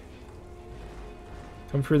back?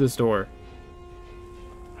 Come through this door.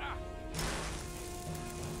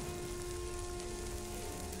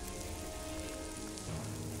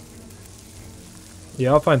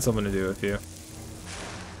 Yeah, I'll find something to do with you.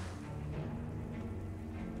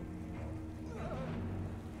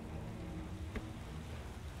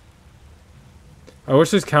 I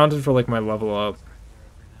wish this counted for like my level up.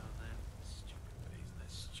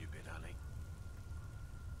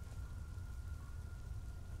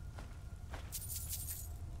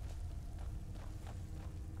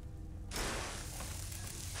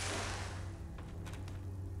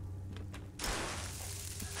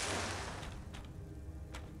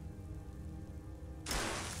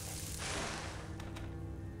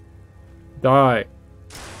 Die.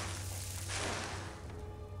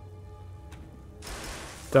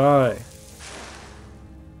 Die.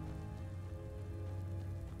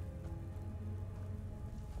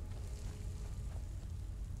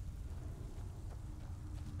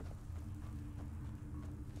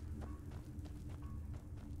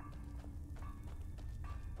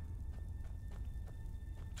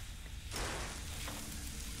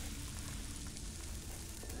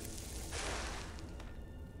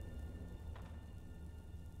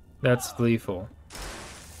 That's lethal.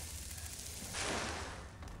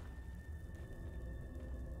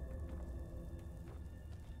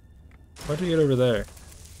 Why'd you get over there?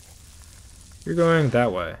 You're going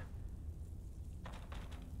that way.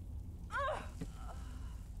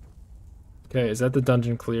 Okay, is that the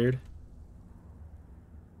dungeon cleared?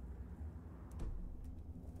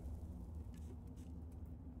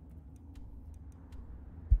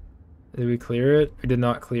 Did we clear it? We did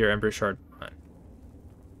not clear Ember Shard Mine.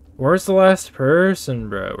 Where's the last person,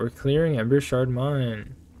 bro? We're clearing Ember Shard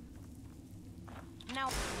Mine. No.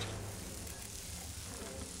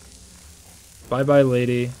 Bye-bye,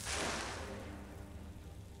 lady.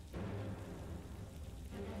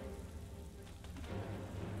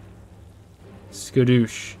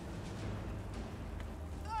 Skadoosh.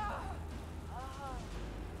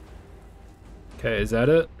 Okay, is that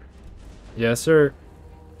it? Yes, sir.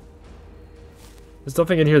 There's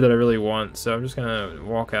nothing in here that I really want, so I'm just gonna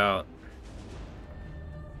walk out.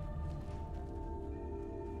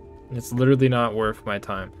 It's literally not worth my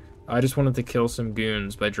time. I just wanted to kill some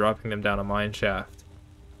goons by dropping them down a mine shaft.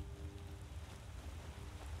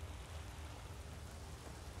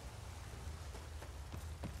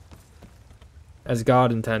 As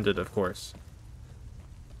God intended, of course.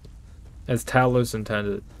 As Talos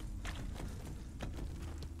intended.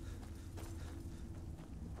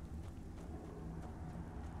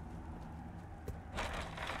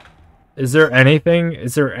 Is there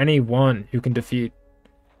anyone who can defeat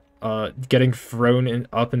getting thrown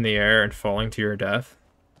up in the air and falling to your death?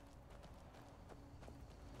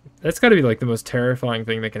 That's gotta be like the most terrifying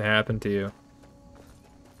thing that can happen to you.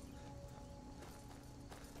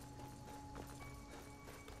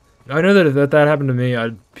 I know that if that happened to me,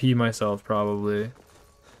 I'd pee myself probably.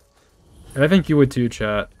 And I think you would too,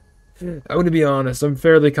 chat. I'm gonna be honest, I'm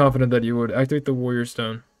fairly confident that you would. Activate the Warrior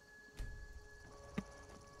Stone.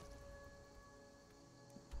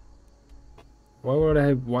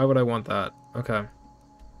 Why would I want that? Okay.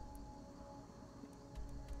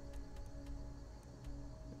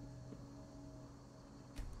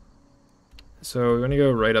 So we're gonna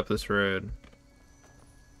go right up this road.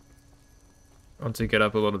 Once we get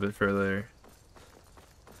up a little bit further.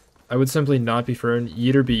 I would simply not be thrown.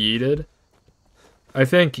 Yeet or be yeeted. I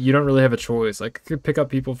think you don't really have a choice. Like, I could pick up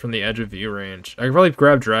people from the edge of view range. I could probably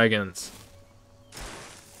grab dragons.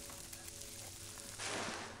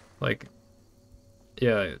 Like,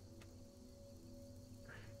 yeah.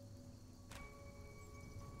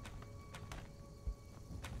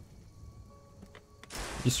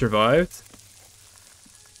 You survived?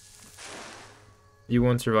 You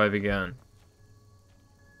won't survive again.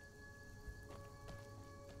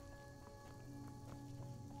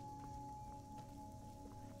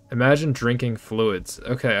 Imagine drinking fluids.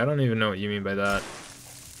 Okay, I don't even know what you mean by that.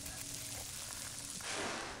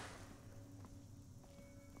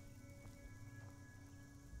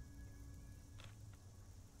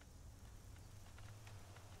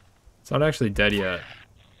 It's not actually dead yet.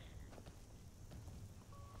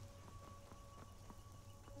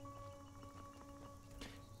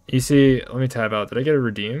 You see, let me tab out. Did I get a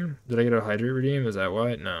redeem? Did I get a hydrate redeem? Is that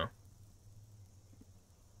why? No.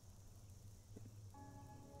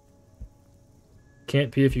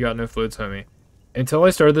 Can't pee if you got no fluids, homie. Until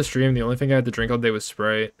I started the stream, the only thing I had to drink all day was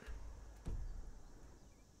Sprite.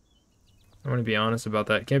 I want to be honest about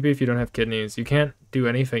that. Can't pee if you don't have kidneys. You can't do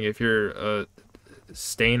anything if you're a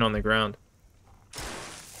stain on the ground.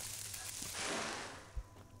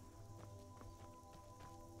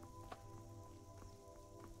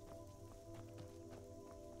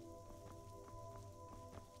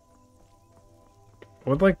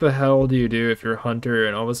 What like the hell do you do if you're a hunter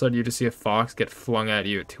and all of a sudden you just see a fox get flung at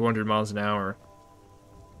you at 200 miles an hour?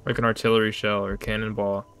 Like an artillery shell or a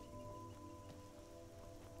cannonball.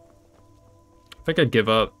 I think I'd give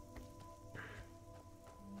up.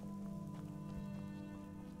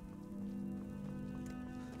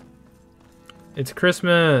 It's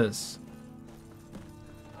Christmas!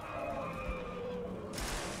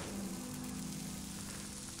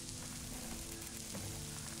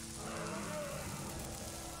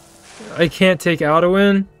 I can't take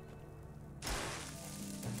Alduin?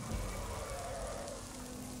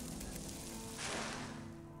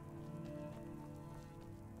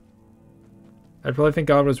 I'd probably think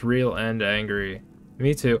God was real and angry.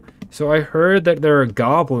 Me too. So I heard that there are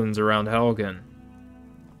goblins around Helgen.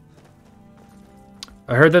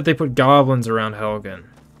 I heard that they put goblins around Helgen.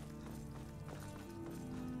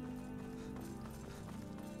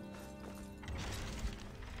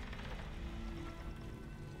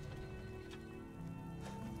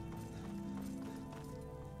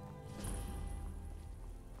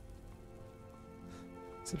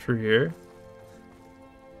 Is it for here?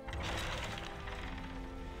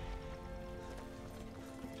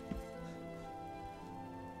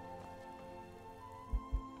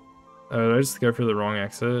 Oh, did I just go for the wrong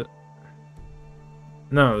exit?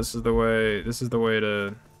 No, this is the way. This is the way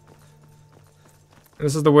to.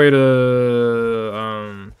 This is the way to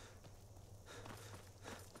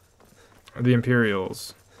the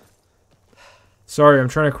Imperials. Sorry, I'm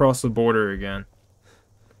trying to cross the border again.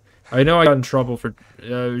 I know I got in trouble for.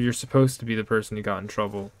 You're supposed to be the person who got in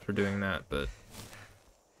trouble for doing that, but.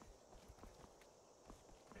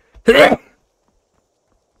 Are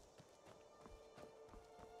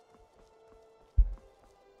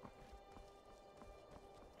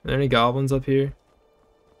there any goblins up here?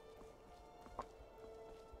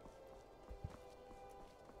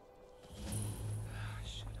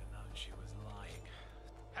 Should have known she was lying.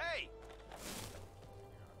 Hey!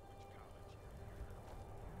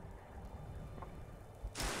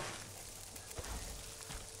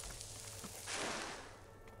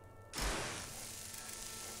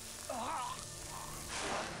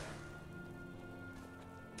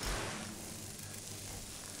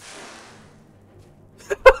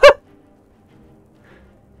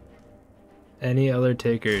 Any other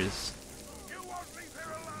takers?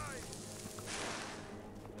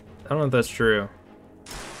 I don't know if that's true.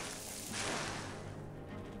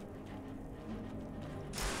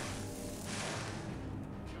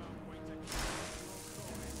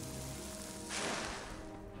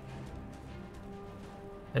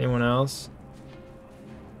 Anyone else?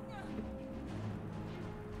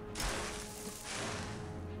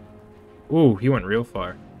 Ooh, he went real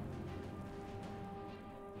far.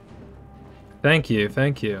 Thank you,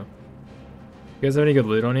 thank you. You guys have any good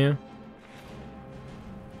loot on you?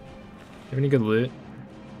 Have any good loot?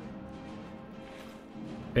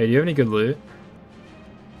 Hey, do you have any good loot?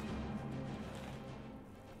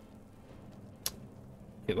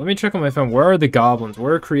 Okay, let me check on my phone. Where are the goblins?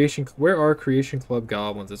 Where are Creation Club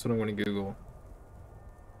goblins? That's what I'm gonna Google.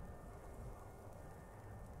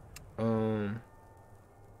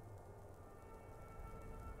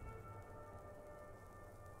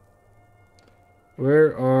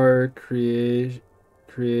 Where are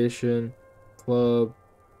Creation Club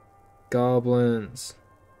goblins?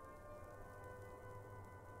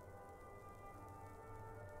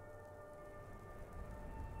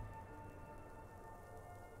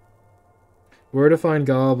 Where to find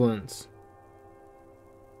goblins?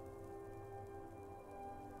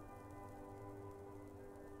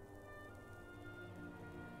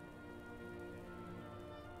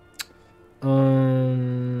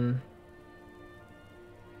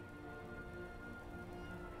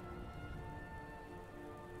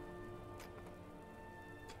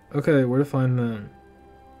 Okay, where to find them?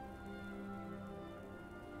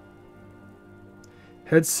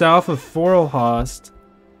 Head south of Sorrel.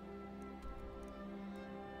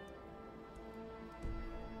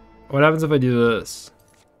 What happens if I do this?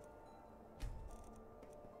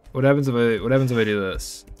 What happens if I do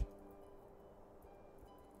this?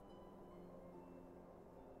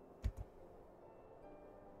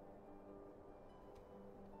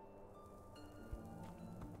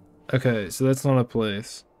 Okay, so that's not a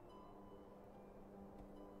place.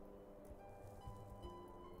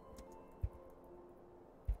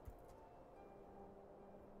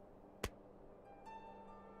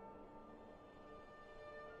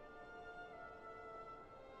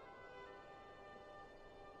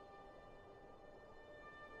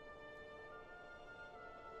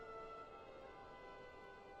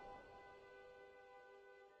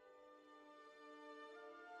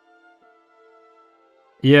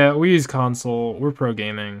 Yeah, we use console. We're pro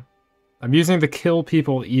gaming. I'm using the kill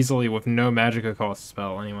people easily with no magicka cost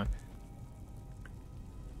spell anyway.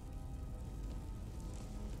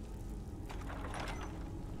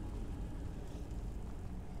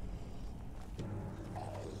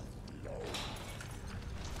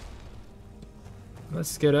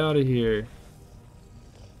 Let's get out of here.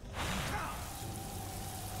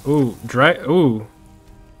 Ooh, ooh.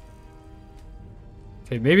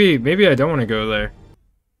 Okay, maybe I don't want to go there.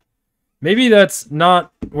 Maybe that's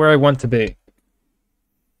not where I want to be.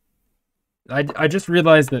 I just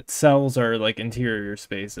realized that cells are like interior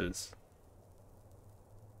spaces.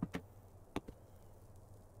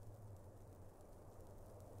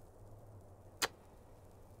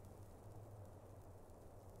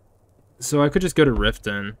 So I could just go to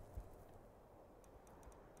Riften.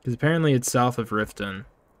 Because apparently it's south of Riften.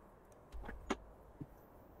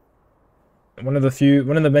 One of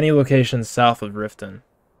the many locations south of Riften.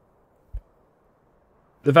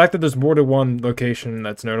 The fact that there's more than one location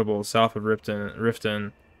that's notable south of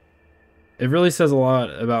Riften It really says a lot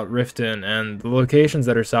about Riften and the locations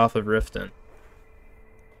that are south of Riften.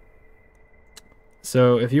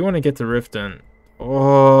 So if you want to get to Riften,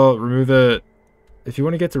 oh, remove it. If you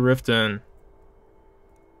want to get to Riften,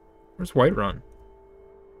 where's Whiterun?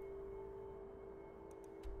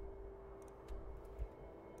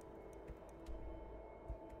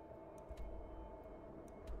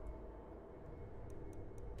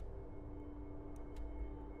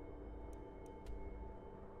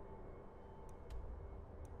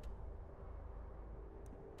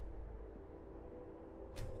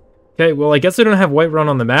 Okay, well, I guess I don't have Whiterun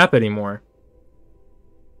on the map anymore.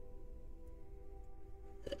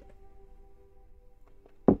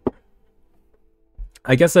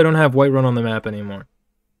 I guess I don't have Whiterun on the map anymore.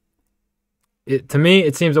 To me,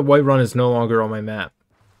 it seems that Whiterun is no longer on my map.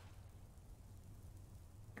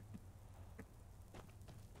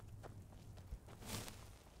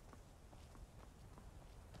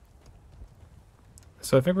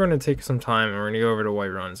 So I think we're going to take some time and we're going to go over to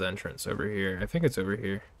Whiterun's entrance over here. I think it's over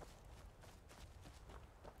here.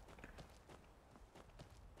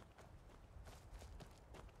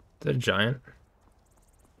 Is that a giant?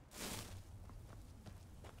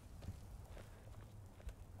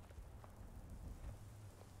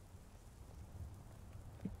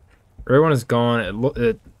 Everyone is gone.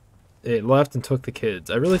 It left and took the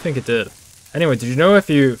kids. I really think it did. Anyway, did you know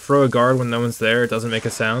if you throw a guard when no one's there, it doesn't make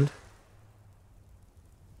a sound?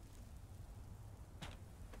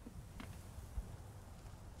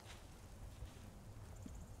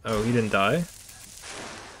 Oh, he didn't die?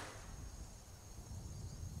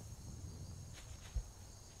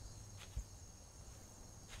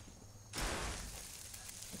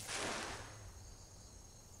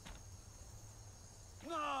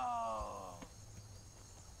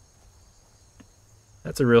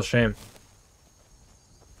 That's a real shame.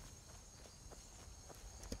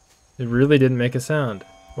 It really didn't make a sound.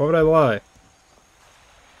 Why would I lie?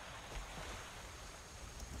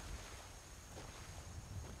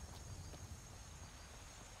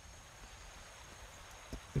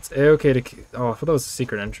 It's A-okay to... Oh, I thought that was a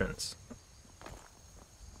secret entrance.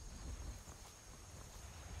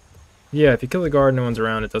 Yeah, if you kill the guard and no one's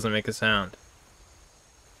around, it doesn't make a sound.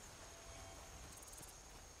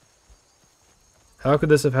 How could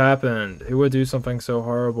this have happened? Who would do something so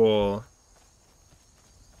horrible?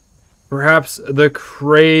 Perhaps the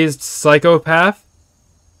crazed psychopath?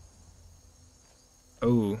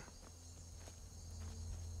 Ooh.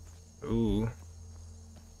 Ooh.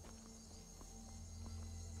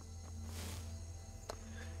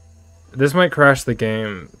 This might crash the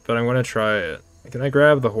game, but I'm gonna try it. Can I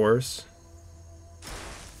grab the horse?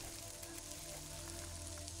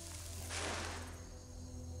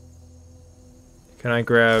 Can I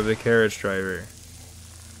grab the carriage driver?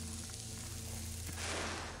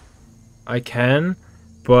 I can,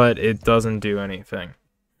 but it doesn't do anything.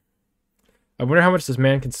 I wonder how much this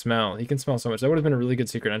man can smell. He can smell so much. That would have been a really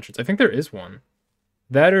good secret entrance. I think there is one.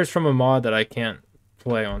 That or is from a mod that I can't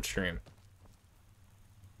play on stream.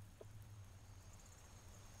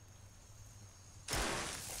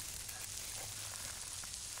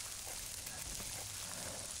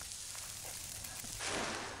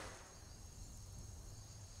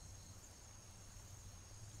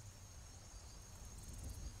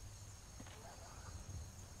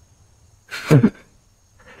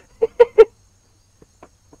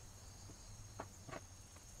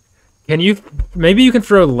 Can you... Maybe you can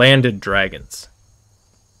throw landed dragons.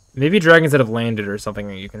 Maybe dragons that have landed or something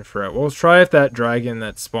that you can throw. We'll try if that dragon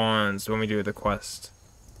that spawns when we do the quest.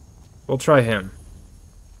 We'll try him.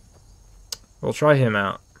 We'll try him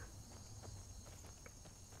out.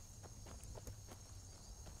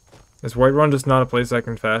 Is Whiterun just not a place I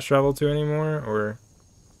can fast travel to anymore? Or...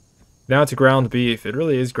 Now it's ground beef. It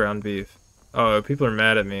really is ground beef. Oh, people are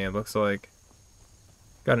mad at me, it looks like.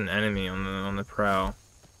 Got an enemy on the prowl.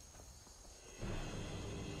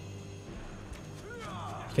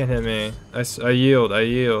 Can't hit me. I yield, I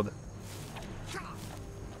yield.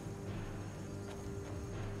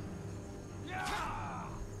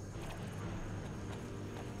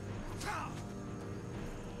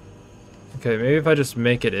 Okay, maybe if I just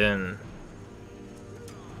make it in.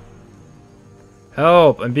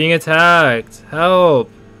 Help! I'm being attacked! Help!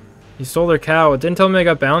 He stole their cow. It didn't tell me I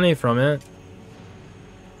got bounty from it.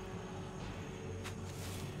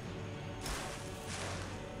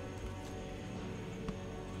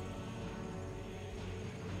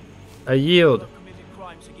 I yield.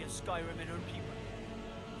 Crimes against Skyrim and her people.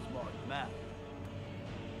 Smart man.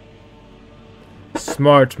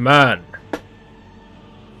 Smart man.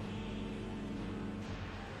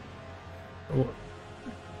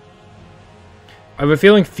 I have a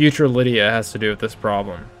feeling future Lydia has to do with this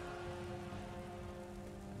problem.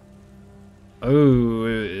 Oh,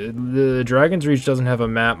 the Dragon's Reach doesn't have a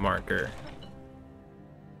map marker.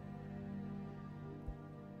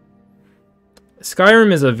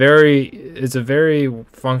 Skyrim is a very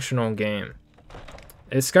functional game.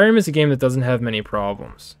 Skyrim is a game that doesn't have many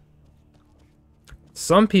problems.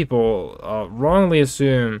 Some people wrongly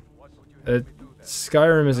assume that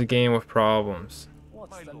Skyrim is a game with problems.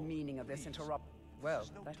 What's the meaning of this interrupt? Well,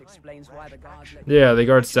 that explains why the guards let Yeah, the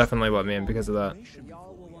guards definitely let me in because of that.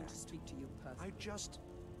 Y'all will want to speak to you personally.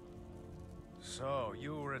 So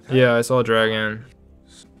you were at Yeah, I saw a dragon.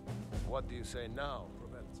 What do you say now,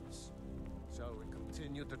 Proventus? Shall we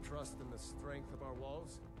continue to trust in the strength of our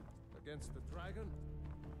walls against the dragon?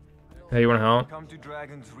 Hey, you want to help? Come to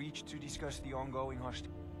Dragon's Reach to discuss the ongoing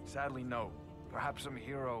hostility. Sadly, no. Perhaps some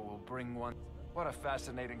hero will bring one. What a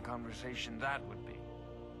fascinating conversation that would be.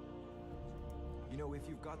 You know, if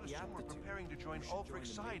you've got the aptitude, we're preparing to join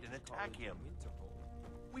Ulfric's side and attack him.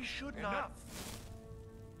 We should not.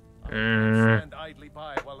 I can't stand idly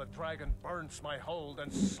by while the dragon burns my hold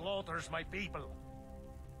and slaughters my people.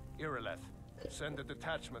 Irileth, send a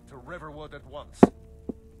detachment to Riverwood at once.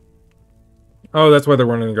 Oh, that's why they're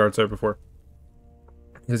running the guards there before.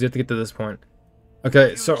 Because you have to get to this point.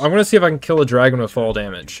 Okay, so I'm gonna see if I can kill a dragon with fall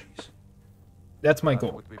damage. That's my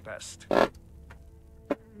goal. Would be best.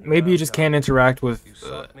 Maybe you just can't interact with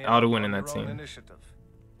Alduin in that scene. Initiative.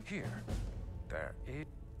 Here. There.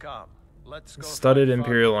 Come. Let's go. Studded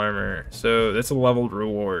Imperial Armor. So that's a leveled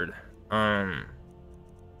reward.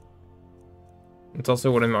 It's also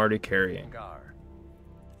what I'm already carrying.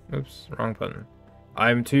 Oops, wrong button.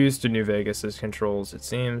 I'm too used to New Vegas's controls, it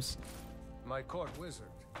seems. My court wizard.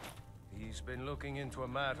 He's been looking into a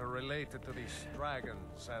matter related to these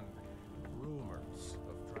dragons and rumors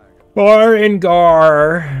of dragons.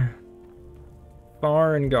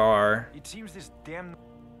 Farengar. It seems this damn...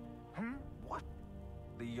 What?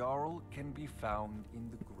 The Jarl can be found in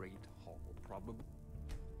the Great Hall, probably.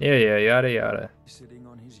 Yeah, yada yada. Sitting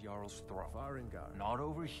on his Jarl's throne. Not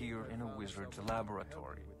over here in a wizard's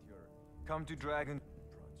laboratory. Come to Dragon...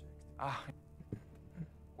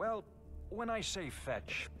 Well, when I say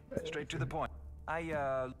fetch, straight to the point.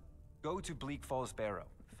 I, go to Bleak Falls Barrow.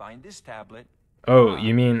 Find this tablet. Oh,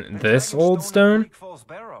 you mean this old stone?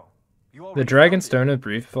 The Dragon Stone of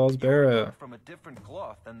Bleak Falls Barrow. From a different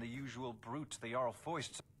cloth than the usual brutes the Jarl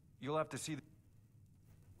foists. You'll have to see the...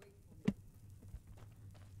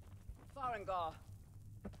 Farengar.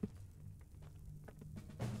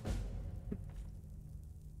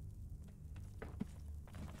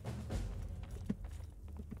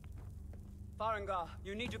 Farengar,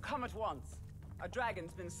 you need to come at once. A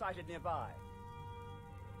dragon's been sighted nearby.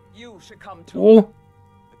 You should come too. Oh.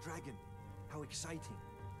 A dragon? How exciting.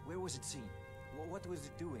 Where was it seen? What was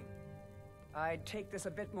it doing? I'd take this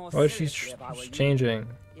a bit more Oh, seriously she's if I were you. changing.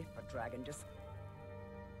 If a dragon just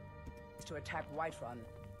to attack Whiterun.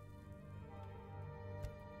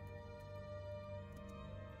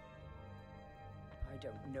 I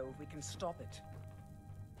don't know if we can stop it.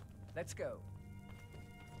 Let's go.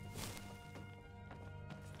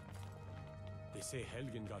 They say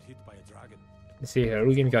Helgen got hit by a dragon. You see,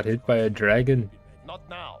 Helgen got hit by a dragon. Not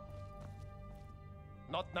now.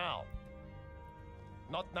 Not now.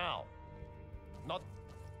 Not now. Not...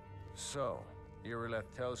 So,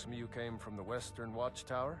 Irileth tells me you came from the Western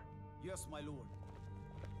Watchtower? Yes, my lord.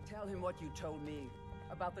 Tell him what you told me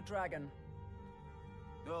about the dragon.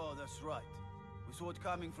 Oh, that's right. We saw it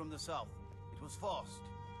coming from the south. It was fast.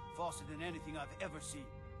 Faster than anything I've ever seen.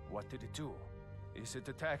 What did it do? Is it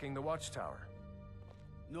attacking the Watchtower?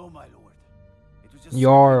 No, my lord. It was just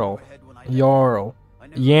Jarl. Jarl.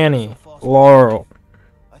 Yanni. Laurel.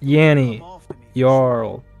 Yanni.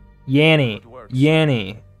 Jarl. Yanni.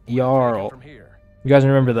 Yanni. Jarl. You guys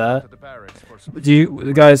remember that? Do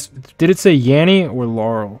you guys, did it say Yanni or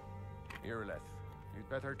Laurel? Irileth, you'd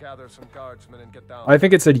better gather some guardsmen and get down. I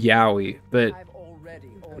think it said Yowie, but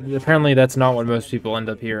apparently that's not what most people end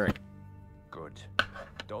up hearing. Good.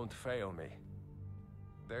 Don't fail me.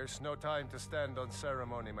 There's no time to stand on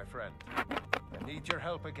ceremony, my friend. I need your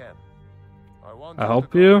help again. I want I to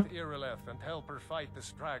help go you? with Irileth and help her fight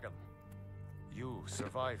this dragon. You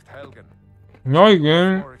survived Helgen. No, you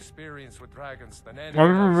didn't. More experience with dragons than I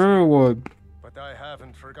anyone else. really would. But I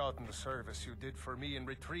haven't forgotten the service you did for me in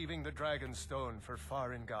retrieving the dragon stone for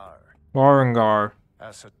Farengar. Farengar.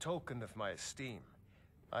 As a token of my esteem,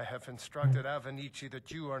 I have instructed Avenici that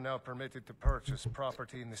you are now permitted to purchase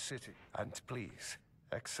property in the city. And please,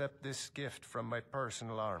 accept this gift from my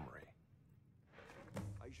personal armory.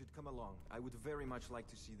 I should come along. I would very much like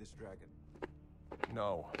to see this dragon.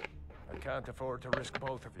 No. I can't afford to risk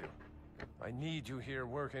both of you. I need you here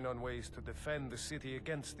working on ways to defend the city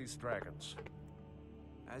against these dragons.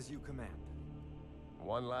 As you command.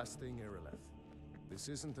 One last thing, Irileth. This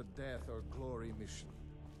isn't a death or glory mission.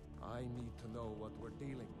 I need to know what we're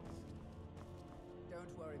dealing with.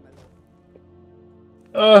 Don't worry, my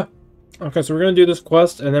lord. Okay, so we're gonna do this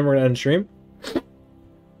quest and then we're gonna end stream.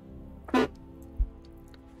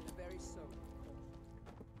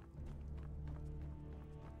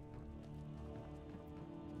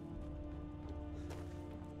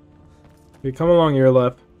 You come along your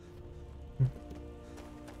left.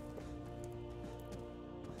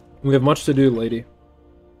 We have much to do, lady.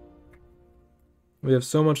 We have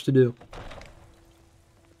so much to do.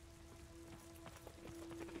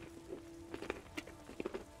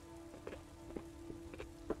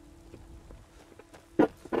 Hey,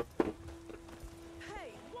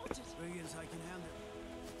 what is big as I can handle?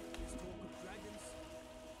 This talk of dragons,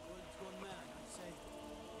 world's gone mad, I'd say.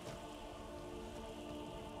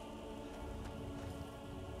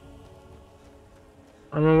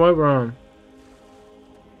 I'm in white room.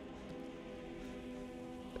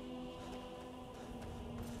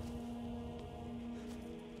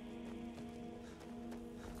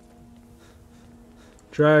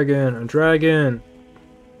 Dragon, a dragon.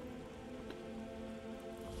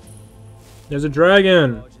 There's a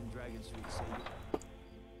dragon.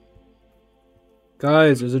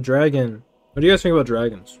 Guys, there's a dragon. What do you guys think about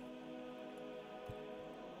dragons?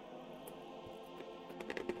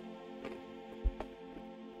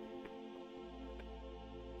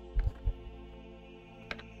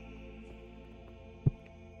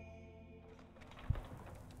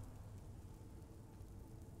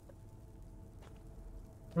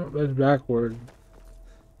 Oh, that's backward.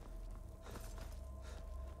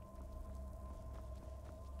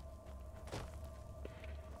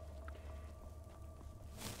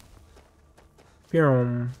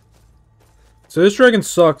 So this dragon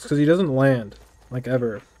sucks because he doesn't land, like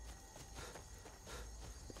ever.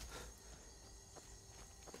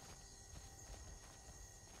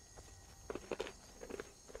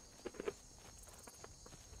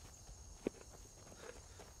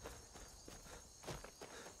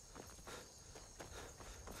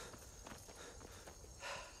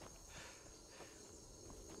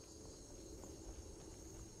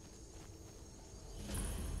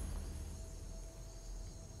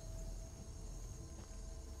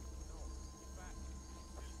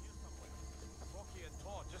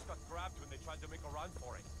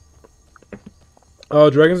 Oh,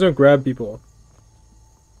 dragons don't grab people.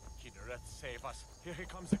 Kinneret, save us. Here he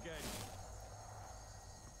comes again.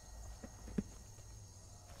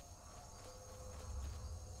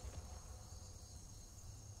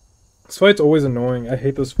 This fight's always annoying. I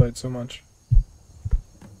hate this fight so much.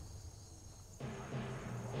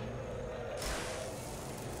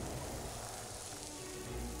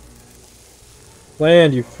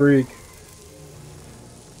 Land, you freak.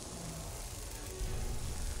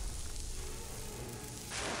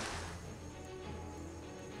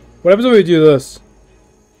 What happens if we do this?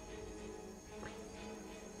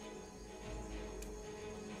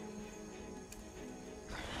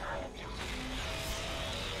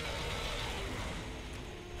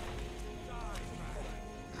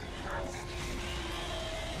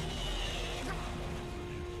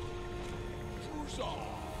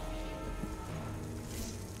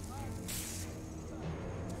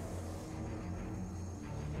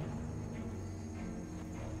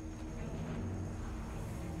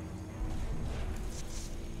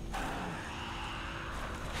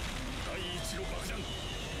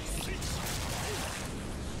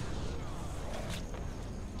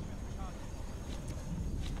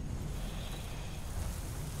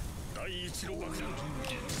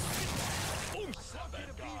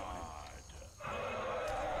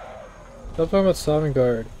 Stop talking about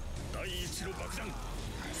Sovngarde.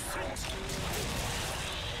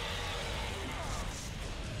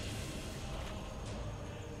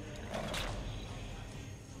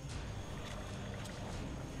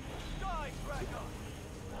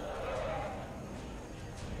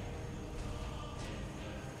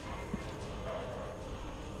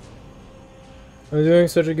 I'm doing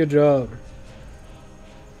such a good job.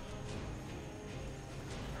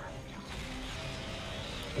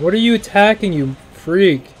 What are you attacking, you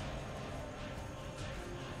freak?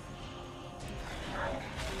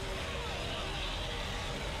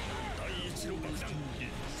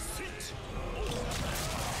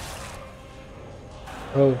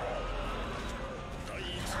 Oh.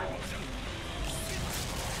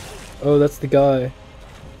 Oh, that's the guy.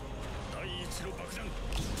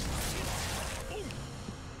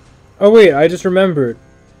 Oh wait, I just remembered.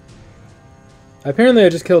 Apparently I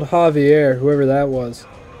just killed Javier, whoever that was.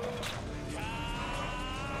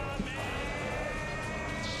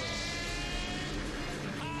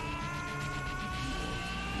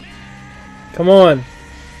 Come on.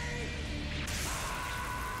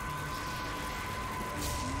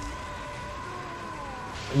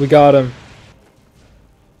 We got him.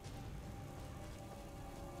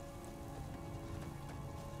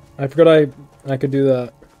 I forgot I could do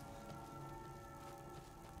that.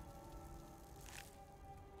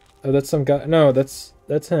 Oh, that's some guy. No, that's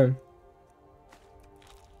him.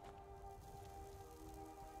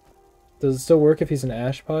 Does it still work if he's an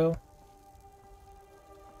ash pile?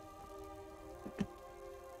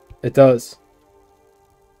 It does.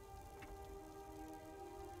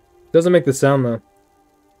 Doesn't make the sound though.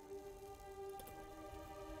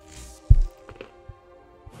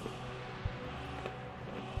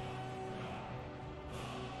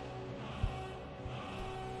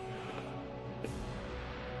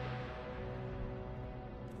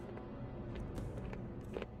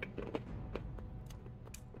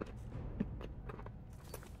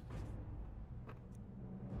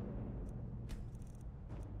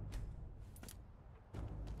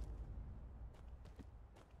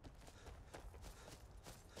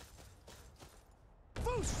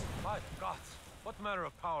 My God, what manner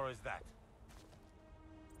of power is that?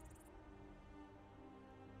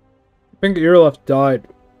 I think Earleft died.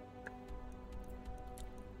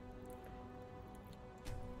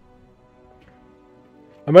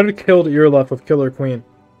 I might have killed Earleft with Killer Queen.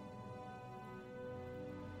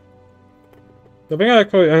 I think I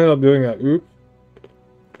actually ended up doing that. Oops.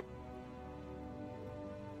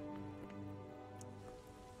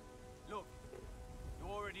 Look,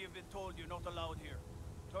 you already have been told you're not allowed here.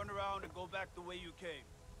 Turn around and go back the way you came.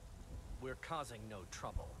 We're causing no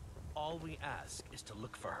trouble. All we ask is to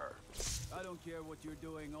look for her. I don't care what you're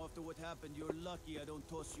doing. After what happened, you're lucky I don't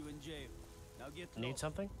toss you in jail. Now get lost. Need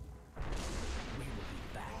something? We will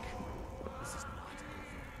be back. This is not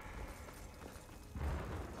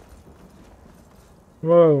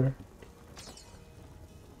Whoa.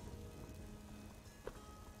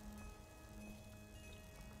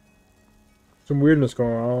 Some weirdness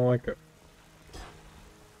going on. I don't like it.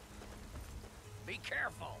 Be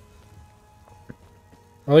careful.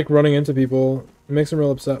 I like running into people. It makes them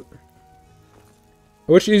real upset.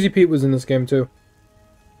 I wish Easy Pete was in this game too.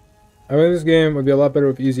 I think this game would be a lot better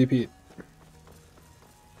with Easy Pete.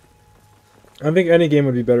 I think any game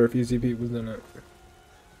would be better if Easy Pete was in it.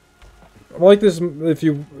 I like this. If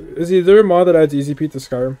you is there a mod that adds Easy Pete to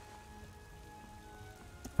Skyrim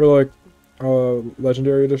for like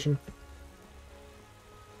Legendary Edition?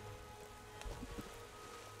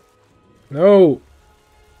 No.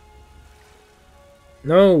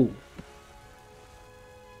 No.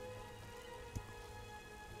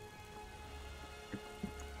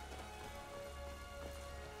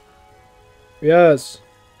 Yes.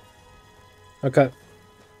 Okay.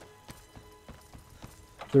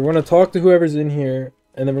 So we're going to talk to whoever's in here,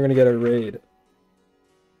 and then we're going to get a raid.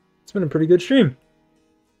 It's been a pretty good stream.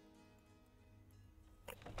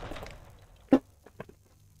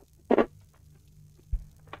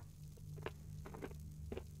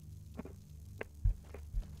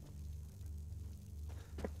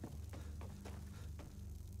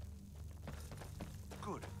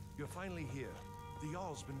 Good. You're finally here. The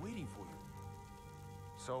Jarl's been waiting for you.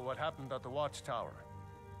 So what happened at the watchtower?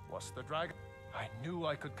 Was the dragon? I knew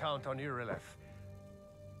I could count on Irileth.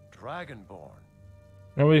 Dragonborn.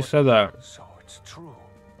 Nobody said that. So it's true.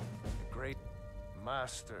 The great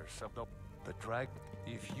masters of the dragon.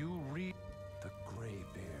 If you read the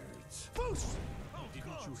Greybeards. Didn't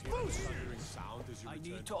you hear the thundering sound as you I returned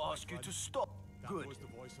need to the ask you blood? to stop. That Good. was the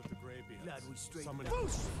voice of the Greybeards. Glad we straightened Summoning that out.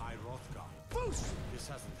 the High Rothgar. This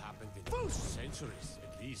hasn't happened in centuries,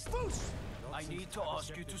 at least. Not I since need to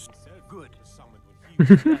ask you to himself Good. was summoned when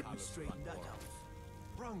he was Glad we Palace straightened that Bloodborne. out.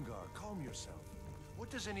 Brungar, calm yourself. What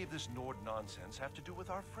does any of this Nord nonsense have to do with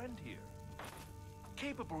our friend here?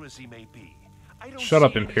 Capable as he may be, I don't Shut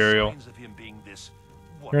up, see any Imperial. signs of him being this.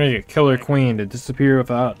 You're gonna get Killer Queen to disappear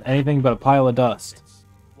without anything but a pile of dust.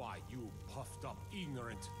 Why, you puffed up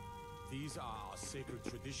ignorant. These are our sacred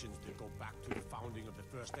traditions that go back to the founding of the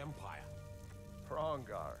First Empire.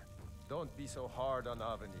 Prongar, don't be so hard on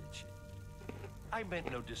Avenici. I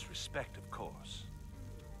meant no disrespect, of course.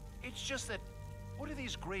 It's just that, what do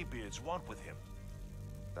these Greybeards want with him?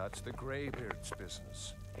 That's the Greybeards'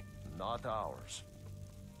 business, not ours.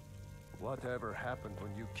 Whatever happened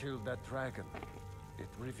when you killed that dragon, it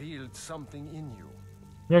revealed something in you.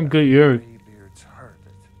 You're good, you. Greybeards heard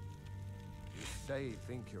it. If they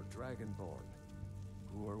think you're dragonborn,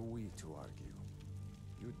 who are we to argue?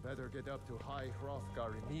 You'd better get up to High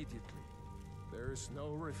Hrothgar immediately. There's no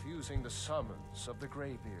refusing the summons of the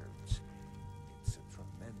Greybeards. It's a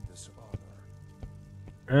tremendous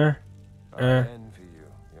honor. I envy you,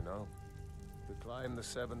 you know? To climb the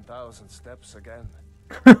 7,000 steps again.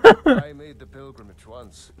 I made the pilgrimage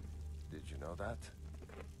once. Did you know that?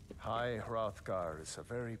 High Hrothgar is a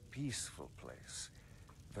very peaceful place.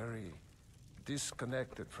 Very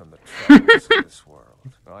disconnected from the troubles of this world.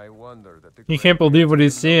 I wonder that the You can't believe what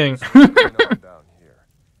he's seeing. down here.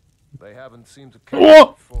 They haven't seemed to care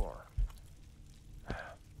before.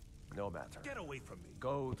 No matter. Get away from me.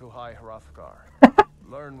 Go to High Hrothgar.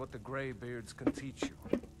 Learn what the Greybeards can teach you.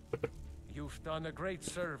 You've done a great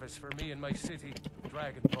service for me in my city,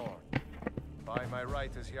 Dragonborn. By my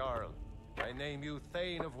right as Jarl, I name you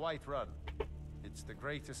Thane of Whiterun. It's the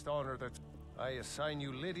greatest honor that I assign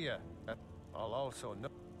you Lydia. I'll also know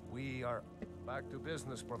we are back to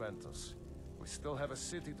business, Proventus. We still have a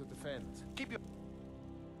city to defend. Keep your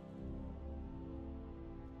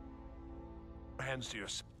hands to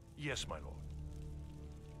yourself. Yes, my lord.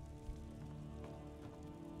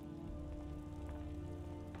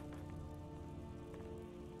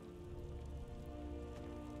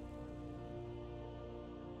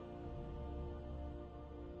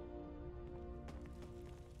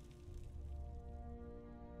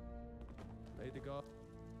 May the gods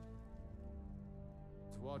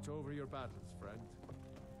watch over your battles, friend.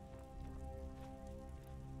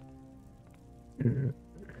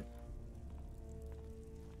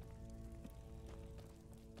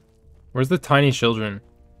 Where's the tiny children?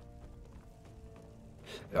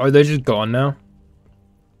 Are they just gone now?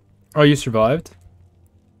 Oh, you survived?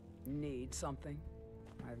 Need something?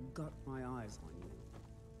 I've got my eyes on you.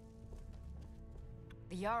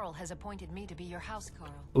 The Jarl has appointed me to be your house,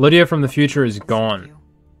 Carl. Lydia from the future is gone.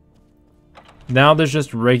 Now there's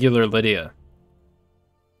just regular Lydia.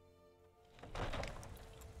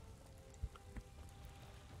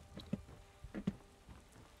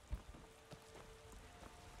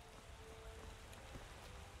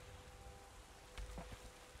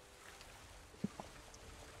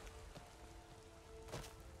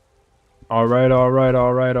 Alright, alright,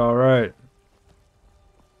 alright, alright.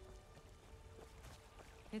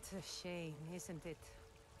 It's a shame, isn't it?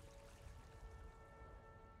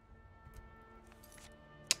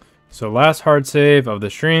 So last hard save of the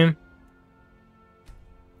stream.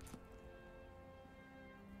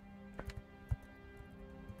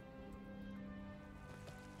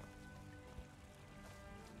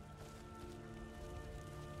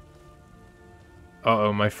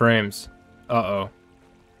 Uh-oh, my frames. Uh-oh.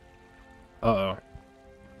 Uh-oh.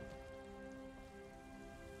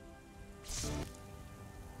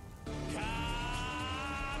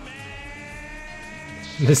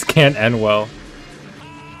 This can't end well.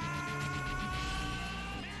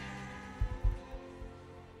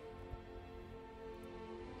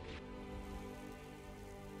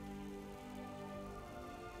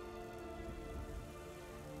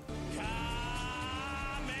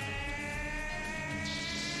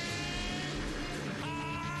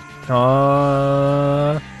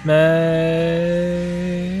 May.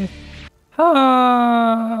 Ah.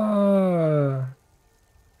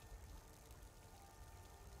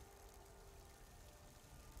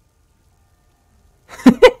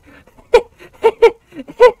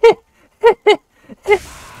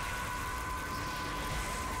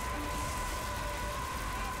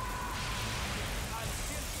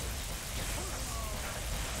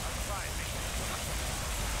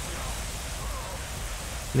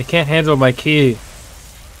 They can't handle my key.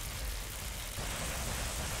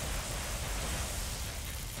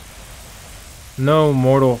 No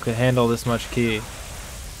mortal could handle this much key.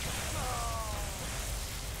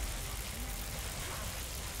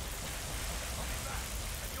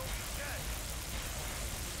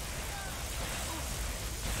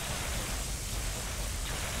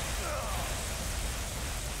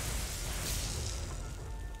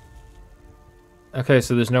 Okay,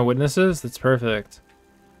 so there's no witnesses? That's perfect.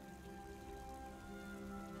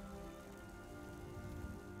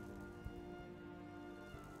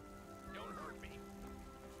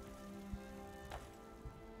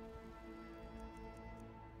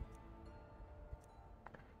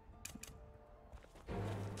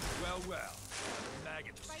 Well.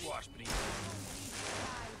 Maggots squashed beneath.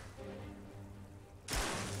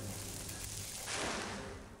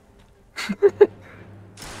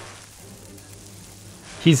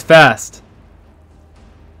 He's fast.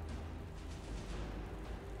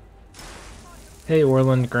 Hey,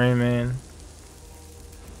 Orland Greyman.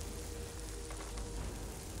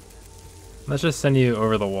 Let's just send you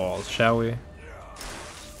over the walls, shall we?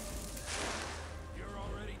 You're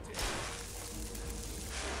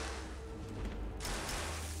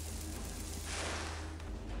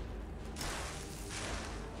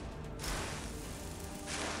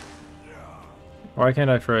Why can't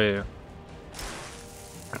I throw you?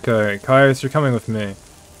 Okay, Caius, you're coming with me.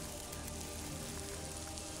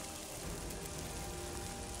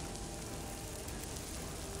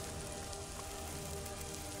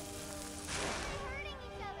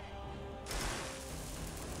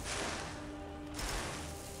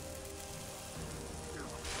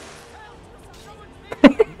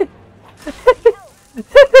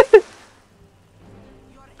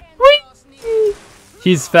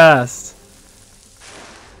 He's fast.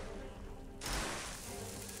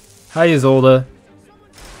 Hi, Isolde.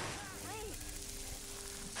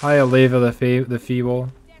 Hi, Aleva the Feeble.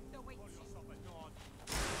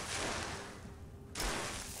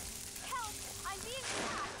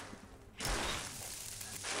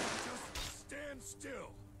 Stand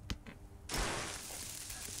still.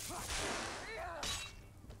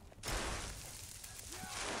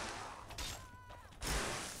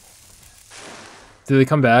 Do they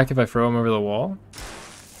come back if I throw them over the wall?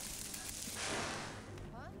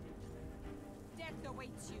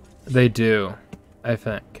 They do, I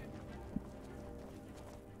think.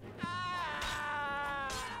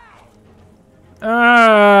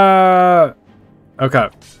 Okay.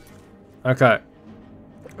 Okay.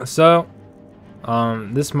 So,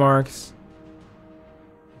 this marks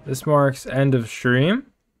end of stream.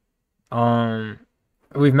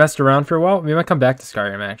 We've messed around for a while. We might come back to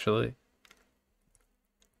Skyrim actually.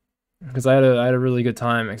 Because I had a really good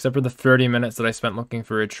time, except for the 30 minutes that I spent looking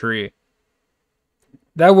for a tree.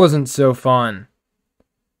 That wasn't so fun.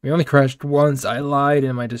 We only crashed once. I lied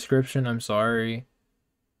in my description. I'm sorry.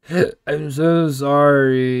 I'm so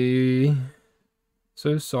sorry.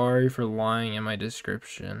 So sorry for lying in my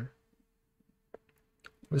description.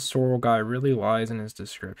 This Sorrel guy really lies in his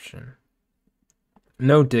description.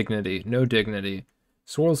 No dignity. No dignity.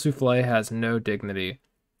 Sorrel Souffle has no dignity.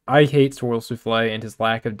 I hate Sorrel Souffle and his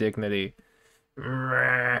lack of dignity.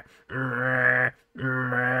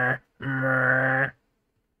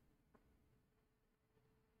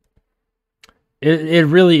 It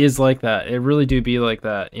really is like that. It really do be like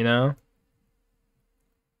that, you know?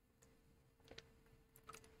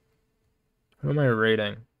 Who am I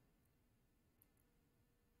rating?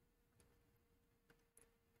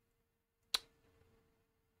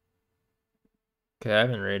 Okay, I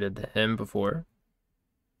haven't rated him before.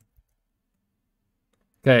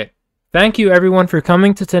 Okay. Thank you everyone for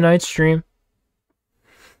coming to tonight's stream.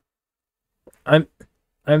 I'm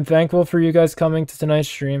thankful for you guys coming to tonight's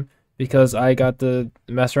stream because I got to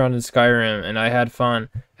mess around in Skyrim and I had fun,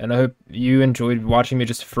 and I hope you enjoyed watching me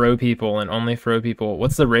just throw people and only throw people.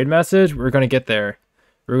 What's the raid message? We're gonna get there.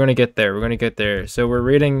 We're gonna get there. We're gonna get there. So we're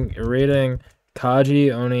rating Kaji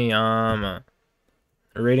Oniyama.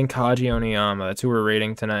 We're rating Kaji Oniyama. That's who we're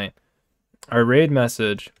rating tonight. Our raid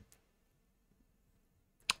message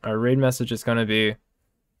is gonna be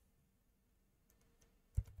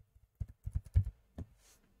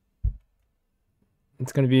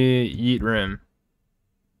Yeet Room.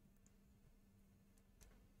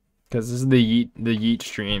 Because this is the Yeet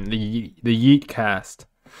stream, the Yeet cast.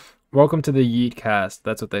 Welcome to the Yeet cast.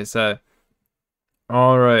 That's what they say.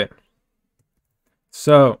 All right.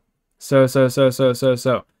 So,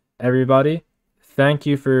 everybody, thank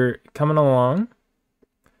you for coming along.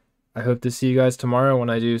 I hope to see you guys tomorrow when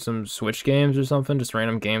I do some Switch games or something, just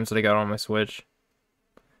random games that I got on my Switch.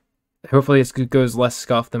 Hopefully it goes less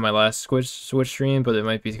scuffed than my last Switch stream, but it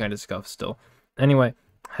might be kind of scuffed still. Anyway,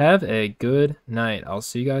 have a good night. I'll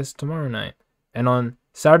see you guys tomorrow night. And on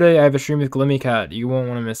Saturday, I have a stream with Glimmycat. You won't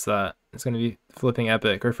want to miss that. It's going to be flipping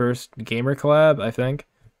epic. Her first gamer collab, I think.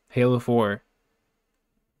 Halo 4.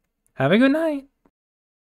 Have a good night.